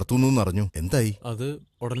സമരം നടത്തുന്നു എന്നറിഞ്ഞു. എന്തായി? അത്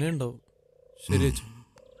ഉടനെ ഉണ്ടാവും. ശരി.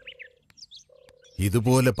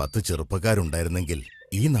 ഇതുപോലെ 10 ചെറുപ്പക്കാരുണ്ടായിരുന്നെങ്കിൽ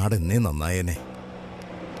ഈ നാട് എന്നേ നന്നായേനെ.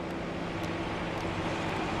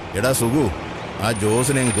 എടാ സുഖു, ആ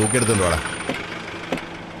ജോസിനെ തൂക്കിയെടുത്തോളാ.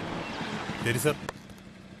 ശരി സർ.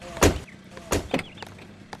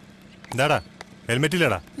 എന്താടാ, ഹെൽമെറ്റ്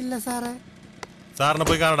ഇല്ലടാ? ഇല്ല സാറേ. സാറിനെ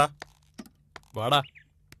പോയി കാണടാ. വാടാ.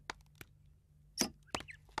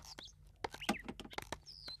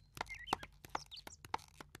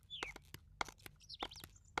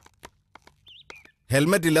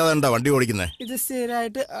 ഹെൽമെറ്റ് ഇല്ലാതെ എന്താ വണ്ടി ഓടിക്കുന്നേ? ഇത്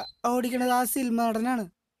സ്ഥിരമായിട്ട് ഓടിക്കണത് ആ സിനിമ നടനാണ്.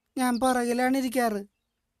 ഞാൻ പുറകിലാണ് ഇരിക്കാറ്.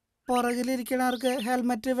 പുറകിലിരിക്കണവർക്ക്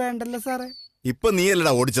ഹെൽമെറ്റ് വേണ്ടല്ലോ സാറേ. ഇപ്പൊ നീ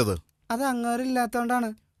അല്ലടാ ഓടിച്ചത്. അത് അങ്ങോരില്ലാത്തോണ്ടാണ്.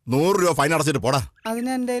 100 രൂപ ഫൈൻ അടച്ചിട്ട് പോടാ. അതിന്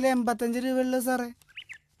എൻ്റെ കയ്യിൽ 85 രൂപ ഉള്ളു സാറേ.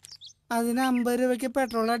 അതിന് 50 രൂപയ്ക്ക്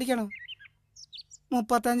പെട്രോൾ അടിക്കണം.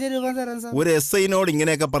 35 രൂപ തരാം സാർ. ഒരു SI-നോട്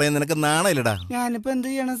ഇങ്ങനെയൊക്കെ പറയാൻ നിനക്ക് നാണയില്ലടാ. ഞാനിപ്പോ എന്ത്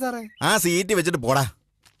ചെയ്യണം സാറേ? ആ സീറ്റ് വെച്ചിട്ട് പോടാ.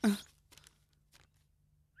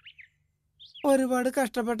 ഒരുപാട്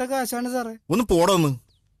കഷ്ടപ്പെട്ട കാശാണ് സാറേ. ഒന്ന് പോടൊന്ന്.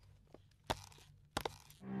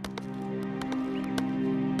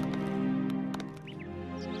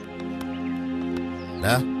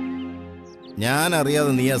 ഞാൻ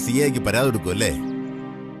അറിയാതെ നീ ആ CIക്ക് പരാതി കൊടുക്കുമല്ലേ?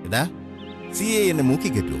 ഇതാ CI എന്നെ മൂക്കി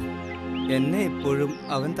കെട്ടുവോ? എന്നെ എപ്പോഴും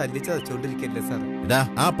അവൻ തല്ലിച്ചതച്ചോണ്ടിരിക്കല്ലേ സാർ. ഇതാ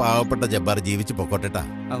ആ പാവപ്പെട്ട ജബ്ബാർ ജീവിച്ചു പൊക്കോട്ടെട്ടാ.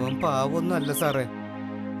 അവൻ പാവൊന്നും അല്ല സാറേ.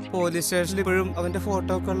 പോലീസ് സ്റ്റേഷനിൽ ഇപ്പോഴും അവന്റെ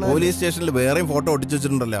ഫോട്ടോ ഒക്കെ ഉള്ള. പോലീസ് സ്റ്റേഷനിൽ വേറെയും ഫോട്ടോ ഒട്ടിച്ചു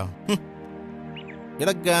വെച്ചിട്ടുണ്ടല്ലോ.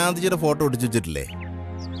 ഇവിടെ ഗാന്ധിജിയുടെ ഫോട്ടോ ഒട്ടിച്ചു വെച്ചിട്ടില്ലേ?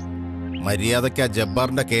 മര്യാദക്ക് ആ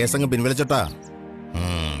ജബ്ബാറിന്റെ കേസങ്ങ് പിൻവലിച്ചോട്ടാ.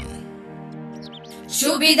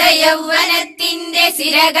 ശുഭിത യൗവനത്തിന്റെ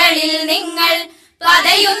സിരകളിൽ നിങ്ങൾ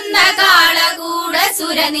പതയുന്ന കാളകൂട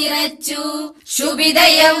സുര നിറച്ചു. ശുഭിത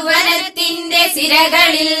യൗവനത്തിന്റെ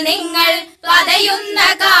സിരകളിൽ നിങ്ങൾ പതയുന്ന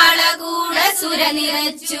കാളകൂട സുര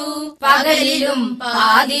നിറച്ചു. പകലിലും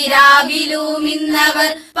പാതിരാവിലും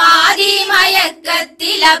ഇന്നവർ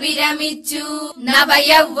പാതിമയക്കത്തിൽ അഭിരമിച്ചു.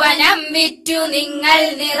 നവയൗവനം വിറ്റു നിങ്ങൾ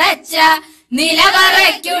നിറച്ച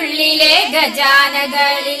നിലവറയ്ക്കുള്ളിലെ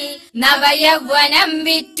ഖജാനകളിൽ. നവയൗവനം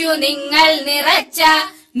വിറ്റു നിങ്ങൾ നിറച്ച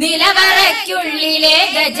നിലവറയ്ക്കുള്ളിലെ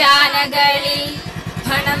ഖജാനകളിൽ.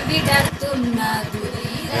 പണം വിടർത്തുന്ന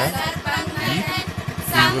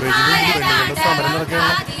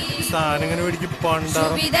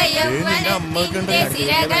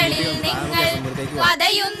സിരകളിൽ നിങ്ങൾ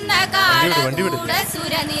പതയുന്ന കാളകൂട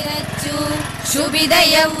സുര നിറച്ചു. ശുഭിത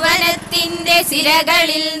യൗവനത്തിന്റെ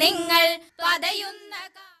സിരകളിൽ നിങ്ങൾ പതയുന്ന.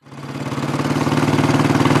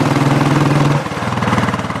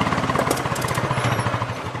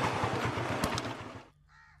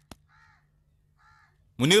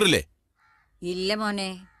 മുനീറില്ലേ? ഇല്ല മോനെ.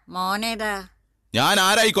 മോനേതാ? ഞാൻ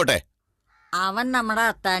ആരായിക്കോട്ടെ. അവൻ നമ്മുടെ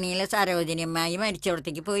അത്താണിയിലെ സരോജിനിയമ്മായി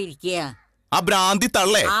മരിച്ചവിടത്തേക്ക് പോയിരിക്കുക. ആ ഭ്രാന്തി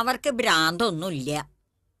തള്ളേ. അവർക്ക് ഭ്രാന്തൊന്നുമില്ല.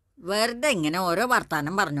 വെറുതെ ഇങ്ങനെ ഓരോ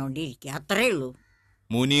വർത്താനം പറഞ്ഞോണ്ടിരിക്കുക, അത്രേ ഉള്ളൂ.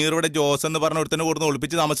 മുനീറുടെ ജോസ് എന്ന് പറഞ്ഞ ഒരുത്തന്നെ കൊടുത്ത്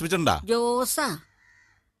ഒളിപ്പിച്ച് താമസിപ്പിച്ചിട്ടുണ്ടാ? ജോസാ?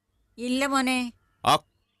 ഇല്ല മോനെ. ആ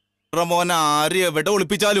മോൻ ആര് എവിടെ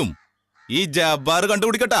ഒളിപ്പിച്ചാലും ഈ ജബ്ബാർ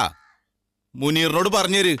കണ്ടുപിടിക്കട്ടാ. മുനീറിനോട്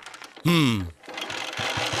പറഞ്ഞേര്.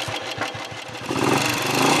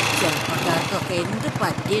 ചെറുപ്പക്കാർക്കൊക്കെ എന്ത്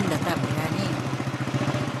പറ്റിയുണ്ട് തമ്പുരാനെ.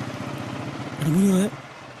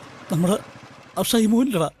 നമ്മുടെ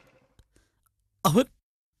ഷൈമോനില്ലടാ, അവൻ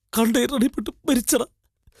കണ്ടെയ്നറിൽപ്പെട്ട് മരിച്ചടാ.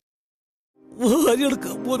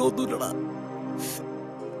 വാരിയെടുക്കാൻ പോലൊന്നുമില്ലടാ.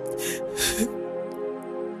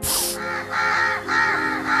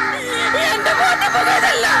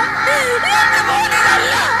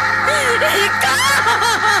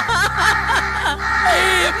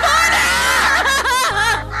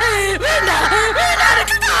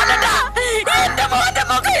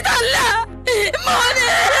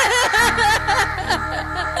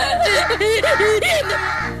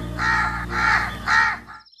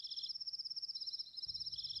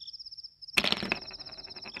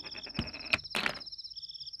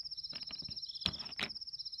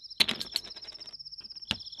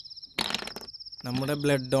 നമ്മുടെ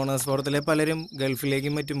ബ്ലഡ് ഡോണേഴ്സ് ഫോറത്തിലെ പലരും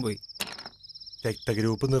ഗൾഫിലേക്കും മറ്റും പോയി.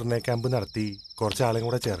 രക്തഗ്രൂപ്പ് നിർണയ ക്യാമ്പ് നടത്തി കുറച്ചാളെയും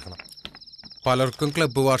കൂടെ ചേർക്കണം. പലർക്കും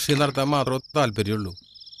ക്ലബ്ബ് വാർഷികം നടത്താൻ മാത്രമേ താല്പര്യമുള്ളൂ.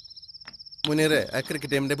 മുനീറെ, ആ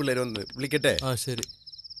ക്രിക്കറ്റ് ടീമിന്റെ പിള്ളേർ വന്ന് വിളിക്കട്ടെ? ആ ശരി,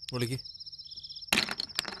 വിളിക്ക്.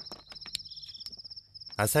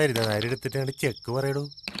 ആ സരിത നേരെടുത്തിട്ട് ചെക്ക് പറയടൂ.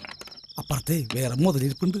 അപ്പുറത്തെ വേറെ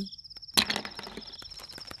മുതലിരിപ്പുണ്ട്.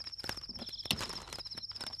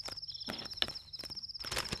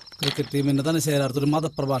 ക്രിക്കറ്റ് ടീമിന്റെ തന്നെ ചേരാർത്തൊരു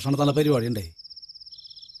മതപ്രഭാഷണം തന്നെ പരിപാടി ഉണ്ടേ.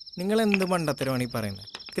 നിങ്ങൾ എന്ത് മണ്ടത്തരമാണ് ഈ പറയുന്നത്?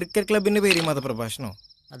 ക്രിക്കറ്റ് ക്ലബിന്റെ പേര് മതപ്രഭാഷണോ?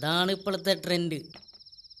 അതാണ് ഇപ്പോഴത്തെ ട്രെൻഡ്.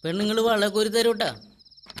 പെണ്ണുങ്ങൾ വളരെ ഒരു തരൂട്ടാ.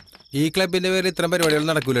 ഈ ക്ലബിന്റെ പേരിൽ ഇത്തരം പരിപാടികൾ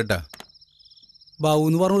നടക്കൂലട്ടാ. ബാബു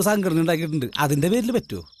എന്ന് പറഞ്ഞൊരു സംഘടന ഉണ്ടാക്കിയിട്ടുണ്ട്, അതിന്റെ പേരിൽ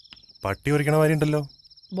പറ്റുമോ? പട്ടി ഒരിക്കണ മാതിരി ഉണ്ടല്ലോ.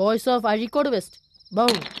 Boys of Azhikode west. Bow.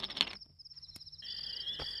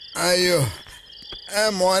 അയ്യോ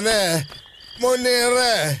മോനെ,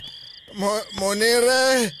 മുനീറേ, മുനീറേ,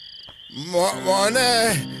 മോനെ,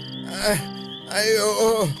 അയ്യോ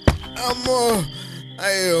അമ്മോ,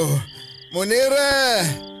 അയ്യോ മുനീറേ,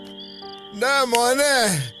 എന്താ മോനെ,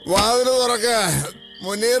 വാതില് തുറക്ക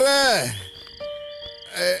മുനീറേ.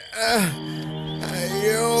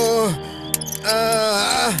 അയ്യോ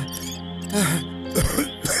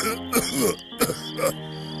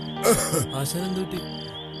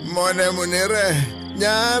മോനെ മുനീറെ,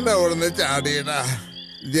 ഞാൻ അവിടുന്ന് ചാടിയടാ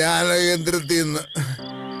ധ്യാനകേന്ദ്രത്തിൽ നിന്ന്.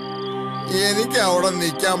 എനിക്ക് അവിടെ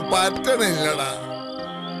നിൽക്കാൻ പറ്റണില്ലടാ.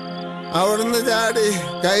 അവിടുന്ന് ചാടി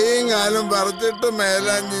കൈയും കാലും പറിച്ചിട്ട്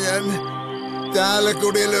മേലാഞ്ഞ് ഞാൻ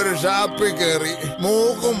ചാലക്കുടിയിൽ ഒരു ഷാപ്പിൽ കയറി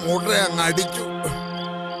മൂക്കും മുട്ടയും അങ്ങ് അടിച്ചു.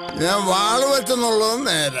 ഞാൻ വാള് വെച്ചെന്നുള്ളത്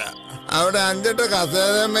നേരെ. അവിടെ 5-8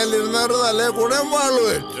 കസേരമേലിരുന്നവർ തലേ കൂടെ വാള്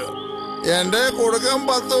വെച്ചു. എന്റെ കൊടുക്കാൻ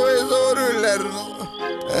 10 പൈസ പോലും ഇല്ലായിരുന്നു.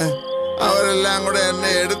 അവരെല്ലാം കൂടെ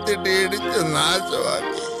എന്നെ എടുത്തിട്ട് ഇടിച്ച്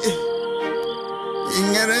നാശമാക്കി.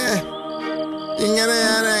 ഇങ്ങനെ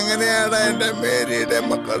ഞാൻ എങ്ങനെയാണ് എന്റെ മേരിയുടെ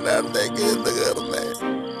മക്കളുടെ അടുത്തേക്ക് ചെന്ന് കയറുന്നേ?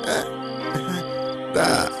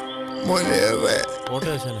 മുനീറെ,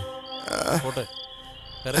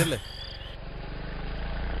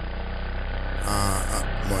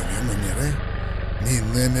 മോനെ മുനീറെ, നീ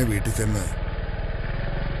ഇന്ന് തന്നെ വീട്ടിൽ ചെന്ന്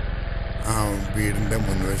ആ വീടിന്റെ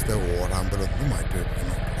മുൻവശത്തെ ഓടാമ്പലൊന്ന് മാറ്റി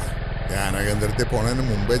വെക്കണം. ധ്യാനകേന്ദ്രത്തിൽ പോണതിന്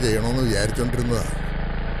മുമ്പേ ചെയ്യണമെന്ന് വിചാരിച്ചോണ്ടിരുന്നതാ.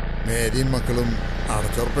 മേരിയും മക്കളും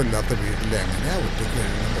അടച്ചുറപ്പില്ലാത്ത വീട്ടിൽ എങ്ങനെയാ ഒറ്റയ്ക്ക്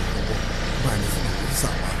കഴിയണം നോക്കുമ്പോ മനസ്സിനൊരു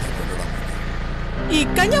സമാധാനപ്പെടാൻ.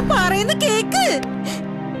 ഇക്ക ഞാൻ പറയുന്ന കേക്ക്.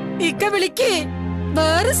 ഇക്ക വിളിക്ക്,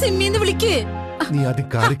 വേറെ സിമ്മിന്ന് വിളിക്ക്.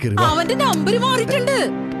 അവന്റെ നമ്പർ മാറിയിട്ടുണ്ട്.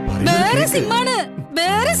 വേറെ സിമ്മാണ്,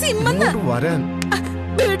 വേറെ സിമ്മെന്ന്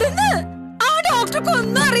വിടുന്ന്. ആ ഡോക്ടർക്ക്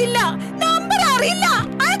ഒന്നും അറിയില്ല, നമ്പർ അറിയില്ല,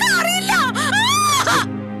 അത് അറിയില്ല.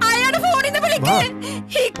 അയാളുടെ ഫോണിൽ നിന്ന് വിളിക്ക്.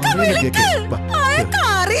 ഇക്ക വിളിക്ക്, അയാൾക്ക്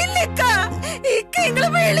അറിയില്ല. ഇക്ക ഇങ്ങള്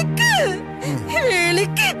വിളിക്ക്,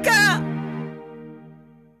 വിളിക്ക.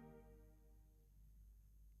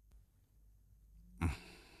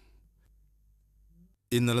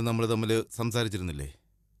 ഇന്നലെ നമ്മൾ തമ്മിൽ സംസാരിച്ചിരുന്നില്ലേ?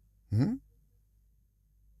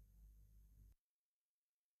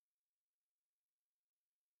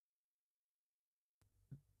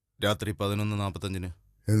 രാത്രി 11:45.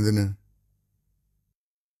 എന്തിന്?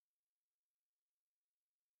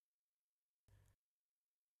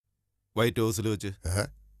 വൈറ്റ് ഹൗസിൽ വെച്ച്.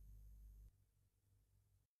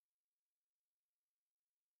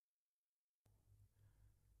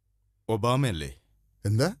 ഒബാമയല്ലേ?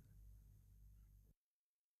 എന്താ?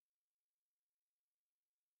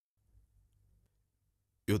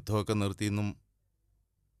 യുദ്ധമൊക്കെ നിർത്തിയെന്നും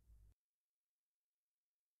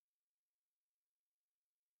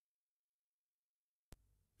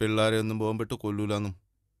പിള്ളേരെ ഒന്നും ബോംബിട്ട് കൊല്ലൂലെന്നും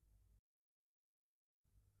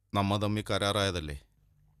നമ്മ തമ്മി കരാറായതല്ലേ?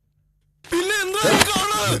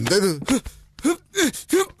 എന്തത്?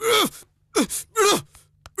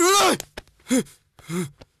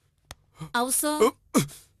 ഔസോ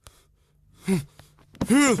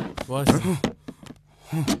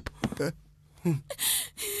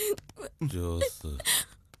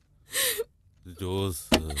ജോസ്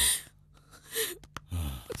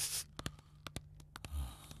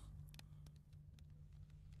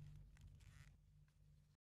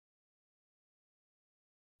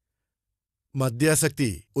മദ്യാസക്തി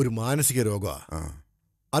ഒരു മാനസിക രോഗമാണ്.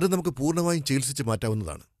 അത് നമുക്ക് പൂർണ്ണമായും ചികിത്സിച്ച്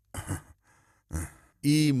മാറ്റാവുന്നതാണ്.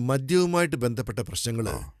 ഈ മദ്യവുമായിട്ട് ബന്ധപ്പെട്ട പ്രശ്നങ്ങൾ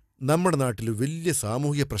നമ്മുടെ നാട്ടിൽ വലിയ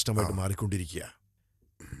സാമൂഹിക പ്രശ്നമായിട്ട് മാറിക്കൊണ്ടിരിക്കുക.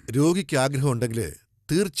 രോഗിക്ക് ആഗ്രഹം ഉണ്ടെങ്കിൽ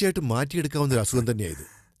തീർച്ചയായിട്ടും മാറ്റിയെടുക്കാവുന്ന ഒരു അസുഖം തന്നെയായത്.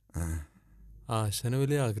 ആശാന്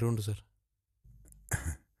വലിയ ആഗ്രഹമുണ്ട് സാർ.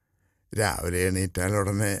 രാവിലെ എണീറ്റാൽ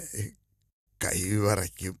ഉടനെ കൈ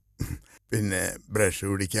വിറയ്ക്കും, പിന്നെ ബ്രഷ്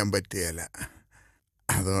പിടിക്കാൻ പറ്റുകയില്ല.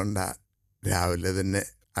 അതുകൊണ്ടാ രാവിലെ തന്നെ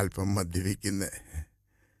അല്പം മദ്യപിക്കുന്നത്.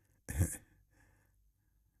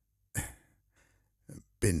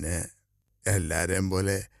 പിന്നെ എല്ലാവരെയും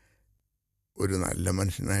പോലെ ഒരു നല്ല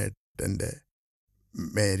മനുഷ്യനായിട്ട് എൻ്റെ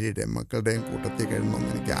മേരിയുടെ മക്കളുടെയും കൂട്ടത്തിൽ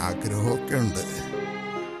കഴിയണമെന്ന് എനിക്ക് ആഗ്രഹമൊക്കെ ഉണ്ട്.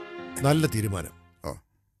 നല്ല തീരുമാനം.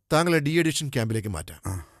 താങ്കളെ ഡി അഡിക്ഷൻ ക്യാമ്പിലേക്ക് മാറ്റാം.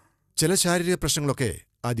 ചില ശാരീരിക പ്രശ്നങ്ങളൊക്കെ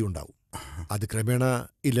ആദ്യം ഉണ്ടാവും, അത് ക്രമേണ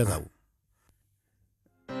ഇല്ലാതാവും.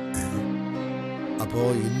 അപ്പോ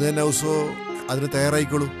ഇന്ന് തന്നെ ഔസോ അതിന്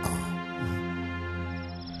തയ്യാറായിക്കോളൂ.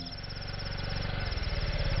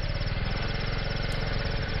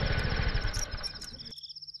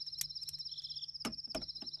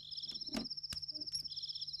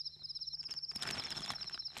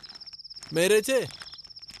 മേരേച്ചേ,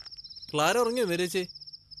 ക്ലാര ഉറങ്ങിയോ മേരേച്ചേ?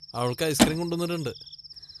 അവൾക്ക് ഐസ്ക്രീം കൊണ്ടുവന്നിട്ടുണ്ട്.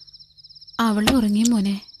 അവള് ഉറങ്ങി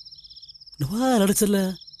മോനെ. അടച്ചല്ല,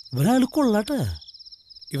 ഇവനാൾ കൊള്ളാട്ടാ.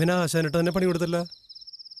 ഇവനാ ആശാനിട്ട് തന്നെ പണി കൊടുത്തല്ല.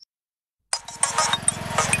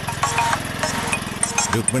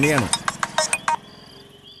 രുക്മിണിയാണ്.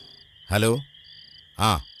 ഹലോ. ആ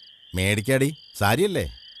മേടിക്കാടി, സാരിയല്ലേ?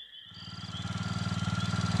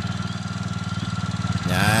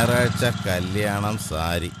 ഞായറാഴ്ച കല്യാണം,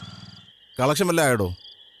 സാരി കളക്ഷൻ വല്ല ആയടോ?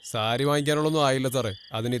 സാരി വാങ്ങിക്കാനുള്ളൊന്നും ആയില്ല സാറേ.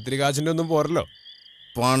 അതിന് ഇത്തിരി കാശിൻ്റെ ഒന്നും പോരല്ലോ.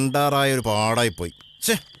 പണ്ടാറായ ഒരു പാടായിപ്പോയി.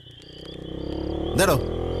 എന്താടോ?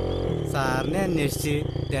 സാറിനെ അന്വേഷിച്ച്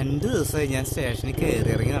 2 ദിവസമായി ഞാൻ സ്റ്റേഷനിൽ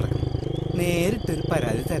കയറി ഇറങ്ങി നടക്കും. നേരിട്ടൊരു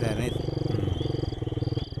പരാതി തരാനായിരുന്നു.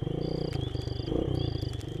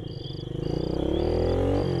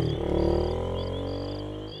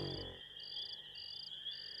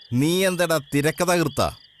 നീ എന്താടാ തിരക്കഥ കൃത്ത?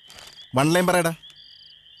 വൺലൈൻ പറയടാ.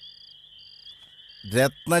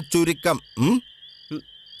 രത്നച്ചുരുക്കം.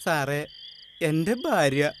 സാറേ, എൻ്റെ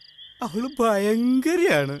ഭാര്യ അവള്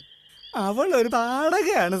ഭയങ്കരയാണ്. അവളൊരു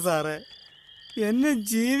താടകയാണ് സാറേ. എന്നെ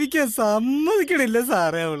ജീവിക്കാൻ സമ്മതിക്കണില്ല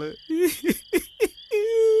സാറേ അവള്.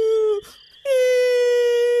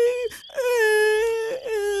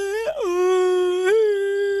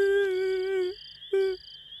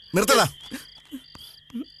 നിർത്തടാ.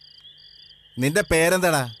 നിന്റെ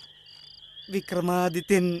പേരെന്താടാ?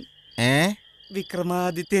 വിക്രമാദിത്യൻ.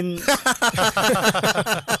 വിക്രമാദിത്യൻ.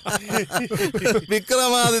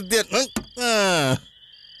 വിക്രമാദിത്യൻ.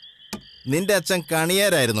 നിന്റെ അച്ഛൻ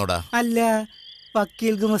കണിയാരായിരുന്നോടാ? അല്ല,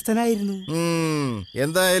 വക്കീൽ ഗുമസ്തനായിരുന്നു.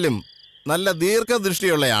 എന്തായാലും നല്ല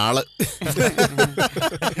ദീർഘദൃഷ്ടിയുള്ള ആള്.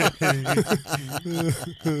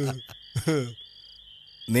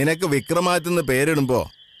 നിനക്ക് വിക്രമാദിത്യൻ പേരിടുമ്പോ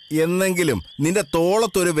എന്നെങ്കിലും നിന്റെ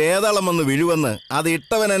തോളത്തൊരു വേതാളം വന്ന് വീഴുവെന്ന് അത്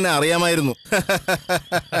ഇട്ടവൻ എന്നെ അറിയാമായിരുന്നു.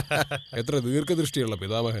 എത്ര ദീർഘദൃഷ്ടിയുള്ള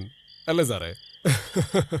പിതാമഹൻ അല്ലേ സാറേ?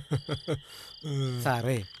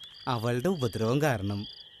 സാറേ, അവളുടെ ഉപദ്രവം കാരണം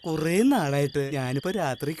കുറെ നാളായിട്ട് ഞാനിപ്പോ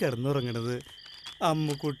രാത്രി കിടന്നുറങ്ങണത്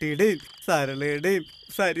അമ്മുക്കുട്ടിയുടെയും സരളയുടെയും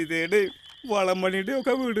സരിതയുടെയും വളമണിയുടെയും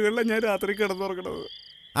ഒക്കെ വീടുകളിലാണ് ഞാൻ രാത്രി കിടന്നുറങ്ങണത്.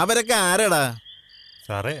 അവരൊക്കെ ആരാടാ?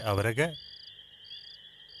 സാറേ, അവരൊക്കെ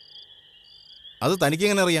അത്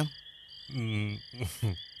തനിക്കെങ്ങനെ അറിയാം?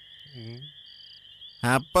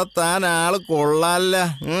 അപ്പൊ താൻ ആള് കൊള്ളാല്ല.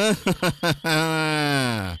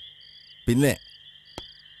 പിന്നെ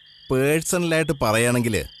പേഴ്സണലായിട്ട്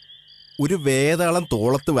പറയുകയാണെങ്കിൽ ഒരു വേതാളം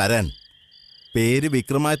തോളത്ത് വരാൻ പേര്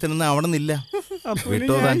വിക്രമാദിത്യൻ ആവണമെന്നില്ല.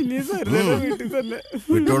 വിട്ടോ താൻ.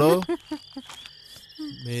 വിട്ടോടോ.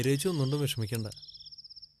 മേരേജ് ഒന്നുകൊണ്ടും വിഷമിക്കണ്ട.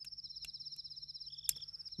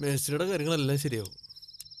 മേഴ്സിയുടെ കാര്യങ്ങളെല്ലാം ശരിയാവും.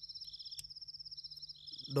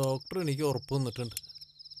 ഡോക്ടർ എനിക്ക് ഉറപ്പ് തന്നിട്ടുണ്ട്.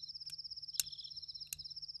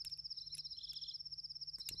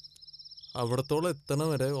 അവിടത്തോളം എത്തണ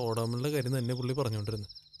വരെ ഓടാമലിന്റെ കാര്യം തന്നെ പുള്ളി പറഞ്ഞുകൊണ്ടിരുന്നു.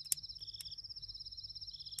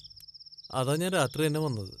 അതാ ഞാൻ രാത്രി തന്നെ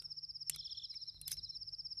വന്നത്.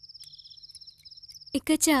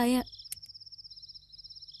 ചായ.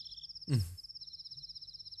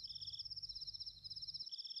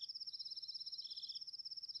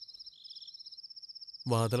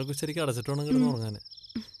 വാതിലൊക്കെ ശരിക്കും അടച്ചിട്ട് വേണം കിടന്ന് ഉറങ്ങാന്.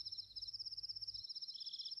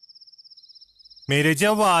 മേരേജി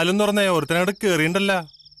ആ വാലും തുറന്നേ, ഒരുത്തനവിടെ കേറിണ്ടല്ല.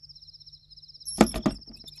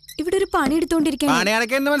 ഇവിടെ ഒരു പണി എടുത്തോണ്ടിരിക്കാൻ.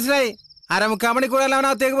 പണിയാണൊക്കെ എന്ന് മനസ്സിലായി. 1/4 മണിക്കൂറല്ല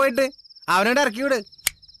അവനകത്തേക്ക് പോയിട്ട് അവനോട് ഇറക്കി വിട്.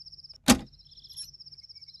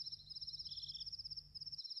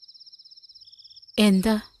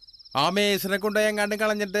 എന്താ? ആ മേസിനെ കൊണ്ടുപോയി എങ്ങാണ്ടും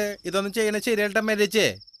കളഞ്ഞിട്ട് ഇതൊന്നും ചെയ്യണ ശരിയായിട്ടാ മേരേച്ചേ.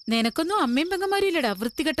 നിനക്കൊന്നും അമ്മയും പെങ്ങന്മാരും ഇല്ലടാ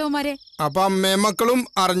വൃത്തികെട്ടവന്മാരെ. അപ്പൊ അമ്മയും മക്കളും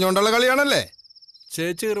അറിഞ്ഞോണ്ടുള്ള കളിയാണല്ലേ?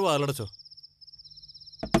 ചേച്ചി കയറി വാലടച്ചോ.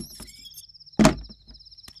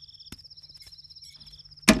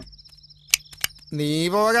 നീ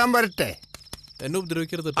പോകാൻ വരട്ടെ. എന്നെ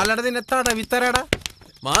ഉപദ്രവിക്കരുത്. അല്ലാടെ നിന്നെ തടവിത്തരാടാ.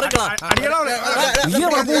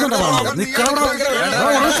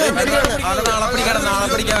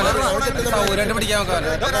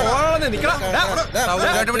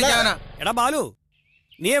 എടാ ബാലു,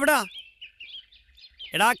 നീ എവിടാ?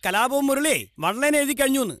 എടാ കലാപവും മുരളി വള്ളേനെ എഴുതി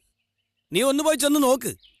കഴിഞ്ഞൂന്ന്. നീ ഒന്ന് പോയി ചെന്ന്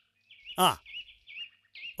നോക്ക്. ആ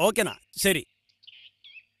ഓക്കെന്നാ, ശരി.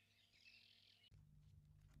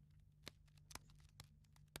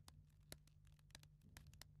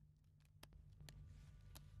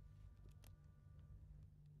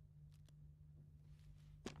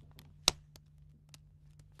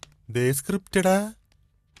 സ്ക്രിപ്റ്റഡാ.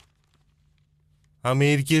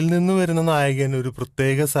 അമേരിക്കയിൽ നിന്ന് വരുന്ന നായകൻ ഒരു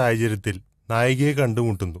പ്രത്യേക സാഹചര്യത്തിൽ നായികയെ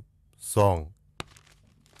കണ്ടുമുട്ടുന്നു. സോങ്.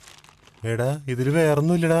 എടാ, ഇതിൽ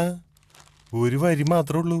വേറൊന്നുമില്ലടാ, ഒരു വരി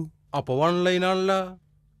മാത്രമേ ഉള്ളൂ. അപ്പൊ വൺലൈനാണല്ല.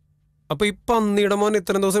 അപ്പൊ ഈ പന്നിയുടെ മോൻ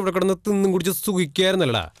ഇത്രയും ദിവസം ഇവിടെ കിടന്ന് തിന്നും കുടിച്ച്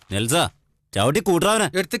സുഖിക്കായിരുന്നല്ലടാ. നെൽസാ ചവിട്ടി കൂട്ടാവനാ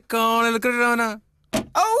എടുത്ത് കാണൽ കിട്ടാവനാ.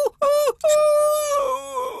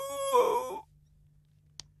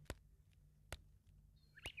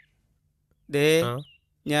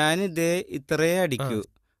 ഞാനിത് ഇത്രേ അടിക്കൂ.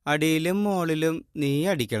 അടിയിലും മോളിലും നീ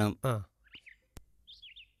അടിക്കണം.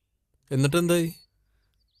 എന്നിട്ടെന്തായി?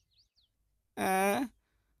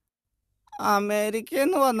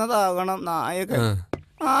 അമേരിക്കന്ന് വന്നതാകണം നായകൻ.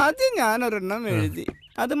 ആദ്യം ഞാനൊരെണ്ണം എഴുതി,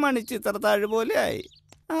 അത് മണിച്ചിത്രത്താഴ് പോലെ ആയി.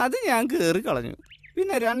 അത് ഞാൻ കേറി കളഞ്ഞു.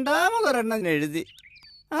 പിന്നെ 2ാമതൊരെണ്ണം എഴുതി,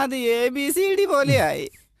 അത് ABCD പോലെയായി.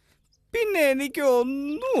 പിന്നെ എനിക്ക്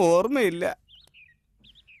ഒന്നും ഓർമ്മയില്ല.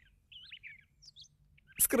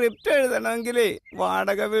 സ്ക്രിപ്റ്റ് എഴുതണമെങ്കിലേ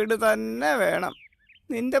വാടക വീട് തന്നെ വേണം.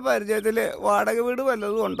 നിന്റെ പരിചയത്തില് വാടക വീട്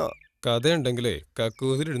വല്ലതും ഉണ്ടോ? കഥയുണ്ടെങ്കിലേ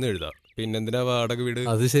കക്കൂസിലിരുന്ന് എഴുതാം. പിന്നെന്തിനാ വാടക വീട്?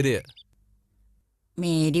 അത് ശരിയാ.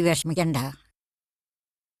 മേരി വിഷമിക്കണ്ട.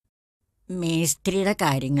 മേസ്ത്രിയുടെ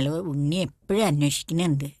കാര്യങ്ങൾ ഉണ്ണി എപ്പോഴും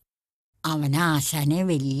അന്വേഷിക്കുന്നുണ്ട്. അവന് ആശാനെ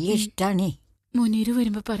വലിയ ഇഷ്ടാണേ. മുനീര്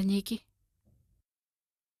വരുമ്പോ പറഞ്ഞേക്ക്.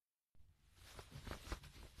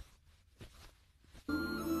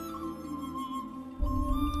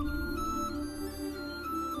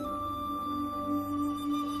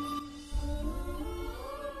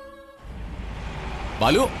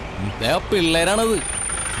 ബാലു, പിള്ളേരാണത്.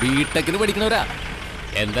 ബിടെക്കിന് പഠിക്കണവരാ.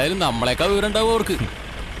 എന്തായാലും നമ്മളെക്കാൾ വിവരം ഉണ്ടാവും അവർക്ക്.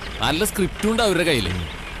 നല്ല സ്ക്രിപ്റ്റും ഉണ്ട് അവരുടെ കയ്യില്.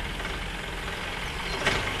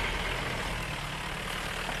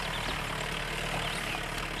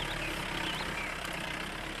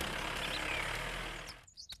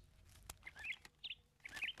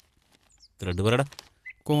 ത്രെഡ് പറയടാ.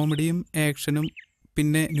 കോമഡിയും ആക്ഷനും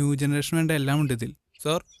പിന്നെ ന്യൂ ജനറേഷൻ വേണ്ട എല്ലാം ഉണ്ട് ഇതിൽ.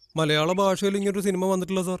 സാർ, മലയാള ഭാഷയിൽ ഇങ്ങനൊരു സിനിമ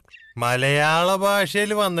വന്നിട്ടില്ല സാർ. മലയാള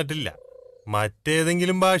ഭാഷയിൽ വന്നിട്ടില്ല.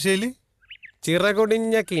 മറ്റേതെങ്കിലും ഭാഷയിൽ?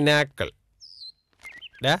 ചിറകൊടിഞ്ഞ കിനാക്കൾ.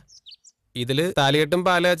 ഇതില് താലികെട്ടും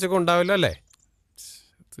പാലാച്ചൊക്കെ ഉണ്ടാവില്ല അല്ലേ?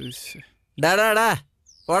 ഡാ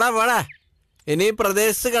പോടാ പോടാ. ഇനി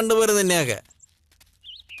പ്രദേശത്ത് കണ്ടുപോരും നിന്നെയൊക്കെ.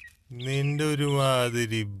 നിന്റെ ഒരു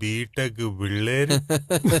മാതിരി ബിടെക് പിള്ളേര്.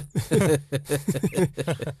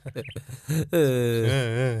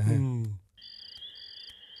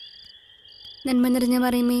 നന്മ നിറഞ്ഞ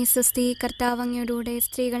മറിയമേ സ്വസ്തി, കർത്താവ് അങ്ങയോടുകൂടെ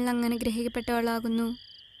സ്ത്രീകൾ അങ്ങനെ ഗ്രഹിക്കപ്പെട്ടവളാകുന്നു.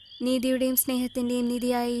 നീതിയുടെയും സ്നേഹത്തിന്റെയും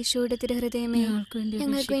നീതിയായ ഈശോയുടെ തിരുഹൃദയമേ,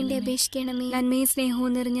 ഞങ്ങൾക്ക് വേണ്ടി അപേക്ഷിക്കണമേ. നന്മയും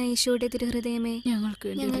സ്നേഹവും നിറഞ്ഞ ഈശോയുടെ തിരുഹൃദയമേ, ഞങ്ങൾക്ക്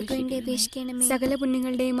വേണ്ടി അപേക്ഷിക്കണമേ. സകല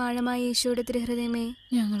പുണ്യങ്ങളുടെയും ആഴമായ ഈശോയുടെ തിരുഹൃദയമേ,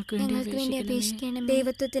 ഞങ്ങൾക്ക് വേണ്ടി അപേക്ഷിക്കണമേ.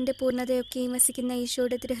 ദൈവത്വത്തിന്റെ പൂർണ്ണതയൊക്കെയും വസിക്കുന്ന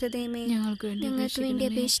ഈശോയുടെ തിരുഹൃദയമേ, ഞങ്ങൾക്ക് വേണ്ടി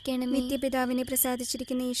അപേക്ഷിക്കണമേ. നിത്യപിതാവിനെ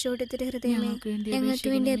പ്രസാദിച്ചിരിക്കുന്ന ഈശോയുടെ തിരുഹൃദയമേ,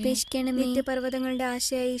 ഞങ്ങൾക്ക് വേണ്ടി അപേക്ഷിക്കണമേ. നിത്യപർവ്വതങ്ങളുടെ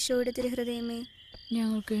ആശയായ ഈശോയുടെ തിരുഹൃദയമേ,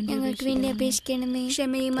 ഞങ്ങൾക്ക് വേണ്ടി അപേക്ഷിക്കണമേ.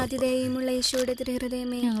 ക്ഷമയും അതിദയയുമുള്ള ഈശോയുടെ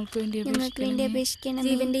തിരുഹൃദയമേ, ഞങ്ങൾക്ക് വേണ്ടി അപേക്ഷിക്കണമേ.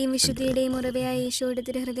 ജീവന്റെയും വിശുദ്ധിയുടെയും ഉറവയായ ഈശോയുടെ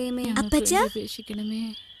തിരുഹൃദയമേ, അപേക്ഷിക്കണമേ.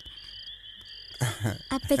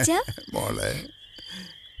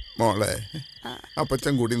 മോളെ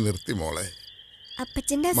അപ്പച്ചൻ കൂടി നിർത്തി മോളെ.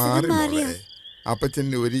 അപ്പച്ചന്റെ അസുഖം മാറിയോ?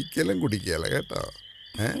 അപ്പച്ചൻ ഒരിക്കലും കുടിക്കല കേട്ടോ.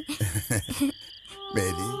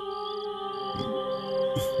 മേരി,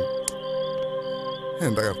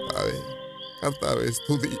 എന്താ കർത്താവേ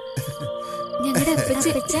സ്തുതി.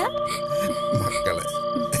 മക്കളെ,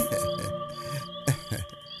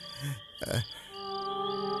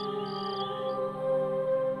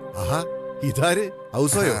 ഇതാര്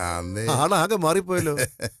ഔസയോ? ആളാകെ മാറിപ്പോയല്ലോ.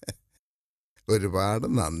 ഒരുപാട്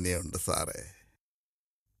നന്ദിയുണ്ട് സാറേ.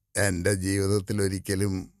 എൻ്റെ ജീവിതത്തിൽ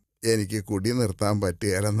ഒരിക്കലും എനിക്ക് കുടി നിർത്താൻ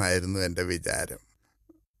പറ്റുകയില്ലെന്നായിരുന്നു എൻ്റെ വിചാരം.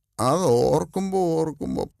 അത് ഓർക്കുമ്പോൾ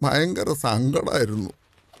ഭയങ്കര സങ്കടമായിരുന്നു.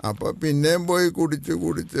 അപ്പം പിന്നെയും പോയി കുടിച്ച്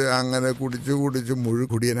അങ്ങനെ കുടിച്ച്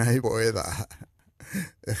മുഴുകുടിയനായി പോയതാ.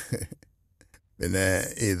 പിന്നെ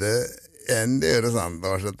ഇത് എൻ്റെ ഒരു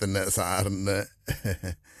സന്തോഷത്തിന് സാറിന്.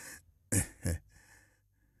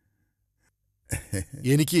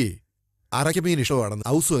 എനിക്ക് അറക്കമീൻ ഇഷ്ടമാണെന്ന്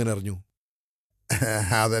ഔസു എങ്ങനെ അറിഞ്ഞു?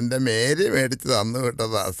 അതെൻ്റെ മേരി മേടിച്ച് തന്നു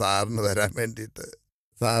വിട്ടതാ സാറിന് തരാൻ വേണ്ടിയിട്ട്.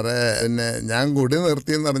 സാറേ, പിന്നെ ഞാൻ കുടി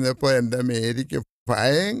നിർത്തിയെന്ന് പറഞ്ഞപ്പോൾ എൻ്റെ മേരിക്ക്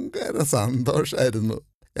ഭയങ്കര സന്തോഷമായിരുന്നു.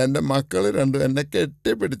 എൻ്റെ മക്കൾ രണ്ടും എന്നെ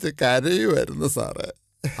കെട്ടിപ്പിടിച്ച് കരയുമായിരുന്നു സാറേ.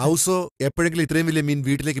 ഔസോ എപ്പോഴെങ്കിലും ഇത്രയും വലിയ മീൻ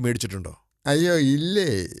വീട്ടിലേക്ക് മേടിച്ചിട്ടുണ്ടോ? അയ്യോ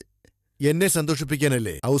ഇല്ലേ. എന്നെ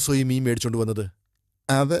സന്തോഷിപ്പിക്കാനല്ലേ ഔസോ ഈ മീൻ മേടിച്ചോണ്ട് വന്നത്?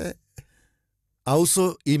 അതെ. ഔസോ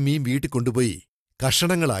ഈ മീൻ വീട്ടിൽ കൊണ്ടുപോയി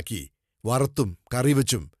കഷണങ്ങളാക്കി വറുത്തും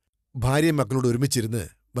കറിവെച്ചും ഭാര്യയും മക്കളോട് ഒരുമിച്ചിരുന്ന്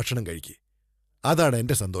ഭക്ഷണം കഴിക്കുക. അതാണ്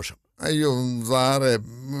എൻ്റെ സന്തോഷം. അയ്യോ സാറേ,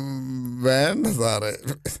 വേണ്ട സാറേ.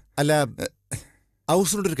 അല്ല,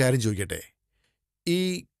 ഔസിനോടൊരു കാര്യം ചോദിക്കട്ടെ. ഈ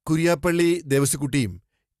കുര്യാപ്പള്ളി ദേവസ്വക്കുട്ടിയും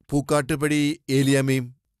പൂക്കാട്ടുപടി ഏലിയാമ്മയും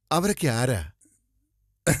അവരൊക്കെ ആരാ?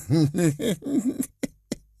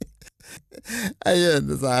 അയ്യോ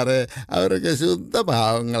എൻ്റെ സാറേ, അവരൊക്കെ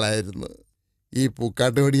ശുദ്ധഭാവങ്ങളായിരുന്നു. ഈ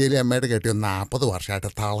പൂക്കാട്ടുപടിയിലെ അമ്മയുടെ കെട്ടിയോ 40 വർഷമായിട്ട്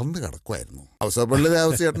തളർന്ന് കിടക്കുമായിരുന്നു. ഔസപ്പള്ളി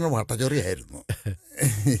ദേവസ്വേട്ടന് വട്ടച്ചൊറിയായിരുന്നു.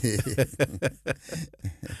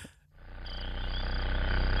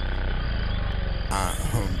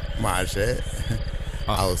 മാഷെ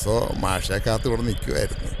ഔസോ മാഷെ കാത്ത് ഇവിടെ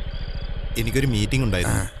നിൽക്കുമായിരുന്നു. എനിക്കൊരു മീറ്റിംഗ്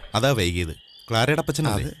ഉണ്ടായിരുന്നു, അതാ വൈകിയത്. ക്ലാരയുടെ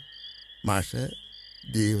അപ്പച്ചനല്ലേ? മാഷെ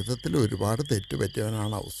ജീവിതത്തിൽ ഒരുപാട് തെറ്റ്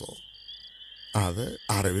പറ്റിയവനാണ് ഔസോ. അത്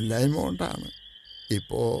അറിവില്ലായ്മ കൊണ്ടാണ്.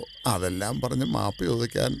 ഇപ്പോൾ അതെല്ലാം പറഞ്ഞ് മാപ്പ്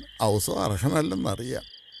ചോദിക്കാൻ ഔസോ അർഹനല്ലെന്നറിയാം.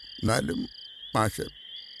 എന്നാലും മാഷെ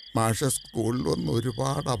മാഷ സ്കൂളിൽ വന്ന്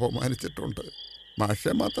ഒരുപാട് അപമാനിച്ചിട്ടുണ്ട്.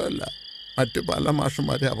 മാഷെ മാത്രമല്ല, മറ്റു പല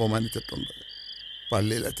മാഷന്മാരെ അപമാനിച്ചിട്ടുണ്ട്.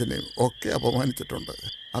 പള്ളിയിലച്ഛനെയും ഒക്കെ അപമാനിച്ചിട്ടുണ്ട്.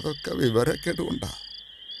 അതൊക്കെ വിവരക്കേടുകൊണ്ടാ.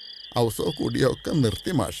 ഹൗസോ കൂടിയൊക്കെ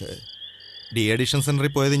നിർത്തി മാഷേ. ഡി അഡിഷൻ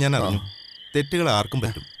സെന്ററിൽ പോയത് ഞാൻ അറിഞ്ഞു. തെറ്റുകൾ ആർക്കും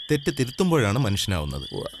പറ്റും. തെറ്റ് തിരുത്തുമ്പോഴാണ് മനുഷ്യനാവുന്നത്.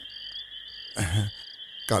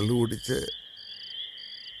 കള്ളു കുടിച്ച്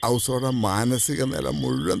ഹൗസോടെ മാനസിക നില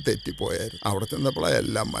മുഴുവൻ തെറ്റിപ്പോയായിരുന്നു. അവിടെ ചെന്നപ്പോഴാണ്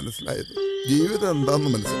എല്ലാം മനസ്സിലായത്. ജീവിതം എന്താന്ന്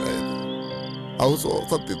മനസ്സിലായത്. ഹൗസോ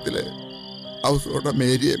സത്യത്തില് ഹൗസോടെ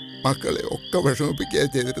മേരിയെ മക്കളെ ഒക്കെ വിഷമിപ്പിക്കുക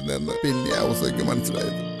ചെയ്തിരുന്നെന്ന് പിന്നെ ഹൗസോയ്ക്ക്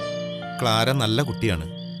മനസ്സിലായത്. ക്ലാര നല്ല കുട്ടിയാണ്.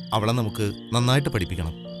 അവളെ നമുക്ക് നന്നായിട്ട്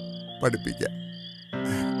പഠിപ്പിക്കണം. പഠിപ്പിക്കാം.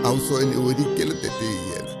 ഹൗസോയിന് ഒരിക്കലും തെറ്റ്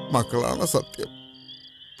ചെയ്യുകയില്ല. മക്കളാണ് സത്യം.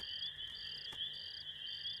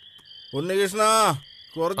 ഉണ്ണികൃഷ്ണ,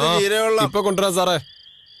 കുറച്ച് ജീരകവെള്ളം ഇപ്പൊ കൊണ്ടുവരാം സാറേ.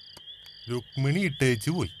 രുക്മിണി ഇട്ടേച്ച്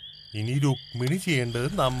പോയി. ഇനി രുക്മിണി ചെയ്യേണ്ടത്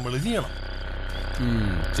നമ്മൾ ചെയ്യണം.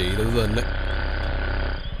 ചെയ്തത് തന്നെ.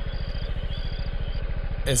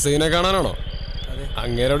 എസ് ഐനെ കാണാനാണോ?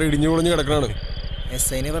 അങ്ങേരോട് ഇടിഞ്ഞു പൊളിഞ്ഞ് കിടക്കണാണ്.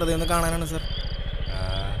 എസ് ഐനെ വെറുതെ ഒന്ന് കാണാനാണ് സാർ.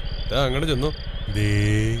 അങ്ങോട്ട് ചെന്നു.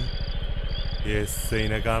 എസ്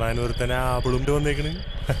ഐനെ കാണാൻ ഒരുത്തന്നെ ആപ്പിളും വന്നേക്കണ്.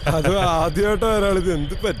 അത് ആദ്യമായിട്ടാ ഒരാളിത്.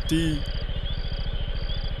 എന്ത് പറ്റി?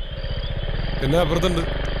 പിന്നെ അപ്പുറത്തുണ്ട്.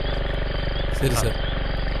 ശരി സാർ.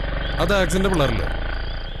 അത് ആക്സിഡന്റ് പിള്ളേരല്ലേ?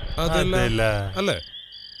 അതല്ല അല്ലേ?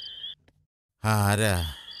 ആരാ?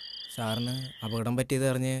 സാറിന് അപകടം പറ്റിയത്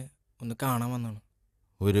അറിഞ്ഞ് ഒന്ന് കാണാൻ വന്നാണ്.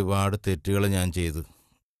 ഒരുപാട് തെറ്റുകൾ ഞാൻ ചെയ്തു.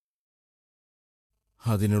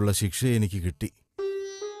 അതിനുള്ള ശിക്ഷ എനിക്ക് കിട്ടി.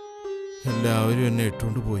 എല്ലാവരും എന്നെ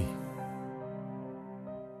ഇട്ടുകൊണ്ട് പോയി.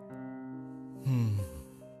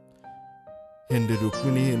 എന്റെ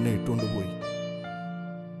രുക്മിണി എന്നെ ഇട്ടുകൊണ്ട് പോയി.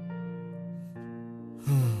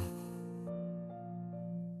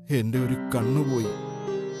 എന്റെ ഒരു കണ്ണുപോയി.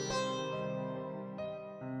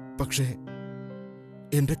 പക്ഷേ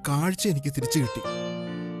എന്റെ കാഴ്ച എനിക്ക് തിരിച്ചു കിട്ടി.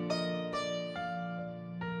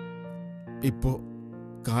 ഇപ്പോ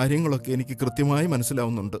കാര്യങ്ങളൊക്കെ എനിക്ക് കൃത്യമായി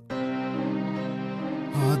മനസ്സിലാവുന്നുണ്ട്.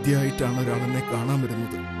 ആദ്യമായിട്ടാണ് ഒരാളെന്നെ കാണാൻ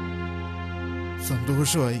വരുന്നത്.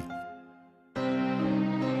 സന്തോഷമായി.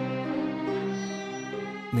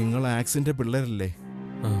 നിങ്ങൾ ആക്സിന്റെ പിള്ളേരല്ലേ?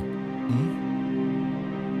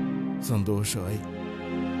 സന്തോഷമായി.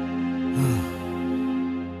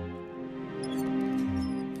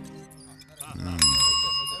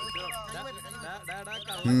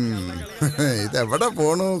 ഇതെവിടെ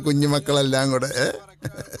പോണു കുഞ്ഞുമക്കളെല്ലാം കൂടെ?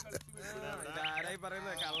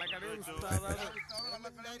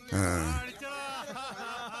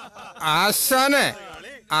 ആശാനെ,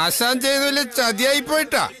 ആശാൻ ചെയ്തതില് ചതിയായി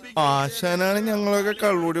പോയിട്ടാ. ആശാനാണ് ഞങ്ങളൊക്കെ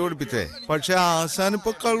കള്ളുകൂടി പഠിപ്പിച്ചേ. പക്ഷെ ആശാൻ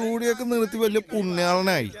ഇപ്പൊ കള്ളുകൂടിയൊക്കെ നിർത്തി വലിയ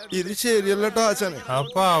പുണ്യാളനായി. ഇത് ശരിയല്ലോ ആശാന്. ആ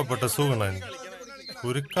പാവപ്പെട്ട സുഗണൻ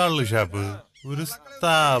ഒരു കള്ള് ഷാപ്പ്, ഒരു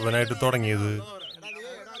സ്ഥാപനമായിട്ട് തുടങ്ങിയത്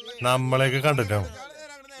നമ്മളെയൊക്കെ കണ്ടിട്ടാണ്.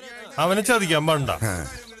 അവനെ ചതിക്കാൻ പാടണ്ട.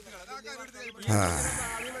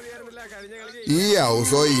 ഈ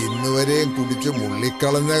ഹൗസോ ഇന്നുവരെയും കുടിച്ച്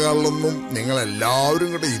മുള്ളിക്കളഞ്ഞ കള്ളൊന്നും നിങ്ങൾ എല്ലാവരും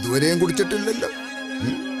കൂടെ ഇതുവരെയും കുടിച്ചിട്ടില്ലല്ലോ.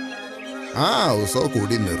 ആ ഹൗസോ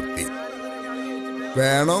കൂടി നിർത്തി.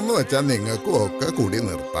 വേണമെന്ന് വെച്ചാൽ നിങ്ങൾക്കും ഒക്കെ കൂടി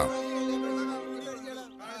നിർത്താം.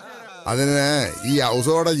 അതിന് ഈ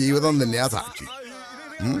ഹൗസോടെ ജീവിതം തന്നെയാ സാക്ഷി.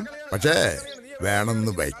 പക്ഷേ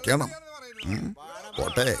വേണമെന്ന് വയ്ക്കണം.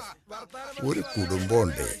 പോട്ടെ, ഒരു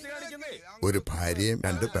കുടുംബമുണ്ട്, ഒരു ഭാര്യയും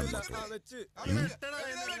 2 പെൺമക്കളും.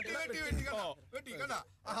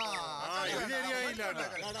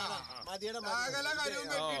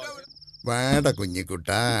 വേണ്ട കുഞ്ഞിക്കുട്ട,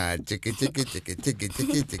 ചിക്കി ചിക്കി ചിക്കി ചിക്കി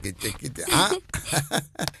ചിക്കി ചിക്കി ചിക്കി.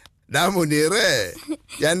 ഡാ മുനീറേ,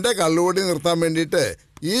 എന്റെ കള്ളുകൂടി നിർത്താൻ വേണ്ടിയിട്ട്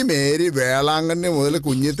ഈ മേരി വേളാങ്കണ്ണി മുതൽ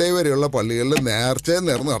കുഞ്ഞിത്തൈ വരെയുള്ള പള്ളികളിൽ നേർച്ചയെ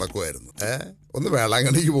നേർന്ന് നടക്കുമായിരുന്നു. ഒന്ന്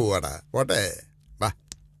വേളാങ്കണ്ണിക്ക് പോവാടാ. പോട്ടെ, വാ.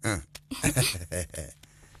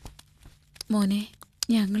 മോനെ,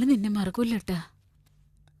 ഞങ്ങള് നിന്നെ മറക്കൂലട്ടാ.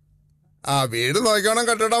 ആ വീട് നോക്കണം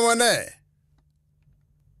കെട്ടടാ മോനെ.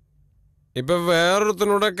 ഇപ്പൊ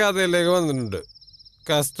വേറൊരുത്തനൂടെ കഥയിലേക്ക് വന്നിട്ടുണ്ട്,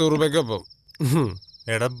 കസ്തൂർബയ്ക്കൊപ്പം.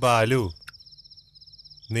 എടാ ബാലു,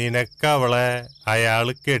 നിനക്കവളെ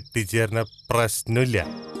അയാള് കെട്ടിച്ചേരുന്ന പ്രശ്നമില്ല.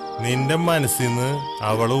 നിന്റെ മനസ്സിൽ നിന്ന്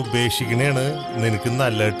അവളെ ഉപേക്ഷിക്കണേണ് നിനക്ക്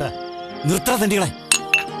നല്ലട്ടാ. നിർത്താ.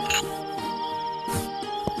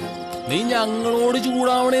 നീ ഞങ്ങളോട്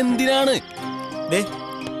ചൂടാവണ എന്തിനാണ്?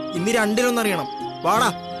 ഇന്ന് രണ്ടിലൊന്നറിയണം. വാടാ,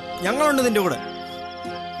 ഞങ്ങളുണ്ട് നിന്റെ കൂടെ.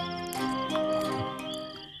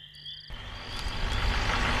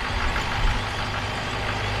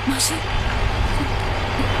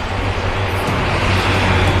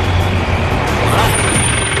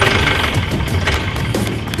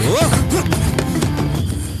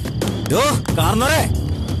 കാരണവരെ,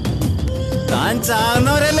 താൻ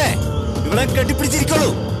ചാകുന്നവരല്ലേ ഇവിടെ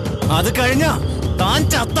കെട്ടിപ്പിടിച്ചിരിക്കുള്ളൂ. അത് കഴിഞ്ഞ താൻ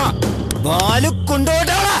ചത്ത ബാലു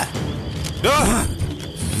കൊണ്ടോട്ടാളെ.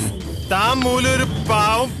 താൻ മൂലം ഒരു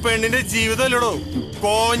പാവം പെണ്ണിന്റെ ജീവിതം അല്ലടോ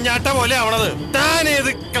കോഞ്ഞാട്ട പോലെ ആവണത്. താൻ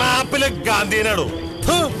ഏത് ക്ലാപ്പിലെ ഗാന്ധിയനാടോ?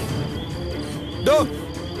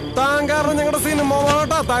 താൻ കാരണം ഞങ്ങളുടെ സിനിമ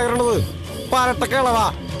തകരണത്. പരട്ടക്കളവാ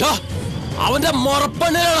അവന്റെ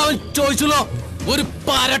മുറപ്പണ്ണിലാണ് അവൻ ചോദിച്ചല്ലോ ഒരു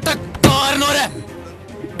പരട്ടക്കാരനോരെ.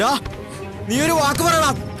 നീ ഒരു വാക്ക്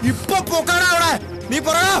പറയണം. ഇപ്പൊ പോക്കാണ് അവിടെ. നീ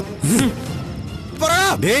പറയണ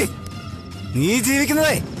നീ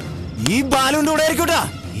ജീവിക്കുന്നതേ ഈ ബാലുവിന്റെ കൂടെ ആയിരിക്കൂട്ടാ.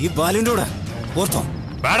 ഈ ബാലുവിന്റെ കൂടെ ഓർത്തോ.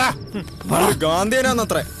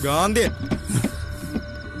 ഗാന്ധിയനാന്നത്രേ ഗാന്ധിയൻ.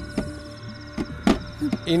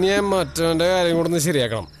 ഇനി ഞാൻ മറ്റവന്റെ കാര്യം കൂടെ ഒന്ന്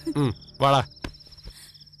ശരിയാക്കണം. വാടാ.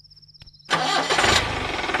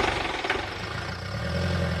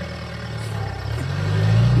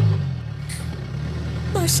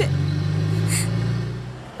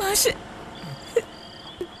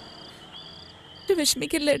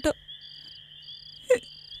 വിഷമിക്കില്ല കേട്ടോ.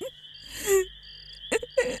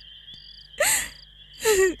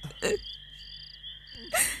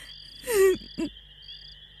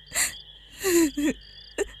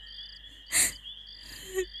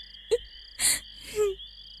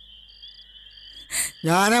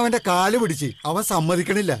 ഞാൻ അവന്റെ കാല് പിടിച്ച് അവൻ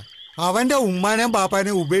സമ്മതിക്കണില്ല. അവന്റെ ഉമ്മാനെയും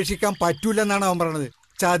പാപ്പാനെയും ഉപേക്ഷിക്കാൻ പറ്റൂലെന്നാണ് അവൻ പറയണത്.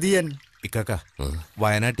 ചതിയൻ. ഇക്കാക്ക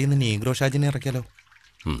വയനാട്ടിൽ നിന്ന് നീഗ്രോ ഷാജിനെ ഇറക്കിയാലോ?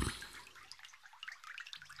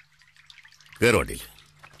 കേറുവണ്ടിയിൽ.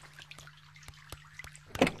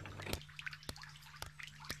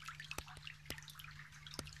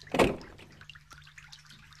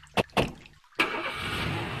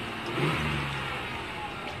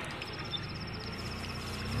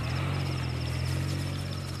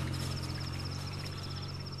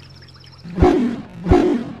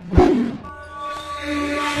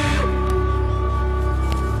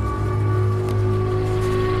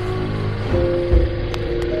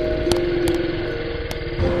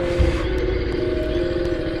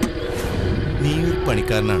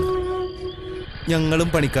 പണിക്കാരനാണ്, ഞങ്ങളും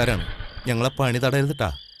പണിക്കാരാണ്. ഞങ്ങളെ പണി തടയരുതട്ടാ.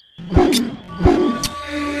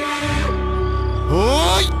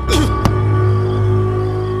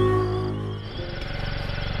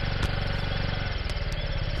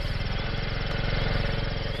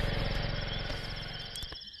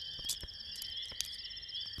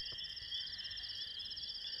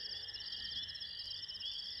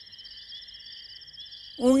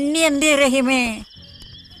 ഉണ്ണി എന്തേ റഹിമേ?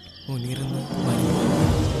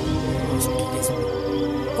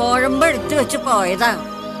 കോഴമ്പ് എടുത്തു വെച്ച് പോയതാ.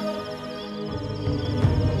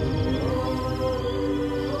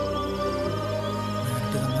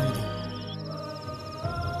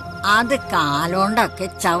 അത് കാലോണ്ടൊക്കെ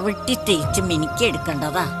ചവിട്ടി തേച്ച് മിനുക്കി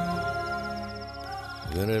എടുക്കേണ്ടതാ.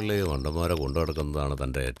 ഇങ്ങനെയുള്ള ഈ വണ്ടന്മാരെ കൊണ്ടു നടക്കുന്നതാണ്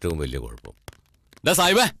തന്റെ ഏറ്റവും വലിയ കുഴപ്പം.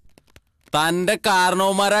 സാഹിബേ, തന്റെ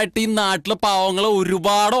കാരണവന്മാരായിട്ട് ഈ നാട്ടിലെ പാവങ്ങളെ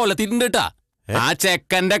ഒരുപാട് ഒലത്തിട്ടുണ്ട് കേട്ടാ. ആ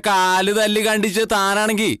ചെക്കന്റെ കാല് തല്ലി കണ്ടിച്ച്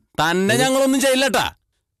താനാണെങ്കി തന്നെ ഞങ്ങളൊന്നും ചെയ്യില്ലട്ടാ.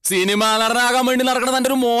 സിനിമ നടനാകാൻ വേണ്ടി നടക്കണ തന്റെ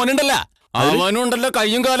ഒരു മോനുണ്ടല്ല, അവനുണ്ടല്ലോ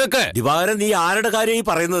കയ്യും കാലൊക്കെ. ദിവാകരൻ, നീ ആരുടെ കാര്യം ഈ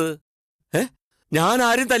പറയുന്നത്? ഞാൻ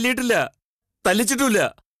ആരും തല്ലിയിട്ടില്ല, തല്ലിച്ചിട്ടില്ല.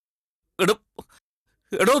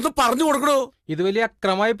 എടോ ഒന്ന് പറഞ്ഞു കൊടുക്കണോ? ഇത് വലിയ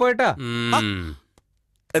അക്രമായി പോയിട്ടാ.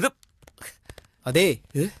 അതെ,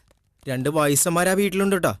 2 വയസ്സന്മാരാ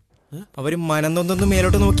വീട്ടിലുണ്ട് കേട്ടാ. അവര് മനന്നൊന്നൊന്ന്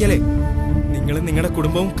മേലോട്ട് നോക്കിയാലേ നിങ്ങൾ നിങ്ങളുടെ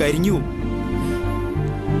കുടുംബവും കരിഞ്ഞു.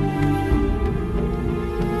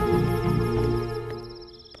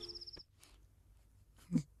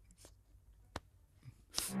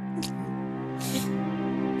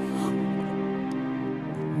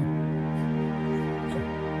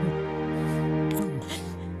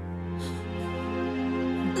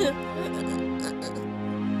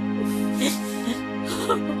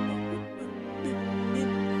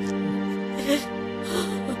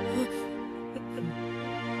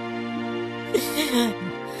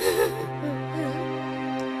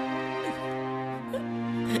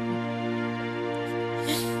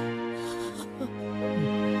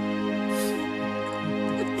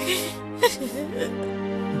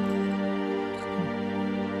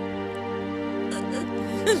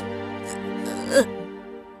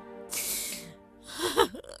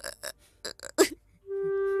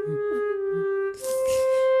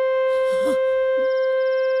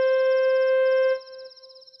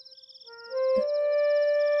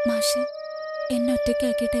 മാഷെ, എന്നെ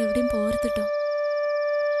ഒറ്റയ്ക്കാക്കിയിട്ട് എവിടെയും പോരുത്തിട്ടോ.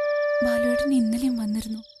 ബാലുവേട്ടൻ ഇന്നലെയും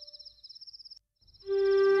വന്നിരുന്നു.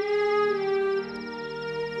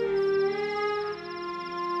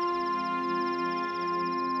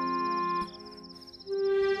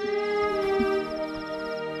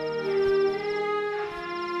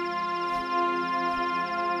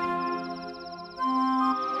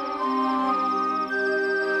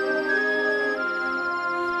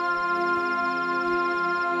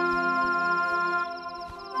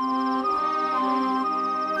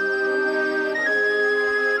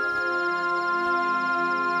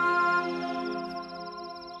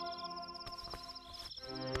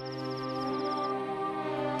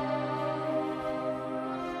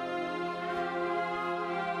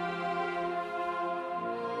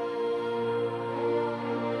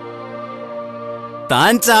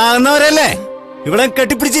 താൻ ചാകുന്നവരല്ലേ ഇവിടെ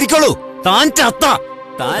കെട്ടിപ്പിടിച്ചിരിക്കോളൂ. താൻ ചത്ത.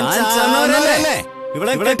 താൻ ചാകുന്നവരല്ലേ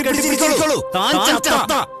ഇവിടെ കെട്ടിപ്പിടിച്ചിരിക്കോളൂ. താൻ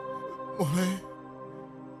ചത്ത.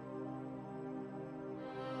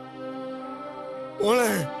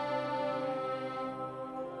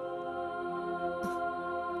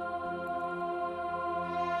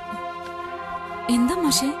 എന്താ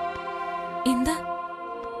മാഷേ? എന്താ?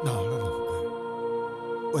 നാളെ നമുക്ക്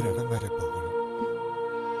ഒരിടം വരെ പോകണം.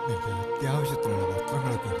 നിന്റെ അത്യാവശ്യത്തിനുള്ള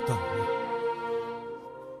വസ്ത്രങ്ങളൊക്കെ എടുത്തോ.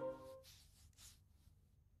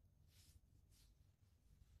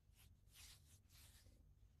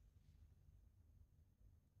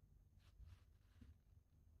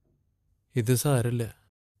 ഇത് സാരല്ല,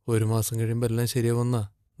 1 മാസം കഴിയുമ്പോൾ എല്ലാം ശരിയാവുന്നാ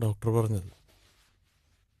ഡോക്ടർ പറഞ്ഞത്.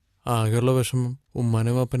 ആകെയുള്ള വിഷമം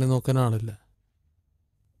ഉമ്മാനെ വാപ്പനെ നോക്കാൻ ആളില്ല.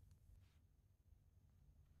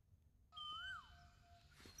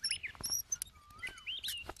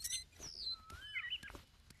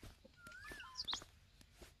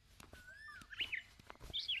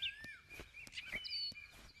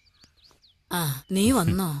 ആ, നീ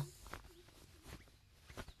വന്നോ?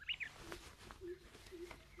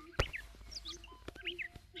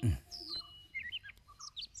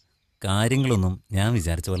 കാര്യങ്ങളൊന്നും ഞാൻ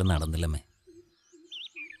വിചാരിച്ച പോലെ നടന്നില്ലമ്മേ.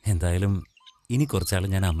 എന്തായാലും ഇനി കുറച്ചാൾ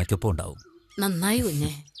ഞാൻ അമ്മയ്ക്കൊപ്പം ഉണ്ടാവും. നന്നായി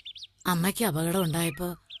കുഞ്ഞെ. അമ്മയ്ക്ക് അപകടം ഉണ്ടായപ്പോ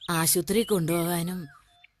ആശുപത്രി കൊണ്ടുപോകാനും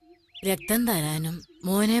രക്തം തരാനും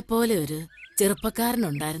മോനെ പോലെ ഒരു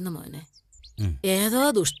ചെറുപ്പക്കാരനുണ്ടായിരുന്നു മോനെ. ഏതോ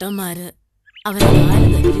ദുഷ്ടന്മാര് അവനെ 4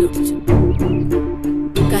 തല്ലി ഒടിച്ചു.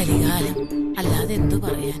 കലികാലം അല്ലാതെ എന്തു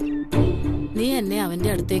പറയാൻ. നീ എന്നെ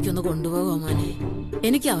അവന്റെ അടുത്തേക്കൊന്ന് കൊണ്ടുപോകോ മോനെ?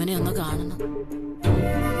 എനിക്ക് അവനെ ഒന്ന് കാണണം.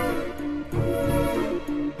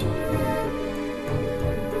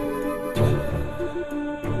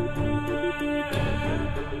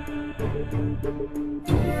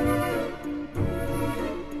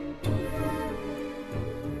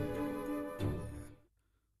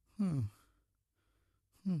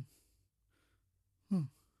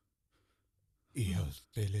 ഈ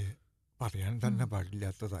അവസ്ഥയില് പറയാൻ തന്നെ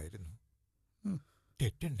പാടില്ലാത്തതായിരുന്നു.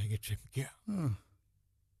 തെറ്റുണ്ടെങ്കിൽ ക്ഷമിക്കുക.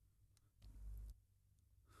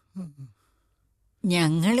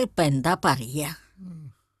 ഞങ്ങളിപ്പോ എന്താ പറയാ?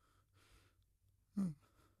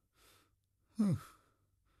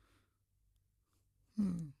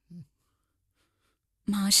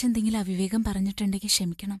 മാഷ് എന്തെങ്കിലും അവിവേകം പറഞ്ഞിട്ടുണ്ടെങ്കിൽ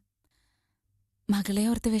ക്ഷമിക്കണം. മകളെ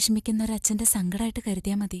ഓർത്ത് വിഷമിക്കുന്ന ഒരച്ഛൻ്റെ സങ്കടമായിട്ട്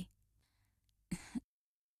കരുതിയാൽ മതി.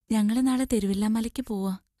 ഞങ്ങൾ നാളെ തിരുവില്ലാമലയ്ക്ക്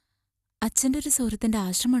പോവാ. അച്ഛൻ്റെ ഒരു സുഹൃത്തിൻ്റെ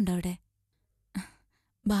ആശ്രമമുണ്ട് അവിടെ.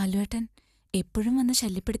 ബാലുവേട്ടൻ എപ്പോഴും വന്ന്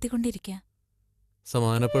ശല്യപ്പെടുത്തിക്കൊണ്ടിരിക്കുക.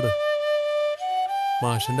 സമാനപ്പെട്,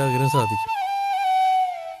 മാഷിന്റെ ആഗ്രഹം സാധിക്കും.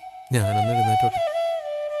 ഞാനൊന്ന് എഴുന്നേറ്റോട്ടെ.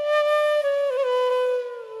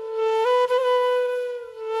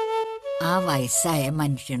 ആ വയസ്സായ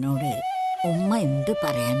മനുഷ്യനോട് ഉമ്മ എന്ത്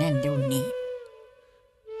പറയാനാ എൻ്റെ ഉണ്ണി?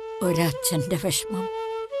 ഒരച്ഛൻ്റെ വിഷമം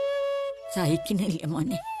സഹിക്കണില്ല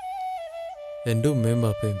മോനെ. എൻ്റെ ഉമ്മയും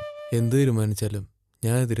ബാപ്പയും എന്ത് തീരുമാനിച്ചാലും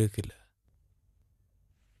ഞാൻ എതിരേക്കില്ല.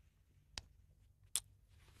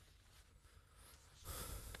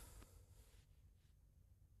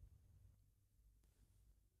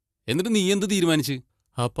 എന്നിട്ട് നീ എന്ത് തീരുമാനിച്ച്?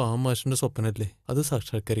 ആ പാവം മാഷിന്റെ സ്വപ്നല്ലേ, അത്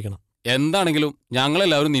സാക്ഷാത്കരിക്കണം. എന്താണെങ്കിലും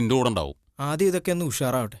ഞങ്ങളെല്ലാവരും നിന്റെ കൂടെ ഉണ്ടാവും. ആദ്യം ഇതൊക്കെ ഒന്ന്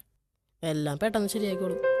ഉഷാറാവട്ടെ. എല്ലാം പെട്ടെന്ന്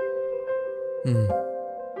ശരിയായിക്കോളും.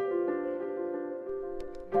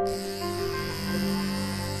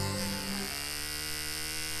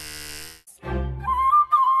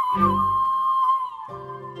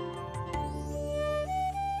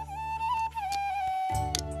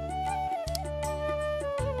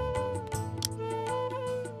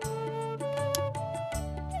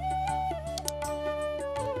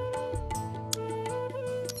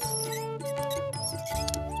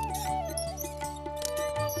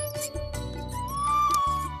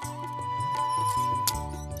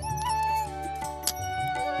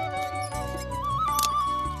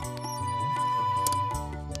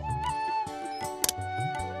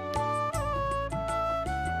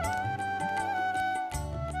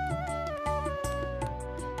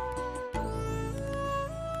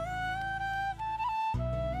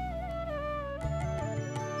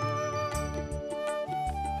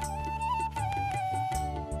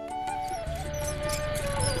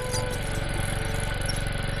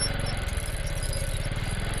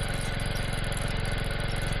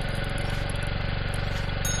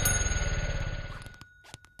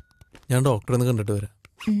 ഞാൻ ഡോക്ടറെ ഒന്ന് കണ്ടിട്ട് വരാം.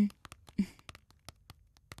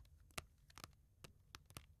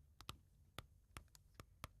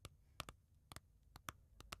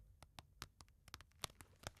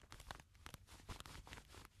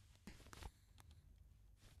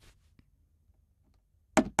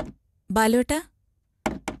 ബാലുവേട്ടാ,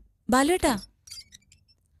 ബാലുവേട്ടാ,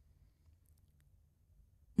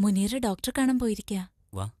 മുനീർ ഡോക്ടറെ കാണാൻ പോയിരിക്കാ.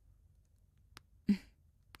 വാ.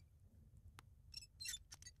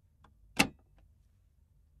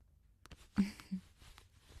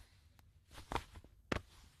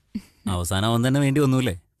 അവസാനം അവൻ തന്നെ വേണ്ടി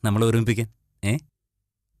വന്നൂല്ലേ നമ്മളെ ഒരുമിപ്പിക്കാൻ?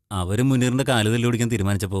 അവരും മുനീറിന്റെ കാല് തല്ലി ഓടിക്കാൻ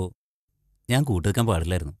തീരുമാനിച്ചപ്പോ ഞാൻ കൂട്ടുവെക്കാൻ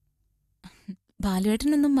പാടില്ലായിരുന്നു.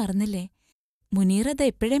 ബാലുവേട്ടനൊന്നും മറന്നില്ലേ? മുനീർ അത്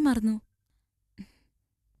എപ്പോഴേ മറന്നു.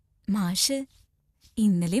 മാഷ്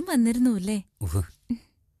ഇന്നലെയും വന്നിരുന്നു അല്ലേ?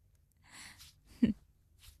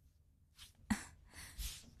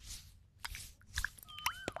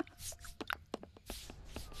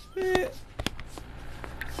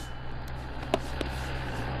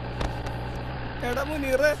 എടാ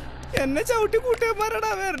മുനീറെ, എന്നെ ചവിട്ടി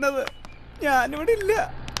കൂട്ടിയന്മാരാടാ വരണത്. ഞാനിവിടെ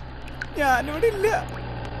ഇല്ല.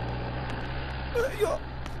 അയ്യോ,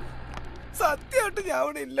 സത്യമായിട്ട് ഞാൻ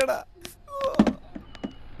ഇവിടെ ഇല്ലടാ.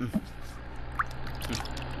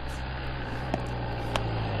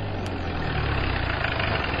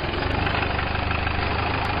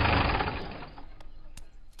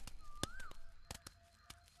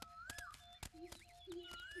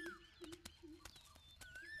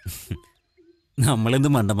 നമ്മളെന്ത്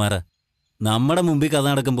മണ്ടന്മാരാ, നമ്മുടെ മുമ്പിൽ കഥ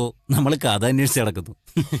നടക്കുമ്പോ നമ്മൾ കഥ അന്വേഷിച്ച് നടക്കുന്നു.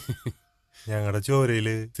 ഞങ്ങളുടെ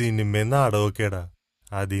ചോരയില് സിനിമ നാടകമൊക്കെടാ,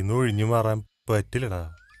 അതിന്ന് ഒഴിഞ്ഞു മാറാൻ പറ്റില്ലടാ.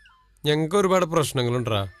 ഞങ്ങൾക്ക് ഒരുപാട്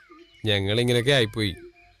പ്രശ്നങ്ങളുണ്ടാ, ഞങ്ങൾ ഇങ്ങനെയൊക്കെ ആയിപ്പോയി.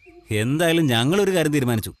 എന്തായാലും ഞങ്ങളൊരു കാര്യം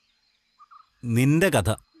തീരുമാനിച്ചു, നിന്റെ കഥ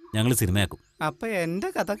ഞങ്ങൾ സിനിമയാക്കും. അപ്പൊ എന്റെ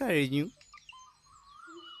കഥ കഴിഞ്ഞു.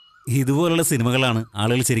 ഇതുപോലുള്ള സിനിമകളാണ്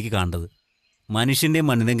ആളുകൾ ശരിക്കും കാണേണ്ടത്. മനുഷ്യന്റെയും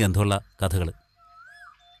മണ്ണിന്റെയും ഗന്ധമുള്ള കഥകൾ.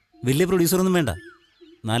 വലിയ പ്രൊഡ്യൂസറൊന്നും വേണ്ട,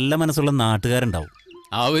 നല്ല മനസ്സുള്ള നാട്ടുകാരുണ്ടാവും.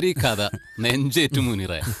 അവര് ഈ കഥ നെഞ്ചേറ്റു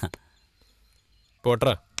മുനീറ.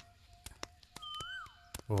 പോട്ടറാ.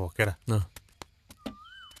 ഓക്കേടാ.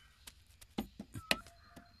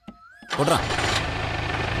 പോട്ടറാ.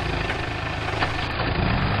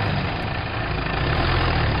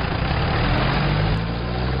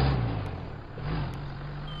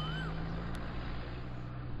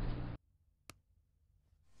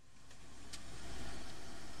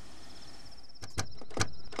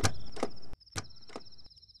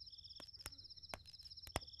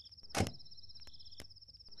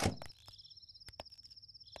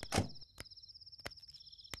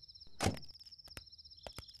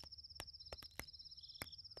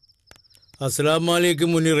 അസ്സലാമലൈക്കും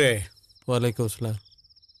മുനീറേ. വലൈക്കും അസ്സലാം.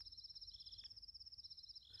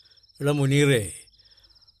 എടാ മുനീറേ,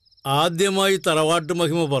 ആദ്യമായി തറവാട്ട്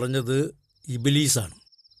മഹിമ പറഞ്ഞത് ഇബിലീസാണ്.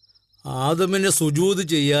 ആദമിനെ സുജൂദ്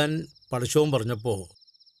ചെയ്യാൻ പടച്ചോൻ പറഞ്ഞപ്പോൾ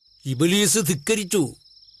ഇബിലീസ് ധിക്കരിച്ചു.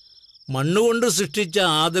 മണ്ണുകൊണ്ട് സൃഷ്ടിച്ച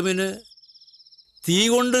ആദമിന് തീ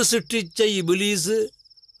കൊണ്ട് സൃഷ്ടിച്ച ഇബിലീസ്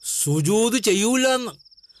സുജൂദ് ചെയ്യൂലെന്ന്.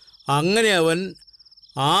 അങ്ങനെ അവൻ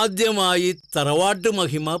ആദ്യമായി തറവാട്ട്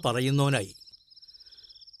മഹിമ പറയുന്നവനായി.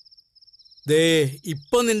 ദേ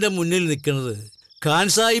ഇപ്പം നിന്റെ മുന്നിൽ നിൽക്കുന്നത് ഖാൻ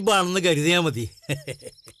സാഹിബാണെന്ന് കരുതിയാൽ മതി.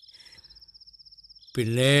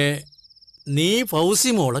 പിന്നെ നീ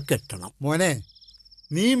ഫൗസി മോളെ കെട്ടണം. മോനെ,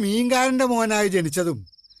 നീ മീൻകാരൻ്റെ മോനായി ജനിച്ചതും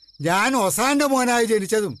ഞാൻ ഒസാന്റെ മോനായി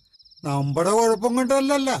ജനിച്ചതും നമ്മുടെ കുഴപ്പം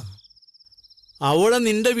കൊണ്ടല്ലല്ല. അവളെ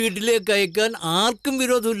നിന്റെ വീട്ടിലേക്ക് അയക്കാൻ ആർക്കും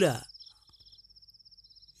വിരോധമില്ല.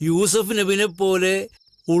 യൂസഫ് നബിനെ പോലെ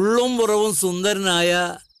ഉള്ളും പുറവും സുന്ദരനായ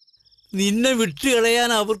നിന്നെ വിട്ടുകളയാൻ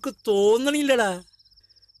അവർക്ക് തോന്നണില്ലടാ.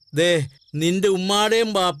 ദേ നിന്റെ ഉമ്മാടെയും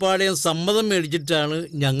ബാപ്പാടെയും സമ്മതം മേടിച്ചിട്ടാണ്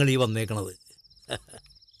ഞങ്ങൾ ഈ വന്നേക്കണത്.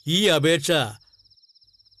 ഈ അപേക്ഷ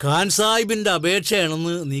ഖാൻ സാഹിബിൻ്റെ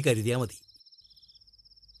അപേക്ഷയാണെന്ന് നീ കരുതിയാൽ മതി.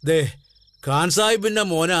 ദേ ഖാൻ സാഹിബിൻ്റെ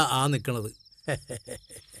മോനാ ആ നിൽക്കണത്.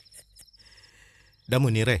 ഡാ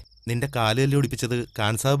മുനീറേ, നിന്റെ കാലുതല്ലി ഓടിപ്പിച്ചത്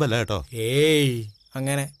ഖാൻ സാഹിബ് അല്ല കേട്ടോ. ഏയ്,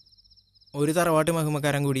 അങ്ങനെ ഒരു തറവാട്ട്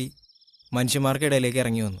മഹിമക്കാരൻ കൂടി മനുഷ്യന്മാർക്കിടയിലേക്ക്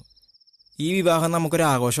ഇറങ്ങി വന്നു. ഈ വിവാഹം നമുക്കൊരു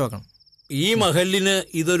ആഘോഷമാക്കണം. ഈ മഹലിന്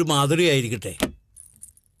ഇതൊരു മാതൃകയായിരിക്കട്ടെ.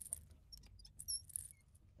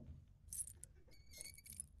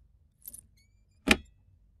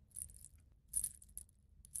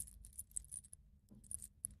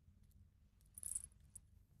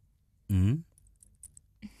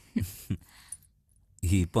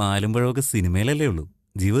 ഈ പാലുമ്പഴമൊക്കെ സിനിമയിലല്ലേ ഉള്ളൂ,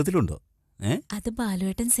 ജീവിതത്തിലുണ്ടോ? അത്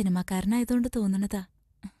ബാലുവേട്ടൻ സിനിമാക്കാരനായതുകൊണ്ട് തോന്നണതാ.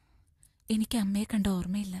 എനിക്ക് അമ്മയെ കണ്ട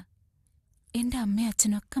ഓർമ്മയില്ല. എന്റെ അമ്മയും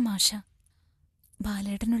അച്ഛനൊക്കെ മാഷ.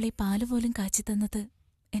 ബാലേട്ടനുള്ള ഈ പാല് പോലും കാച്ചി തന്നത്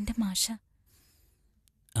എന്റെ മാഷ.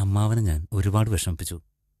 അമ്മാവനെ ഞാൻ ഒരുപാട് വിഷമിപ്പിച്ചു.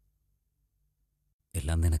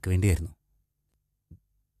 എല്ലാം നിനക്ക് വേണ്ടിയായിരുന്നു.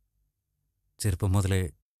 ചെറുപ്പം മുതലേ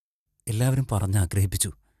എല്ലാവരും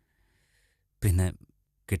പറഞ്ഞാഗ്രഹിപ്പിച്ചു. പിന്നെ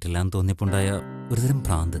കിട്ടില്ലാന്ന് തോന്നിയപ്പോണ്ടായ ഒരുതരം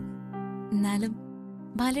ഭ്രാന്ത്. എന്നാലും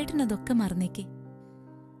ബാലേട്ടൻ അതൊക്കെ മറന്നേക്ക്.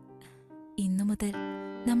 ഇന്നു മുതൽ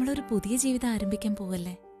നമ്മളൊരു പുതിയ ജീവിതം ആരംഭിക്കാൻ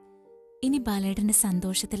പോവല്ലേ. ഇനി ബാലേട്ടന്റെ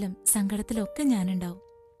സന്തോഷത്തിലും സങ്കടത്തിലും ഒക്കെ ഞാനുണ്ടാവും.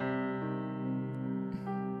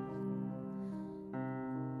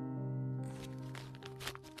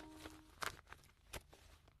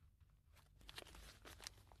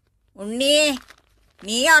 ഉണ്ണിയേ,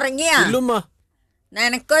 നീ ഉറങ്ങിയാ?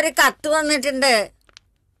 നിനക്കൊരു കത്ത് വന്നിട്ടുണ്ട്.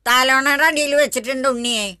 തലോണയുടെ അടിയിൽ വെച്ചിട്ടുണ്ട്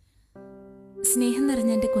ഉണ്ണിയെ. സ്നേഹം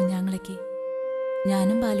നിറഞ്ഞ എന്റെ കുഞ്ഞാങ്ങളയ്ക്ക്.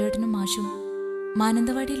 ഞാനും ബാലുവേട്ടനും മാഷും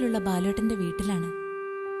മാനന്തവാടിയിലുള്ള ബാലുവേട്ടന്റെ വീട്ടിലാണ്.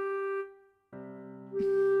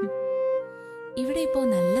 ഇവിടെ ഇപ്പോ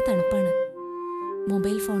നല്ല തണുപ്പാണ്.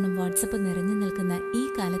 മൊബൈൽ ഫോണും വാട്സപ്പും നിറഞ്ഞു നിൽക്കുന്ന ഈ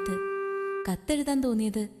കാലത്ത് കത്തെഴുതാൻ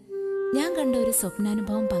തോന്നിയത് ഞാൻ കണ്ട ഒരു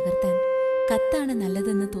സ്വപ്നാനുഭവം പകർത്താൻ കത്താണ്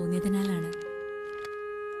നല്ലതെന്ന് തോന്നിയതിനാലാണ്.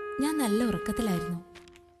 ഞാൻ നല്ല ഉറക്കത്തിലായിരുന്നു.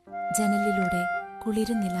 ജനലിലൂടെ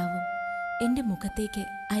കുളിരും നിലാവും എന്റെ മുഖത്തേക്ക്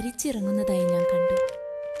അരിച്ചിറങ്ങുന്നതായി ഞാൻ കണ്ടു.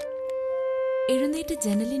 എഴുന്നേറ്റ്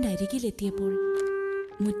ജനലിന്റെ അരികിലെത്തിയപ്പോൾ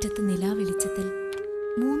മുറ്റത്ത് നിലാവെളിച്ചത്തിൽ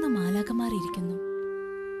 3 മാലാഖമാർ ഇരിക്കുന്നു.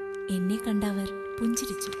 എന്നെ കണ്ടവർ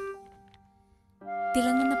പുഞ്ചിരിച്ചു.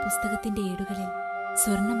 തിളങ്ങുന്ന പുസ്തകത്തിന്റെ ഏടുകളിൽ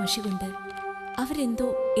സ്വർണ്ണമഷി കൊണ്ട് അവരെന്തോ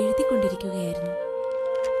എഴുതിക്കൊണ്ടിരിക്കുകയായിരുന്നു.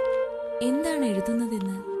 എന്താണ്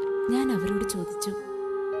എഴുതുന്നതെന്ന് ഞാൻ അവരോട് ചോദിച്ചു.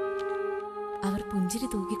 അവർ പുഞ്ചിരി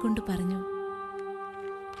തൂക്കിക്കൊണ്ട് പറഞ്ഞു,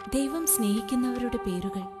 ദൈവം സ്നേഹിക്കുന്നവരുടെ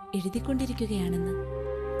പേരുകൾ എഴുതിക്കൊണ്ടിരിക്കുകയാണെന്ന്.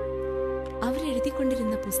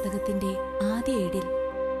 അവരെഴുതിക്കൊണ്ടിരുന്ന പുസ്തകത്തിന്റെ ആദ്യ ഏടിൽ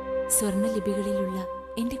സ്വർണ്ണലിപികളിലുള്ള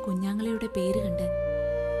എന്റെ കുഞ്ഞാങ്ങളയുടെ പേര് കണ്ട്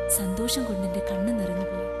സന്തോഷം കൊണ്ടെന്റെ കണ്ണ്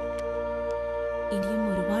നിറഞ്ഞുപോയി. ഇനിയും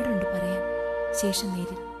ഒരുപാടുണ്ട് പറയാൻ. ശേഷം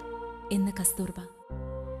നേരിൽ എന്ന് കസ്തൂർബ.